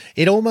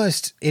 It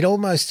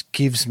almost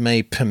gives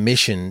me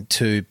permission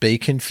to be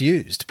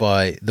confused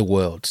by the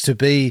world, to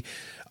be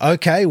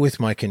okay with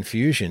my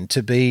confusion,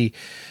 to be,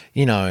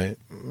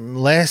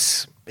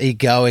 less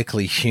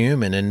egoically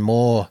human and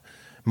more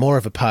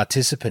of a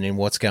participant in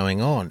what's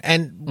going on.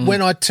 And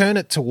when I turn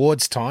it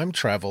towards time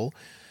travel,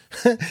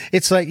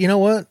 it's like, you know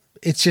what?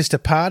 It's just a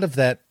part of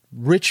that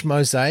rich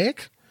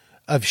mosaic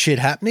of shit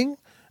happening,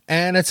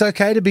 and it's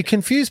okay to be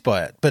confused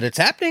by it. But it's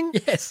happening,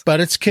 yes,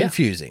 but it's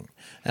confusing.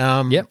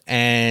 Yep.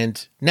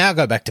 And now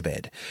go back to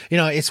bed.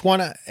 It's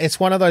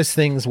one of those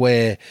things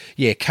where,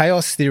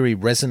 chaos theory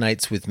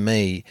resonates with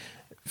me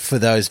for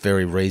those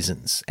very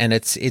reasons. And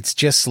it's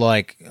just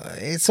like,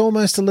 it's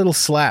almost a little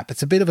slap.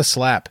 It's a bit of a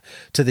slap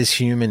to this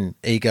human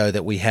ego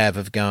that we have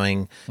of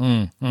going,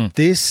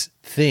 this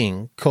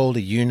thing called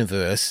a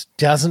universe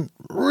doesn't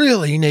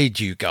really need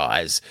you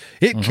guys.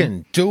 It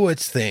can do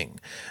its thing.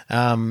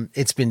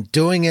 It's been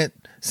doing it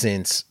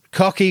since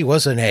Cocky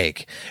was an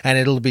egg, and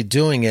it'll be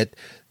doing it,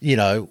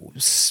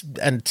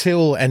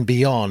 until and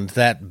beyond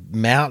that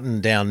mountain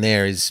down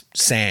there is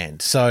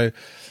sand. So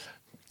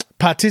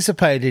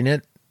participate in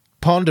it,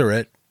 ponder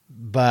it,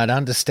 but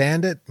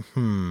understand it?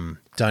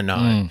 Don't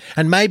know.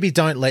 And maybe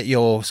don't let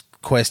your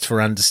quest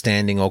for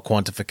understanding or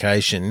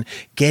quantification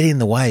get in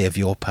the way of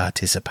your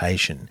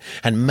participation.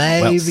 And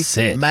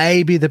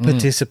maybe the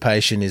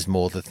participation is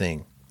more the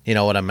thing. You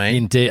know what I mean?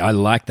 Indeed. I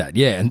like that.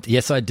 Yeah. And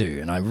yes, I do.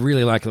 And I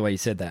really like the way you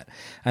said that.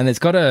 And there's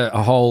got a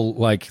whole,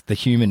 like, the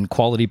human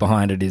quality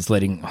behind it is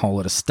letting a whole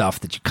lot of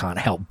stuff that you can't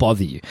help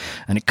bother you.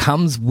 And it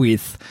comes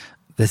with,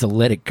 there's a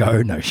let it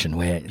go notion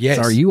where,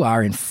 sorry, you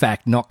are in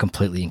fact not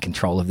completely in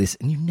control of this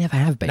and you never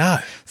have been. No.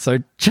 So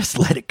just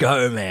let it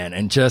go, man,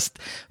 and just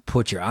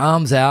put your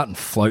arms out and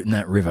float in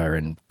that river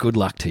and good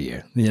luck to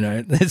you. You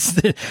know, there's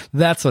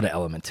that sort of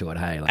element to it,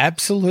 hey? Like,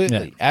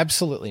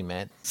 Absolutely,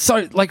 man.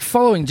 So, like,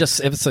 following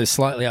just ever so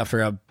slightly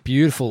after our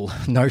beautiful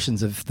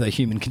notions of the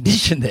human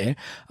condition there,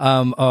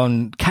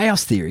 on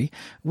chaos theory,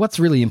 what's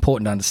really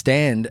important to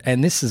understand,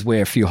 and this is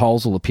where a few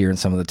holes will appear in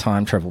some of the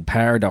time travel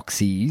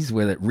paradoxes,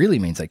 where that really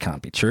means they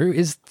can't be true,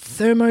 is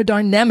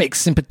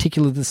thermodynamics, in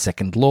particular the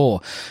second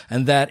law.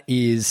 And that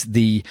is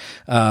the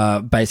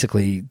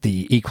basically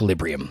the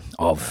equilibrium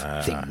of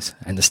things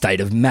and the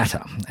state of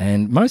matter.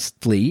 And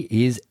mostly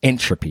is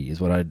entropy is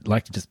what I'd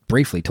like to just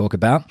briefly talk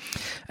about.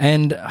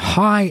 And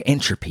high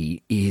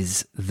entropy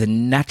is the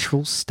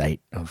natural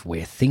state of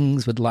where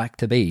things would like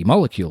to be,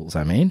 molecules,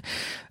 I mean,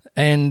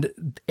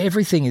 and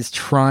everything is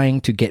trying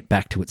to get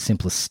back to its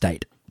simplest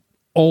state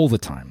all the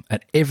time.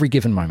 At every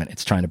given moment,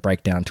 it's trying to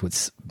break down to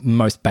its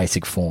most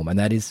basic form, and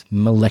that is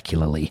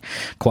molecularly,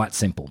 quite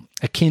simple.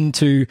 Akin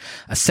to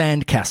a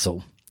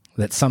sandcastle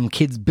that some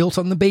kids built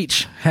on the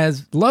beach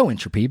has low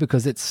entropy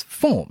because it's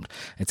formed.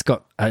 It's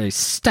got a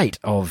state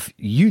of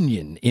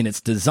union in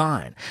its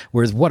design,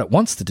 whereas what it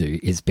wants to do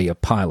is be a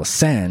pile of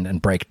sand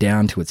and break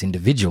down to its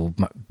individual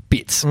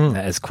bits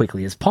as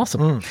quickly as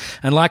possible.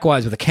 And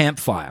likewise with a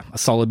campfire, a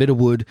solid bit of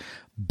wood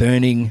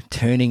burning,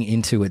 turning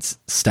into its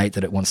state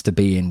that it wants to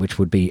be in, which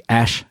would be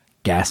ash,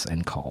 gas,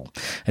 and coal.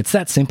 It's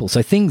that simple.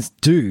 So things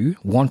do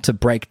want to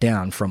break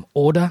down from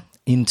order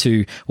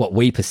into what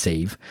we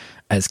perceive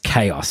as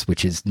chaos,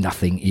 which is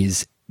nothing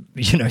is,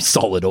 you know,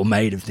 solid or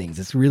made of things.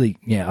 It's really,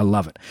 yeah, I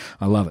love it.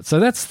 I love it. So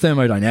that's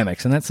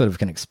thermodynamics, and that sort of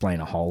can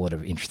explain a whole lot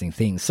of interesting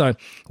things. So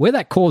where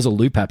that causal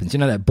loop happens, you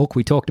know, that book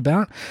we talked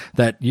about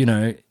that, you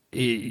know,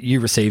 you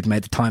received,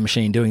 Made the Time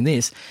Machine, doing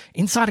this,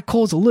 inside a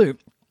causal loop,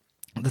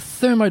 the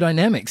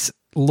thermodynamics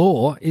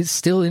law is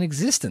still in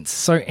existence.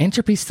 So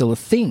entropy is still a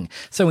thing.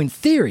 So in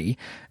theory,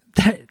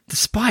 that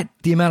despite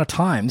the amount of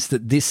times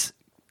that this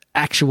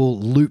actual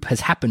loop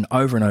has happened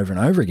over and over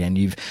and over again,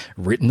 you've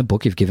written the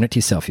book, you've given it to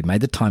yourself, you've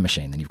made the time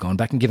machine, then you've gone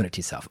back and given it to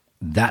yourself.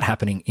 That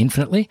happening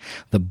infinitely,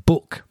 the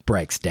book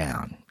breaks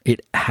down.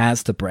 It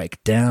has to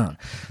break down.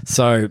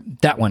 So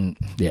that one,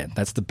 yeah,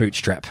 that's the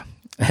bootstrap.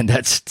 And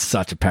that's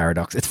such a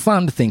paradox. It's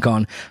fun to think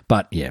on,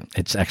 but yeah,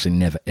 it's actually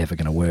never, ever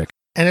going to work.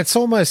 And it's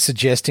almost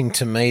suggesting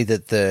to me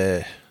that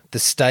the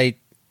state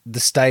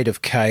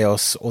of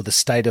chaos or the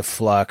state of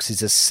flux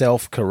is a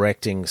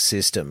self-correcting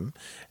system.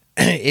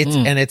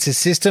 And it's a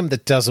system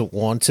that doesn't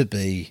want to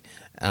be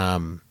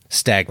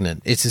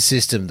stagnant. It's a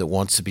system that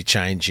wants to be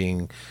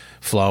changing,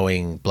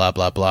 flowing, blah,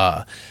 blah,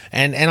 blah.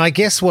 And I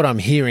guess what I'm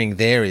hearing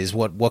there is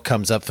what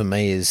comes up for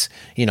me is,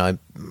 you know,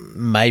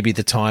 maybe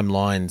the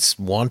timelines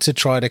want to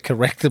try to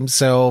correct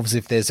themselves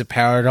if there's a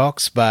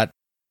paradox, but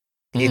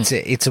it's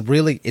a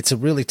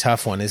really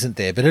tough one, isn't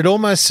there? But it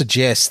almost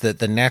suggests that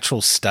the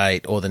natural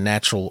state or the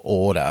natural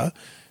order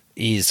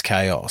is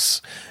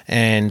chaos.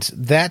 And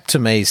that to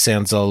me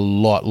sounds a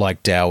lot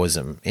like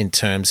Taoism in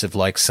terms of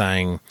like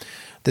saying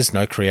there's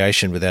no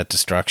creation without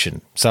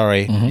destruction.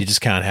 Sorry, you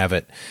just can't have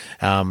it.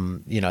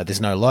 You know,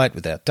 there's no light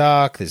without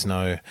dark. There's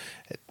no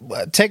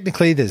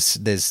technically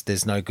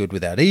there's no good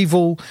without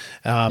evil.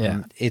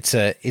 It's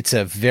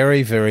a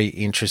very, very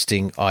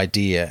interesting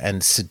idea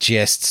and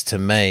suggests to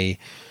me,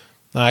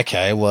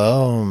 okay,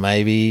 well,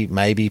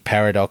 maybe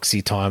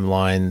paradoxy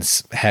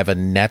timelines have a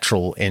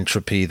natural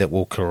entropy that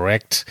will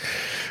correct.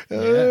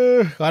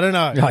 I don't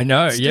know. I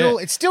know,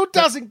 It still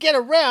doesn't get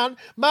around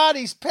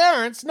Marty's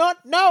parents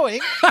not knowing.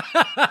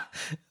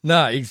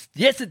 No,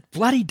 yes, it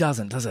bloody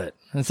doesn't, does it?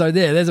 And so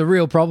there's a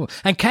real problem.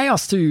 And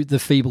chaos to the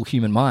feeble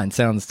human mind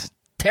sounds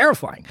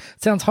terrifying.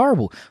 It sounds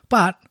horrible,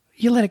 but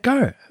you let it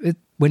go.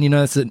 When you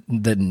know it's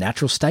the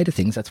natural state of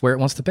things, that's where it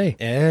wants to be.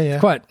 Yeah.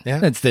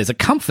 There's a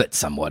comfort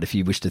somewhat if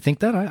you wish to think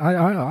that.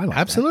 I like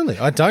absolutely.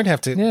 That. I don't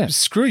have to. Yeah.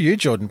 Screw you,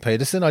 Jordan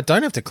Peterson. I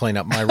don't have to clean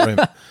up my room.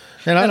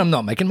 And I'm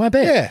not making my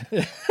bed.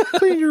 Yeah.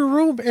 Clean your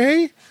room,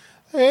 eh?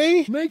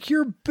 Hey, make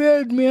your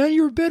bed, man.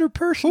 You're a better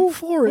person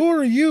for it. Who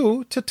are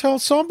you to tell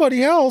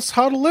somebody else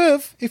how to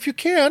live? If you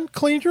can,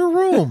 clean your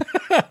room.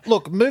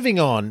 Look, moving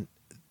on.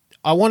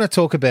 I want to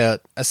talk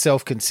about a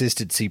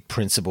self-consistency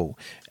principle,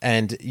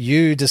 and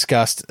you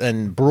discussed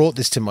and brought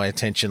this to my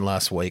attention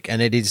last week,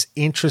 and it is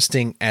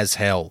interesting as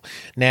hell.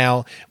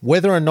 Now,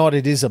 whether or not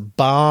it is a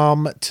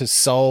balm to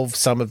solve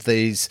some of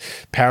these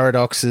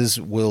paradoxes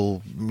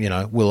will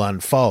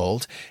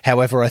unfold.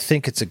 However, I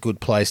think it's a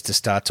good place to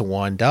start to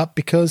wind up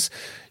because,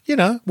 you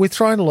know, we're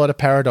throwing a lot of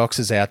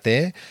paradoxes out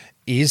there.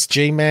 Is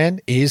G-Man,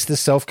 is the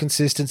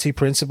self-consistency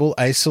principle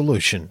a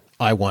solution?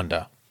 I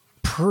wonder.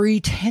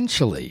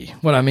 Potentially.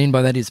 What I mean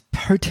by that is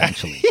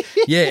potentially.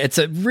 Yeah, it's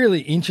a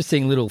really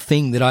interesting little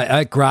thing that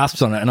I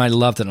grasped on it and I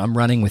loved it. I'm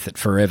running with it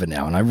forever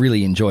now and I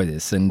really enjoy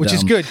this. And which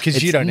is good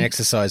because you don't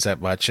exercise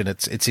that much and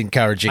it's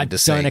encouraging to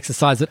see. I don't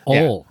exercise at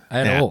all.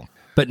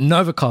 But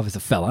Novikov is a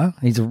fella.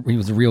 He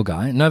was a real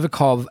guy.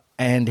 Novikov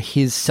and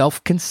his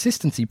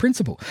self-consistency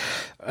principle.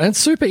 And it's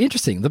super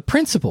interesting. The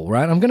principle,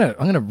 right? I'm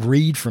gonna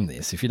read from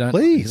this if you don't.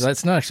 Please.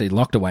 It's not actually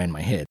locked away in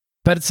my head.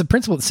 But it's a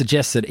principle that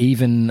suggests that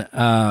even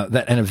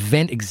that an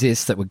event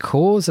exists that would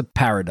cause a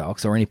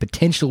paradox or any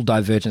potential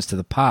divergence to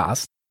the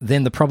past,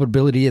 then the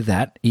probability of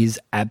that is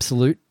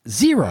absolute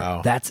zero.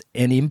 Wow. That's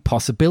an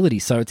impossibility.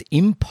 So it's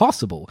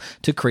impossible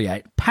to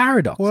create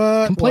paradox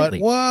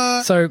completely.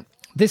 What? So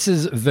this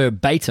is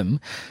verbatim.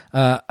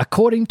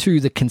 According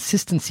to the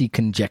consistency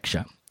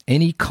conjecture,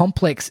 any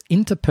complex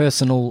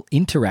interpersonal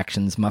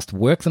interactions must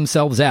work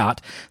themselves out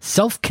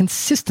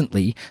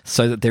self-consistently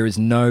so that there is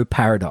no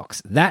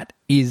paradox. That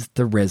is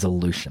the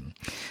resolution.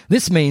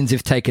 This means,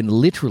 if taken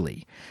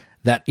literally,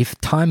 that if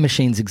time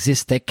machines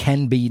exist, there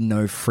can be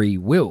no free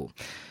will.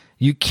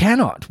 You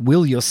cannot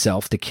will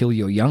yourself to kill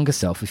your younger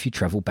self if you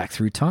travel back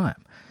through time.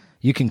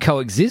 You can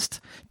coexist,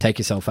 take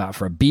yourself out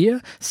for a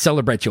beer,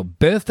 celebrate your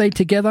birthday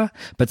together,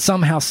 but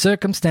somehow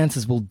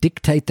circumstances will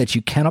dictate that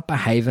you cannot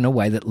behave in a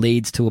way that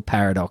leads to a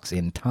paradox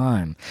in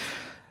time.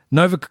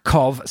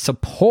 Novikov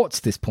supports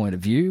this point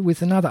of view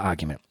with another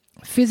argument.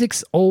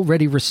 Physics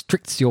already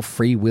restricts your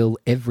free will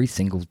every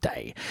single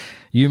day.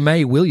 You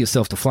may will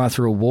yourself to fly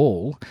through a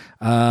wall,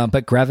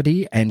 but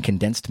gravity and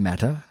condensed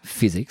matter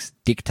physics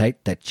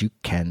dictate that you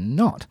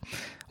cannot.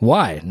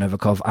 Why,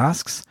 Novikov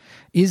asks,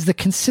 is the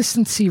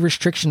consistency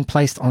restriction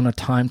placed on a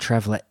time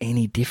traveler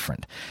any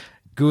different?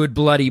 Good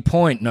bloody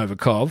point,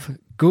 Novikov.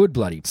 Good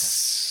bloody.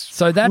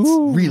 So that's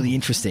really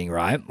interesting,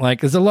 right?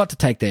 Like, there's a lot to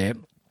take there,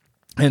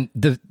 and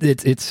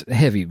it's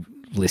heavy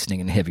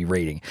listening and heavy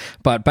reading.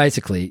 But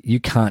basically, you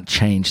can't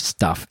change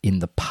stuff in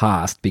the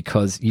past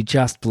because you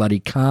just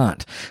bloody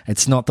can't.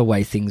 It's not the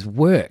way things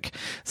work.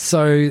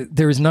 So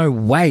there is no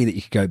way that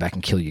you could go back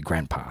and kill your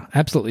grandpa.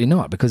 Absolutely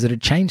not, because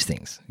it'd change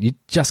things. You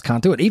just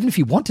can't do it. Even if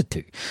you wanted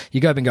to.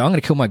 You go up and go, I'm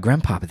going to kill my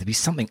grandpa, but there'd be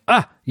something,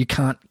 you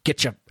can't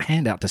get your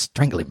hand out to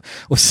strangle him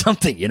or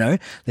something, you know?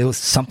 There was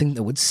something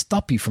that would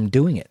stop you from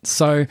doing it.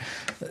 So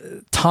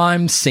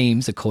time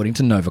seems, according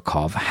to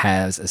Novikov,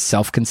 has a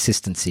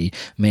self-consistency,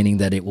 meaning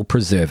that it will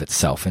preserve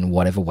itself in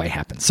whatever way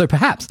happens. So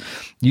perhaps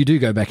you do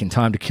go back in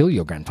time to kill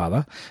your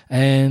grandfather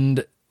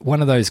and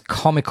one of those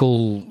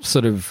comical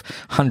sort of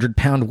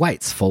 100-pound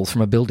weights falls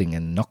from a building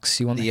and knocks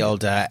you on the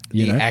old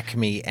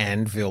Acme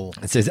anvil.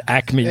 It says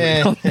Acme.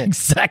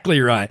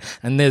 Exactly right.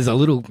 And there's a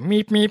little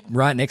meep meep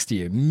right next to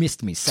you.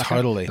 Missed me. Sucker.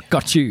 Totally.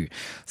 Got you.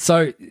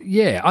 So,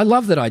 yeah, I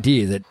love that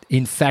idea that,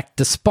 in fact,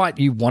 despite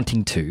you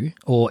wanting to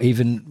or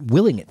even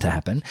willing it to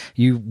happen,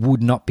 you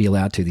would not be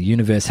allowed to. The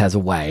universe has a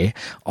way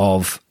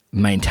of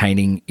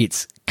maintaining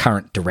its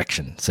current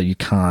direction, so you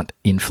can't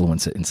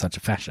influence it in such a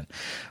fashion.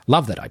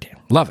 Love that idea.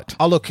 Love it.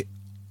 Oh, look,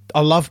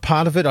 I love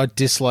part of it. I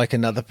dislike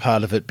another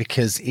part of it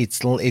because it's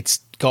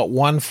got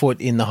one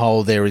foot in the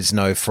whole there is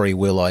no free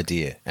will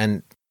idea,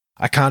 and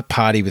I can't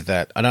party with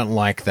that. I don't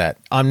like that.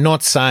 I'm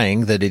not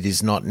saying that it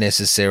is not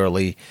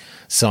necessarily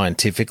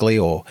scientifically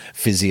or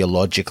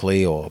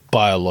physiologically or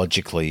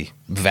biologically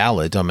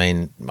valid. I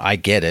mean, I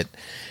get it.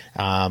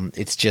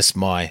 It's just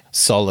my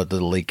solid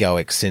little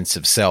egoic sense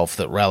of self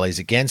that rallies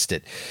against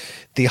it.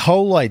 The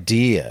whole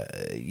idea,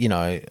 you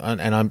know,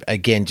 and I'm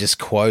again just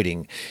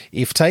quoting,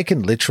 if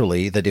taken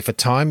literally, that if a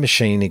time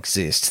machine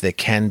exists, there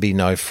can be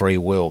no free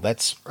will.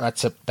 That's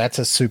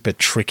a super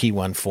tricky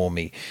one for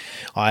me.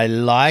 I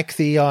like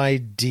the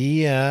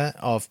idea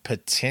of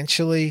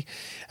potentially.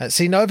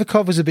 See,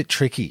 Novikov was a bit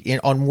tricky.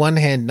 On one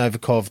hand,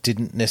 Novikov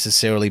didn't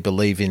necessarily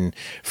believe in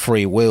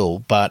free will,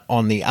 but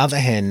on the other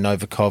hand,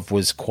 Novikov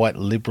was quite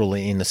liberal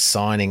in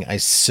assigning a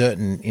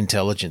certain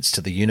intelligence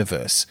to the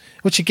universe,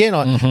 which again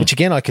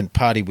I can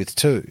party with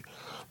too.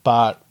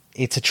 But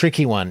it's a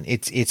tricky one.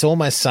 It's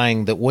almost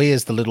saying that we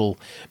as the little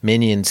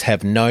minions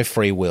have no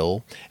free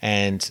will,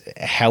 and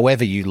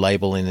however you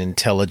label an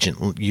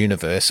intelligent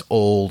universe,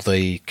 all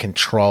the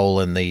control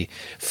and the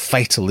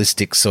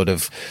fatalistic sort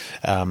of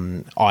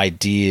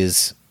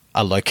ideas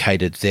are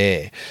located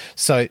there.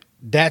 So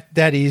that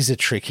is a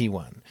tricky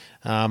one.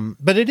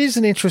 But it is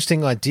an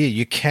interesting idea.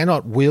 You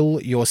cannot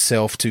will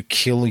yourself to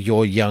kill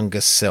your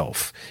younger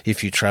self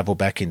if you travel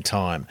back in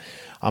time.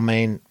 I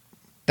mean,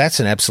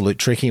 that's an absolute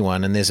tricky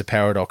one, and there's a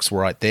paradox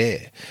right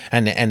there.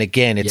 And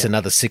again, it's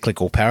another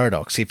cyclical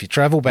paradox. If you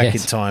travel back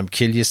in time,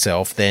 kill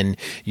yourself, then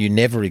you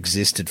never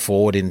existed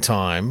forward in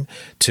time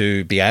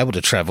to be able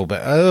to travel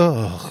back.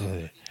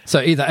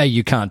 So either A,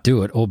 you can't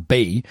do it, or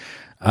B,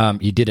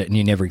 you did it and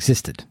you never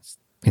existed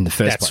in the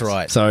first place. That's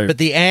right. So, but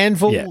the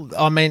anvil,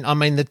 I mean,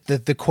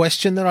 the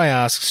question that I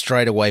ask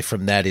straight away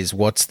from that is,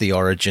 what's the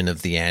origin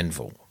of the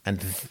anvil? And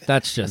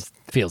that's just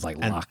feels like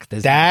luck.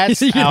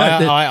 That's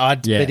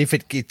but if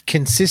it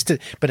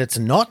consistent, but it's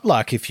not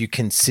luck if you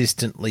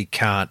consistently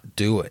can't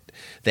do it.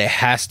 There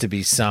has to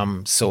be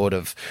some sort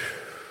of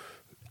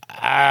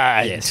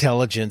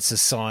intelligence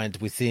assigned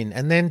within.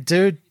 And then,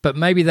 dude, But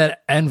maybe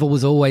that anvil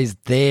was always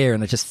there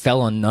and it just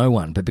fell on no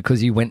one. But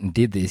because you went and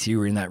did this, you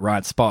were in that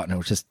right spot, and it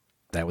was just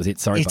that was it.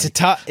 Sorry, it's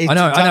buddy. a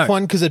tough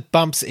one because it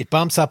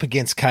bumps up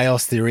against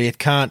chaos theory. It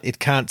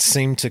can't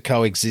seem to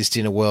coexist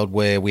in a world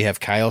where we have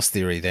chaos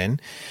theory then,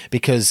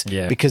 because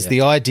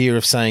the idea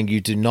of saying you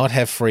do not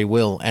have free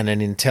will and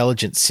an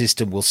intelligent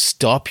system will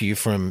stop you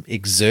from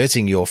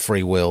exerting your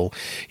free will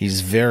is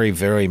very,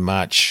 very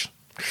much,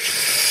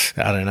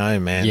 I don't know,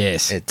 man.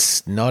 Yes.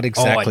 It's not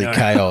exactly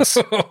chaos.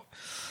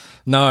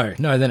 No,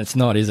 then it's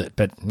not, is it?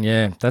 But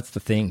yeah, that's the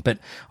thing. But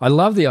I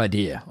love the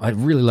idea. I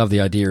really love the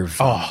idea of,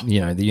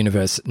 the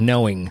universe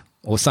knowing,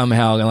 or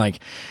somehow like,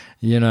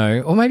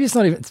 or maybe it's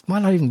not even, it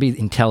might not even be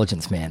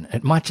intelligence, man.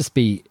 It might just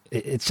be,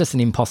 it's just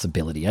an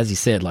impossibility. As you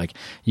said, like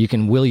you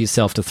can will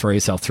yourself to throw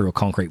yourself through a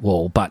concrete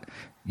wall, but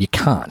you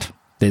can't.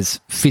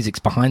 There's physics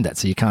behind that,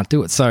 so you can't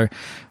do it. So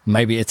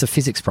maybe it's a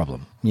physics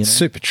problem.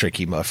 Super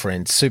tricky, my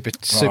friend. Super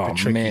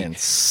tricky. Man,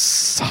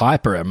 it's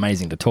hyper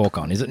amazing to talk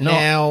on, is it not?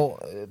 Now,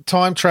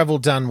 time travel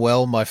done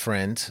well, my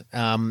friend.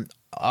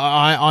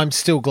 I'm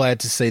still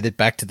glad to see that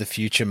Back to the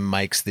Future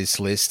makes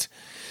this list.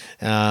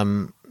 It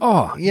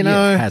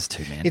has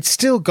to, man. It's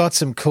still got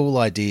some cool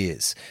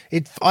ideas.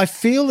 I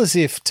feel as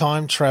if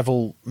time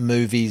travel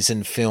movies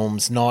and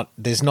films,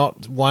 there's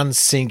not one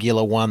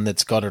singular one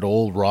that's got it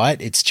all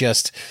right. It's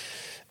just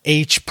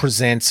each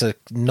presents a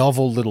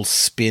novel little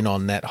spin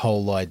on that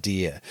whole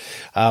idea.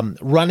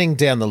 Running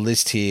down the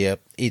list here,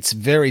 it's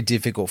very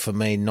difficult for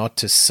me not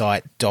to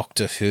cite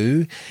Doctor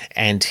Who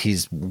and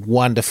his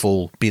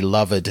wonderful,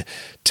 beloved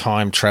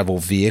time travel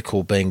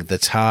vehicle being the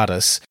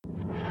TARDIS.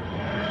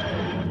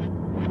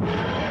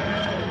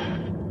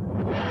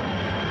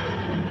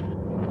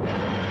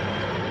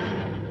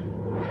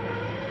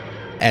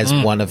 As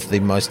one of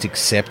the most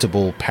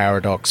acceptable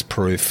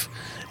paradox-proof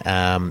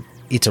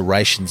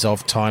iterations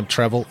of time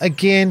travel.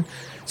 Again,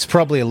 it's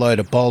probably a load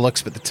of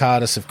bollocks, but the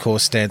TARDIS, of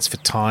course, stands for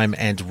time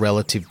and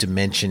relative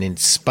dimension in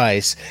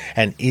space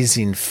and is,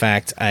 in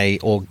fact, a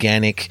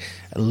organic,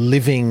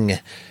 living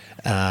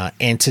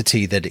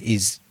entity that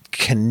is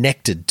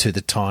connected to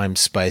the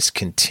time-space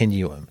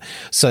continuum.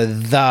 So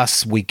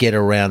thus we get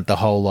around the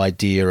whole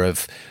idea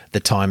of the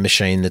time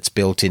machine that's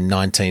built in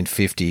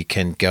 1950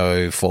 can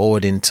go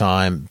forward in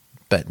time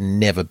but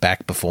never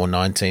back before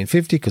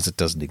 1950 because it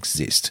doesn't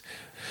exist.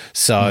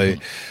 So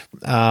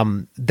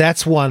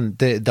that's one.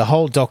 The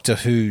whole Doctor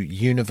Who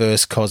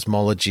universe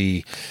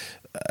cosmology,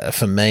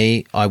 for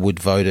me, I would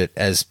vote it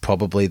as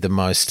probably the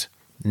most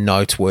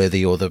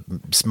noteworthy or the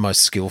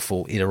most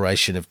skillful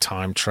iteration of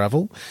time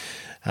travel.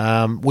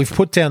 We've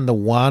put down the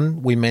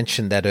one, we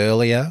mentioned that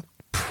earlier,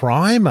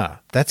 Primer.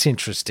 That's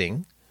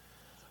interesting.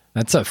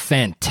 That's a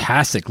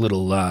fantastic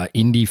little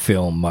indie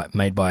film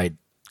made by a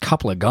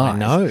couple of guys. I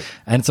know.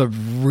 And it's a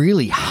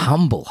really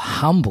humble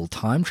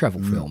time travel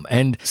film.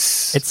 And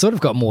it's sort of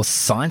got more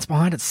science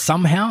behind it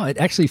somehow. It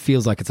actually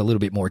feels like it's a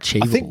little bit more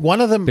achievable. I think one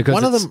of them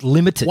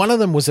limited. One of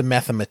them was a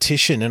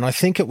mathematician, and I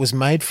think it was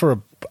made for a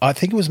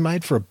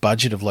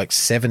budget of like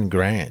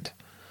 $7,000.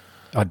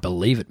 I'd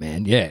believe it,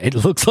 man. Yeah, it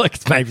looks like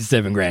it's maybe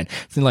 $7,000.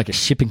 It's in like a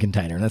shipping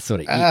container and that's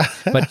sort of it.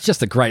 But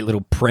just a great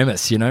little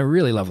premise,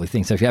 really lovely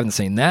thing. So if you haven't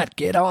seen that,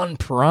 get on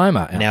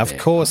Primer. Now, of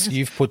course,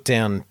 you've put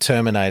down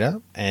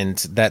Terminator, and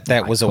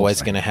that was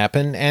always going to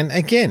happen. And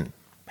again,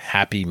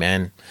 happy,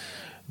 man.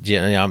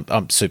 Yeah,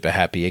 I'm super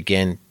happy.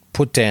 Again,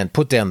 put down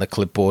the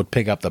clipboard,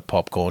 pick up the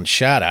popcorn.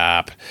 Shut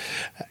up.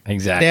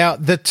 Exactly. Now,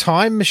 the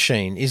Time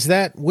Machine, is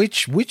that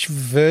which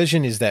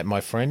version is that, my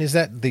friend? Is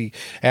that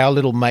our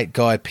little mate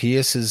Guy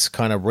Pearce's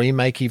kind of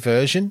remakey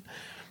version?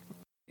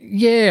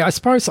 Yeah, I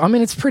suppose. I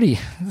mean,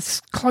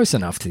 it's close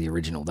enough to the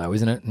original, though,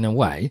 isn't it? In a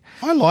way,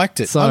 I liked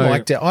it. I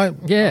liked it. I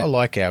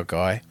like our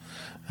Guy.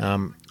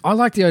 I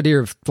like the idea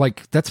of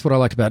that's what I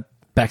liked about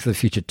Back to the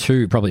Future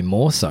 2, probably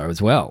more so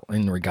as well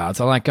in regards.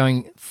 I like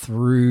going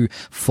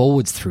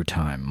forwards through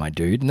time, my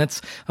dude. And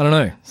that's, I don't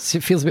know,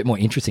 it feels a bit more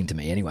interesting to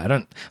me anyway.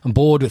 I'm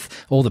bored with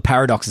all the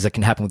paradoxes that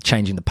can happen with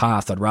changing the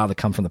past. I'd rather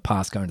come from the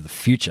past going to the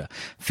future.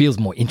 Feels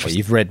more interesting. Well,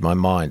 you've read my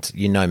mind.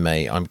 You know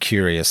me. I'm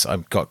curious.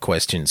 I've got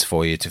questions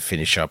for you to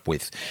finish up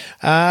with.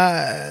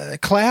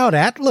 Cloud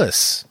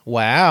Atlas.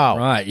 Wow.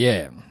 Right,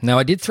 yeah. Now,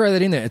 I did throw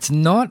that in there. It's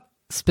not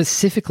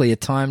specifically a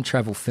time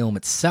travel film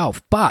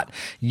itself, but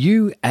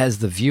you as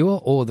the viewer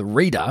or the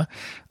reader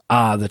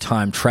are the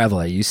time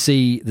traveler. You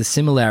see the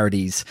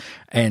similarities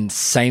and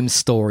same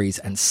stories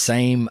and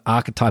same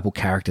archetypal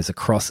characters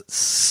across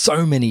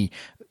so many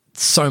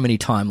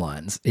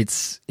timelines.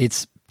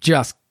 It's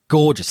just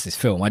gorgeous, this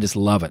film. I just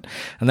love it.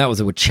 And that was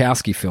a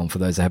Wachowski film, for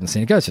those that haven't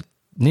seen it. It goes for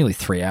nearly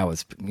 3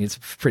 hours. It's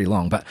pretty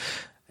long, but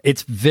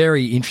it's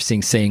very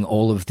interesting seeing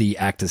all of the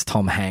actors,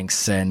 Tom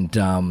Hanks and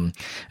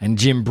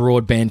Jim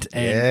Broadbent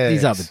and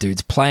these other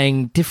dudes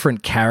playing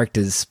different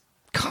characters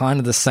kind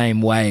of the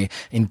same way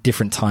in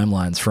different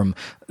timelines, from,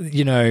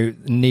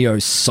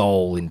 Neo's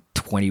soul in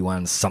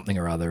 21 something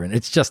or other. And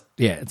it's just,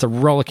 it's a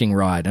rollicking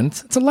ride. And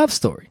it's a love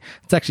story.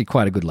 It's actually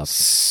quite a good love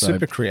story.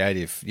 Super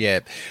creative, yeah.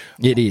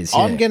 It is,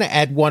 I'm going to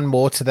add one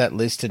more to that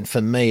list, and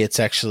for me, it's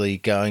actually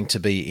going to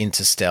be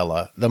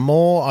Interstellar. The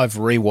more I've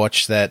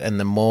rewatched that and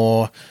the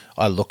more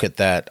I look at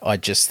that, I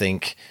just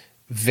think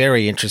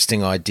very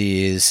interesting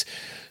ideas,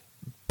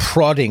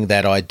 prodding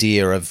that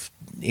idea of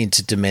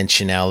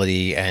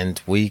interdimensionality,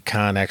 and we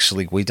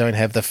don't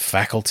have the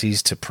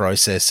faculties to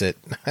process it.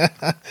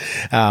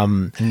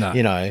 No.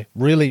 You know,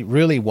 really,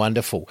 really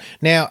wonderful.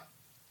 Now,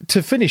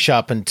 to finish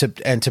up and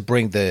to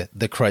bring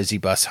the crazy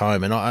bus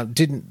home, and I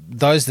didn't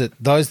those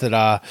that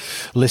are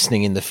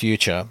listening in the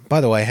future. By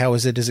the way, how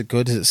is it? Is it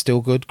good? Is it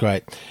still good?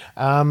 Great.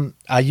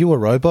 Are you a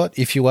robot?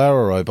 If you are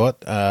a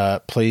robot,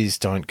 please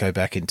don't go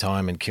back in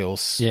time and kill.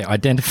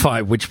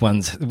 Identify which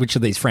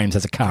of these frames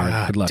has a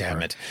car. Good luck.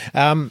 Damn it.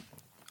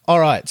 All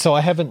right, so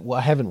I haven't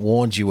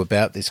warned you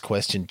about this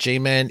question,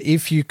 G-Man.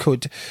 If you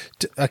could,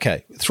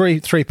 okay,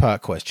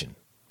 three-part question.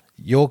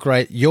 Your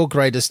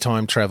greatest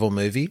time travel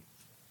movie,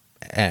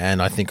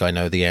 and I think I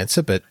know the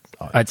answer, but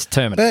it's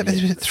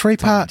Terminator.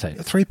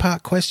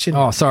 Three-part question.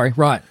 Oh, sorry.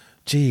 Right.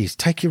 Geez,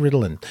 take your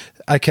Ritalin.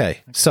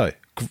 Okay, so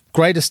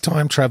greatest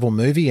time travel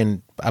movie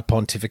and a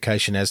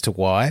pontification as to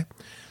why.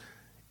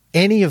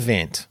 Any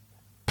event,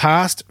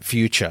 past,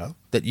 future,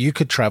 that you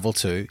could travel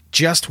to,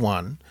 just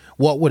one.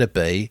 What would it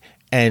be?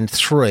 And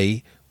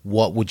 3,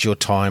 what would your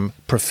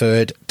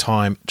preferred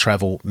time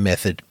travel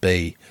method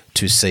be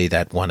to see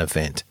that one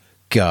event?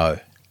 Go.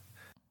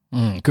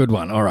 Good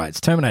one. All right. It's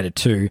Terminator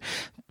 2.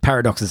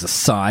 Paradoxes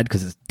aside,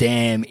 because it's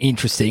damn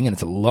interesting and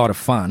it's a lot of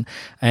fun.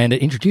 And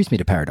it introduced me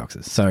to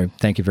paradoxes. So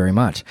thank you very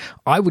much.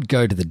 I would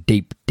go to the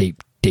deep,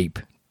 deep, deep,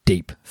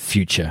 deep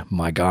future,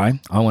 my guy.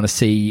 I want to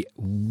see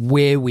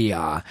where we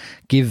are.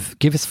 Give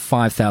us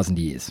 5,000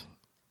 years.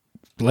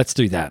 Let's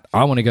do that.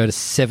 I want to go to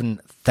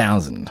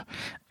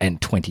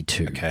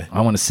 7,022. Okay.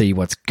 I want to see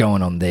what's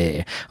going on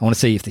there. I want to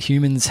see if the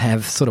humans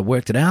have sort of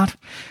worked it out,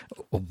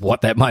 what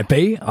that might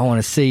be. I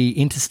want to see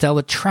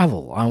interstellar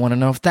travel. I want to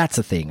know if that's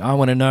a thing. I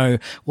want to know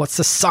what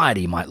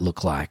society might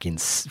look like in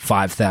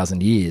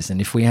 5,000 years, and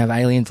if we have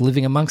aliens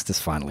living amongst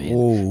us finally.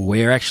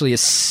 We're actually a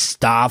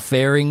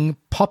starfaring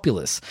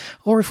populace,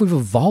 or if we've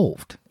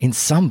evolved in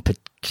some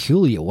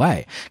peculiar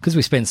way, because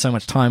we spend so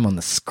much time on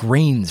the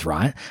screens,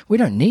 right? We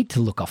don't need to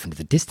look off into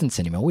the distance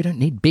anymore. We don't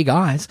need big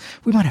eyes.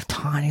 We might have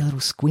tiny little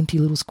squinty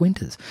little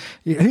squinters.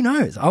 Who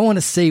knows? I want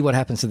to see what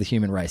happens to the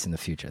human race in the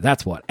future.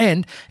 That's what.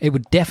 And it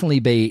would definitely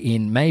be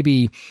in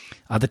maybe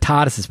the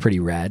TARDIS is pretty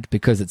rad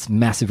because it's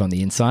massive on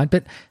the inside,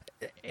 but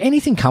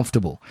anything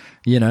comfortable,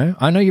 you know?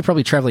 I know you're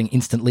probably traveling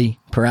instantly,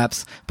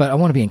 perhaps, but I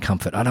want to be in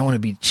comfort. I don't want to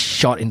be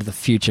shot into the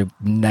future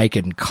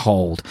naked and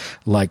cold,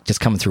 like just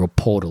coming through a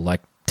portal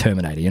like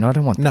Terminator, you know? I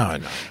don't want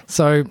that. No.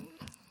 So,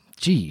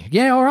 gee.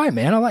 Yeah, all right,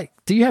 man.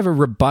 Do you have a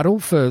rebuttal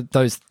for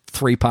those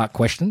 3-part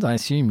questions? I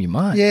assume you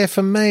might. Yeah,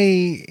 for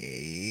me,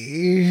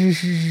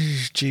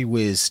 gee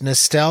whiz.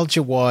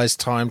 Nostalgia-wise,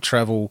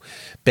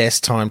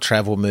 best time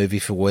travel movie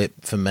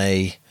for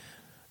me,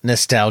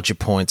 nostalgia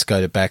points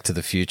go to Back to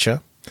the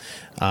Future.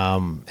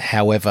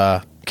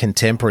 However,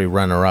 contemporary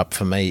runner-up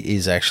for me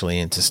is actually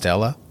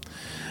Interstellar.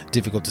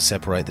 Difficult to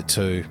separate the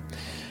two.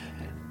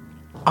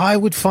 I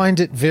would find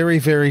it very,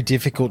 very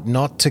difficult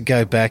not to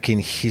go back in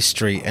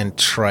history and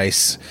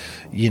trace,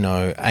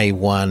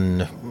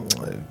 A1,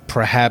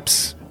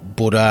 perhaps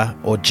Buddha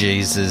or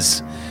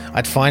Jesus.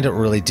 I'd find it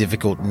really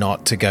difficult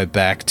not to go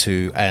back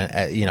to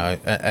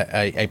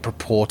a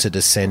purported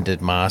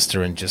ascended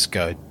master and just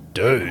go,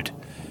 dude,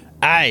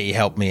 A,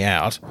 help me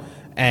out,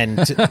 and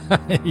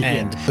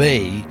and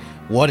B,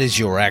 what is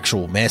your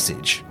actual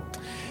message?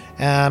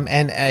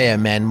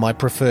 And my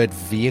preferred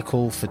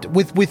vehicle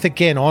with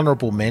again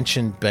honourable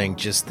mention being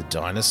just the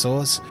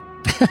dinosaurs.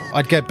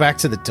 I'd go back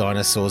to the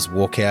dinosaurs,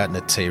 walk out, and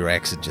a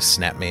T-Rex would just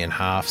snap me in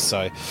half.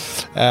 So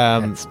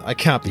I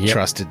can't be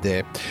trusted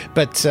there.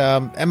 But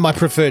and my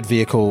preferred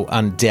vehicle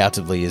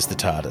undoubtedly is the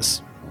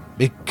TARDIS,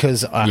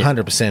 because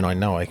 100% I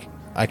know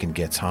I can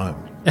get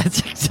home.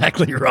 That's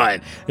exactly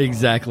right.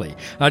 Exactly.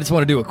 I just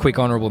want to do a quick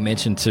honourable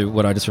mention to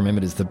what I just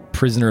remembered is The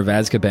Prisoner of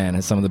Azkaban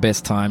has some of the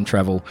best time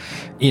travel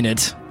in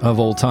it of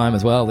all time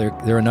as well.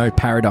 There are no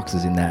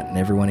paradoxes in that, and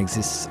everyone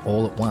exists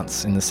all at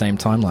once in the same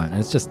timeline. And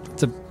it's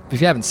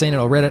if you haven't seen it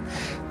or read it,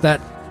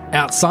 that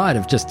outside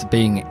of just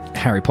being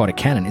Harry Potter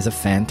canon is a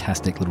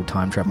fantastic little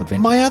time travel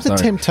adventure. My other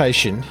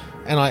temptation,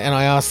 and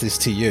I ask this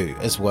to you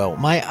as well,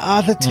 my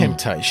other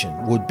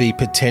temptation would be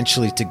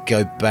potentially to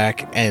go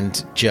back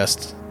and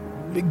just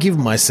give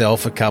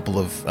myself a couple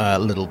of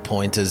little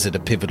pointers at a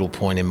pivotal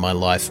point in my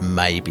life,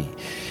 maybe.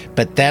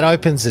 But that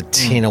opens a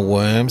tin of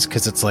worms,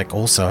 because it's like,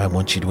 also, I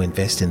want you to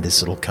invest in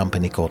this little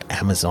company called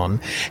Amazon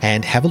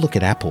and have a look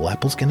at Apple.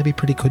 Apple's going to be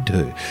pretty good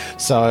too.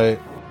 So,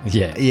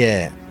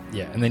 yeah.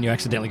 Yeah, and then you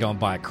accidentally go and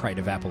buy a crate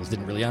of apples.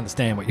 Didn't really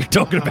understand what you're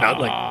talking about.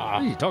 Like, what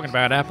are you talking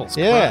about apples?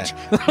 Yeah,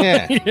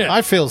 Crunch. yeah.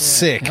 I feel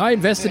sick. I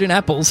invested in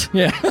apples.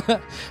 Yeah,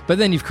 but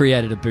then you've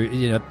created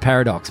a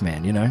paradox,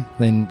 man. You know,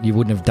 then you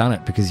wouldn't have done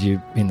it because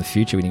you in the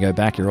future when you go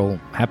back, you're all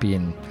happy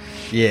and.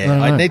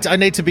 Yeah, I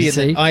need to be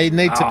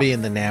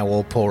in the now,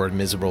 all poor and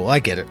miserable. I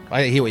get it.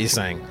 I hear what you're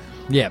saying.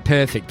 Yeah,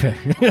 perfect.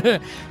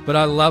 But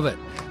I love it.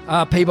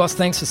 P-Boss,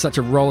 thanks for such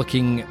a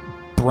rollicking,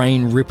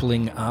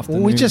 brain-rippling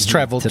afternoon. Well, we just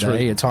travelled today.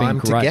 through It's time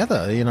been great.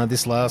 together,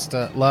 this last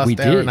hour We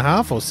did. and a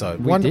half or so.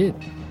 We did.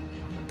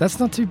 That's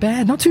not too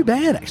bad. Not too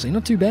bad, actually.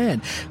 Not too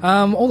bad.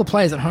 All the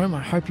players at home,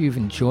 I hope you've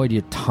enjoyed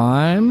your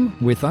time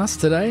with us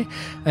today.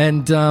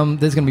 And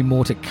there's going to be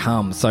more to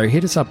come. So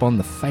hit us up on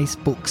the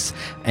Facebooks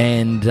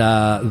and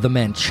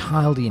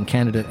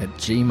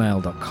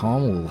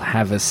themanchildiancandidate@gmail.com will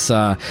have us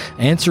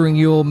answering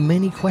your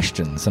many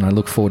questions. And I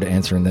look forward to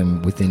answering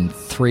them within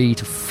 3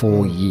 to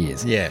 4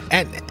 years. Yeah.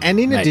 And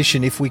in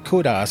addition, if we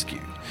could ask you,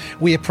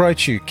 we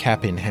approach you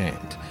cap in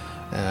hand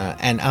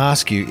and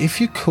ask you if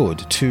you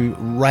could to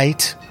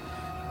rate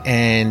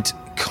and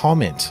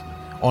comment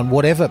on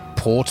whatever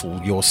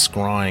portal you're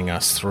scrying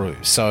us through.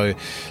 So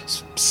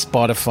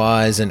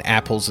Spotify's and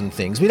Apple's and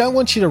things. We don't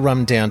want you to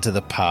run down to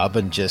the pub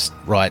and just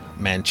write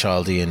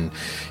Manchildian,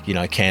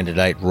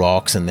 candidate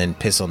rocks and then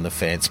piss on the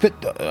fence. But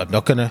I'm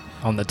not going to...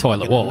 On the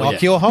toilet wall,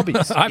 knock your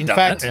hobbies. I've In done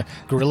fact, that,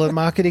 guerrilla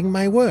marketing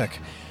may work.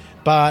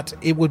 But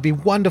it would be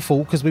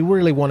wonderful because we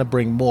really want to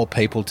bring more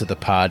people to the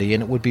party,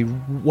 and it would be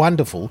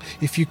wonderful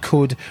if you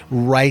could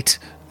rate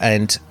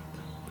and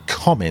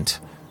comment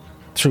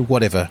through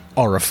whatever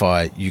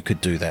orifice you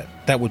could do that.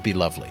 That would be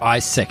lovely. I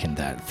second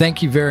that.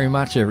 Thank you very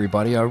much,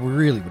 everybody. I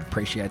really would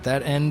appreciate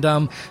that. And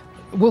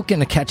we're going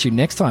to catch you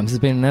next time. This has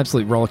been an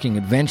absolute rollicking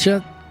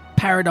adventure.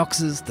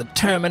 Paradoxes, the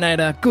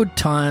Terminator, good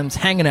times,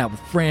 hanging out with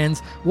friends.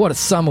 What a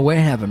summer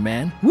we're having,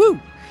 man. Woo!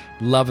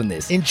 Loving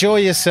this. Enjoy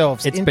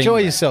yourselves. It's Enjoy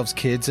been yourselves,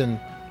 kids, and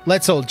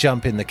let's all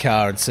jump in the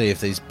car and see if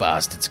these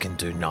bastards can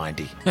do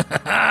 90.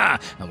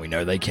 And we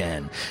know they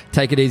can.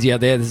 Take it easy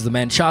out there. This is the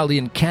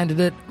Manchildian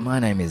Candidate. My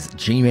name is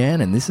G-Man,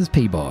 and this is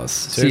P-Boss.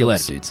 See you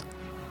later, dudes.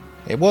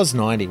 It was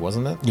 90,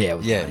 wasn't it? Yeah, it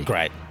was 90.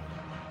 Great.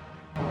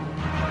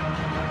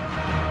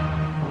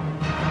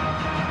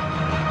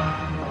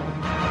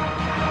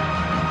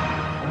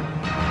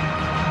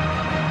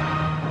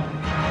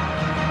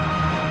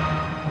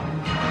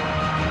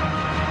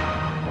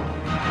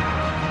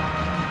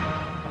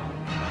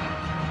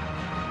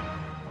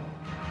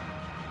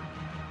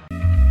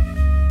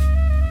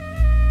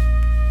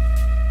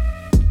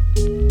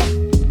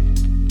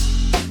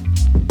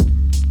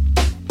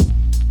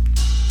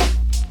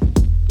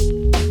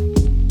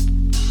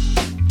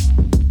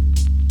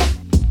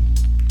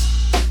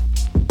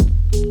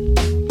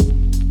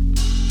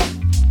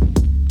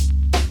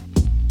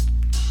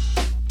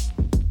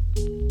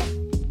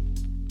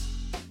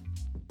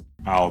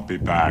 I'll be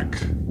back.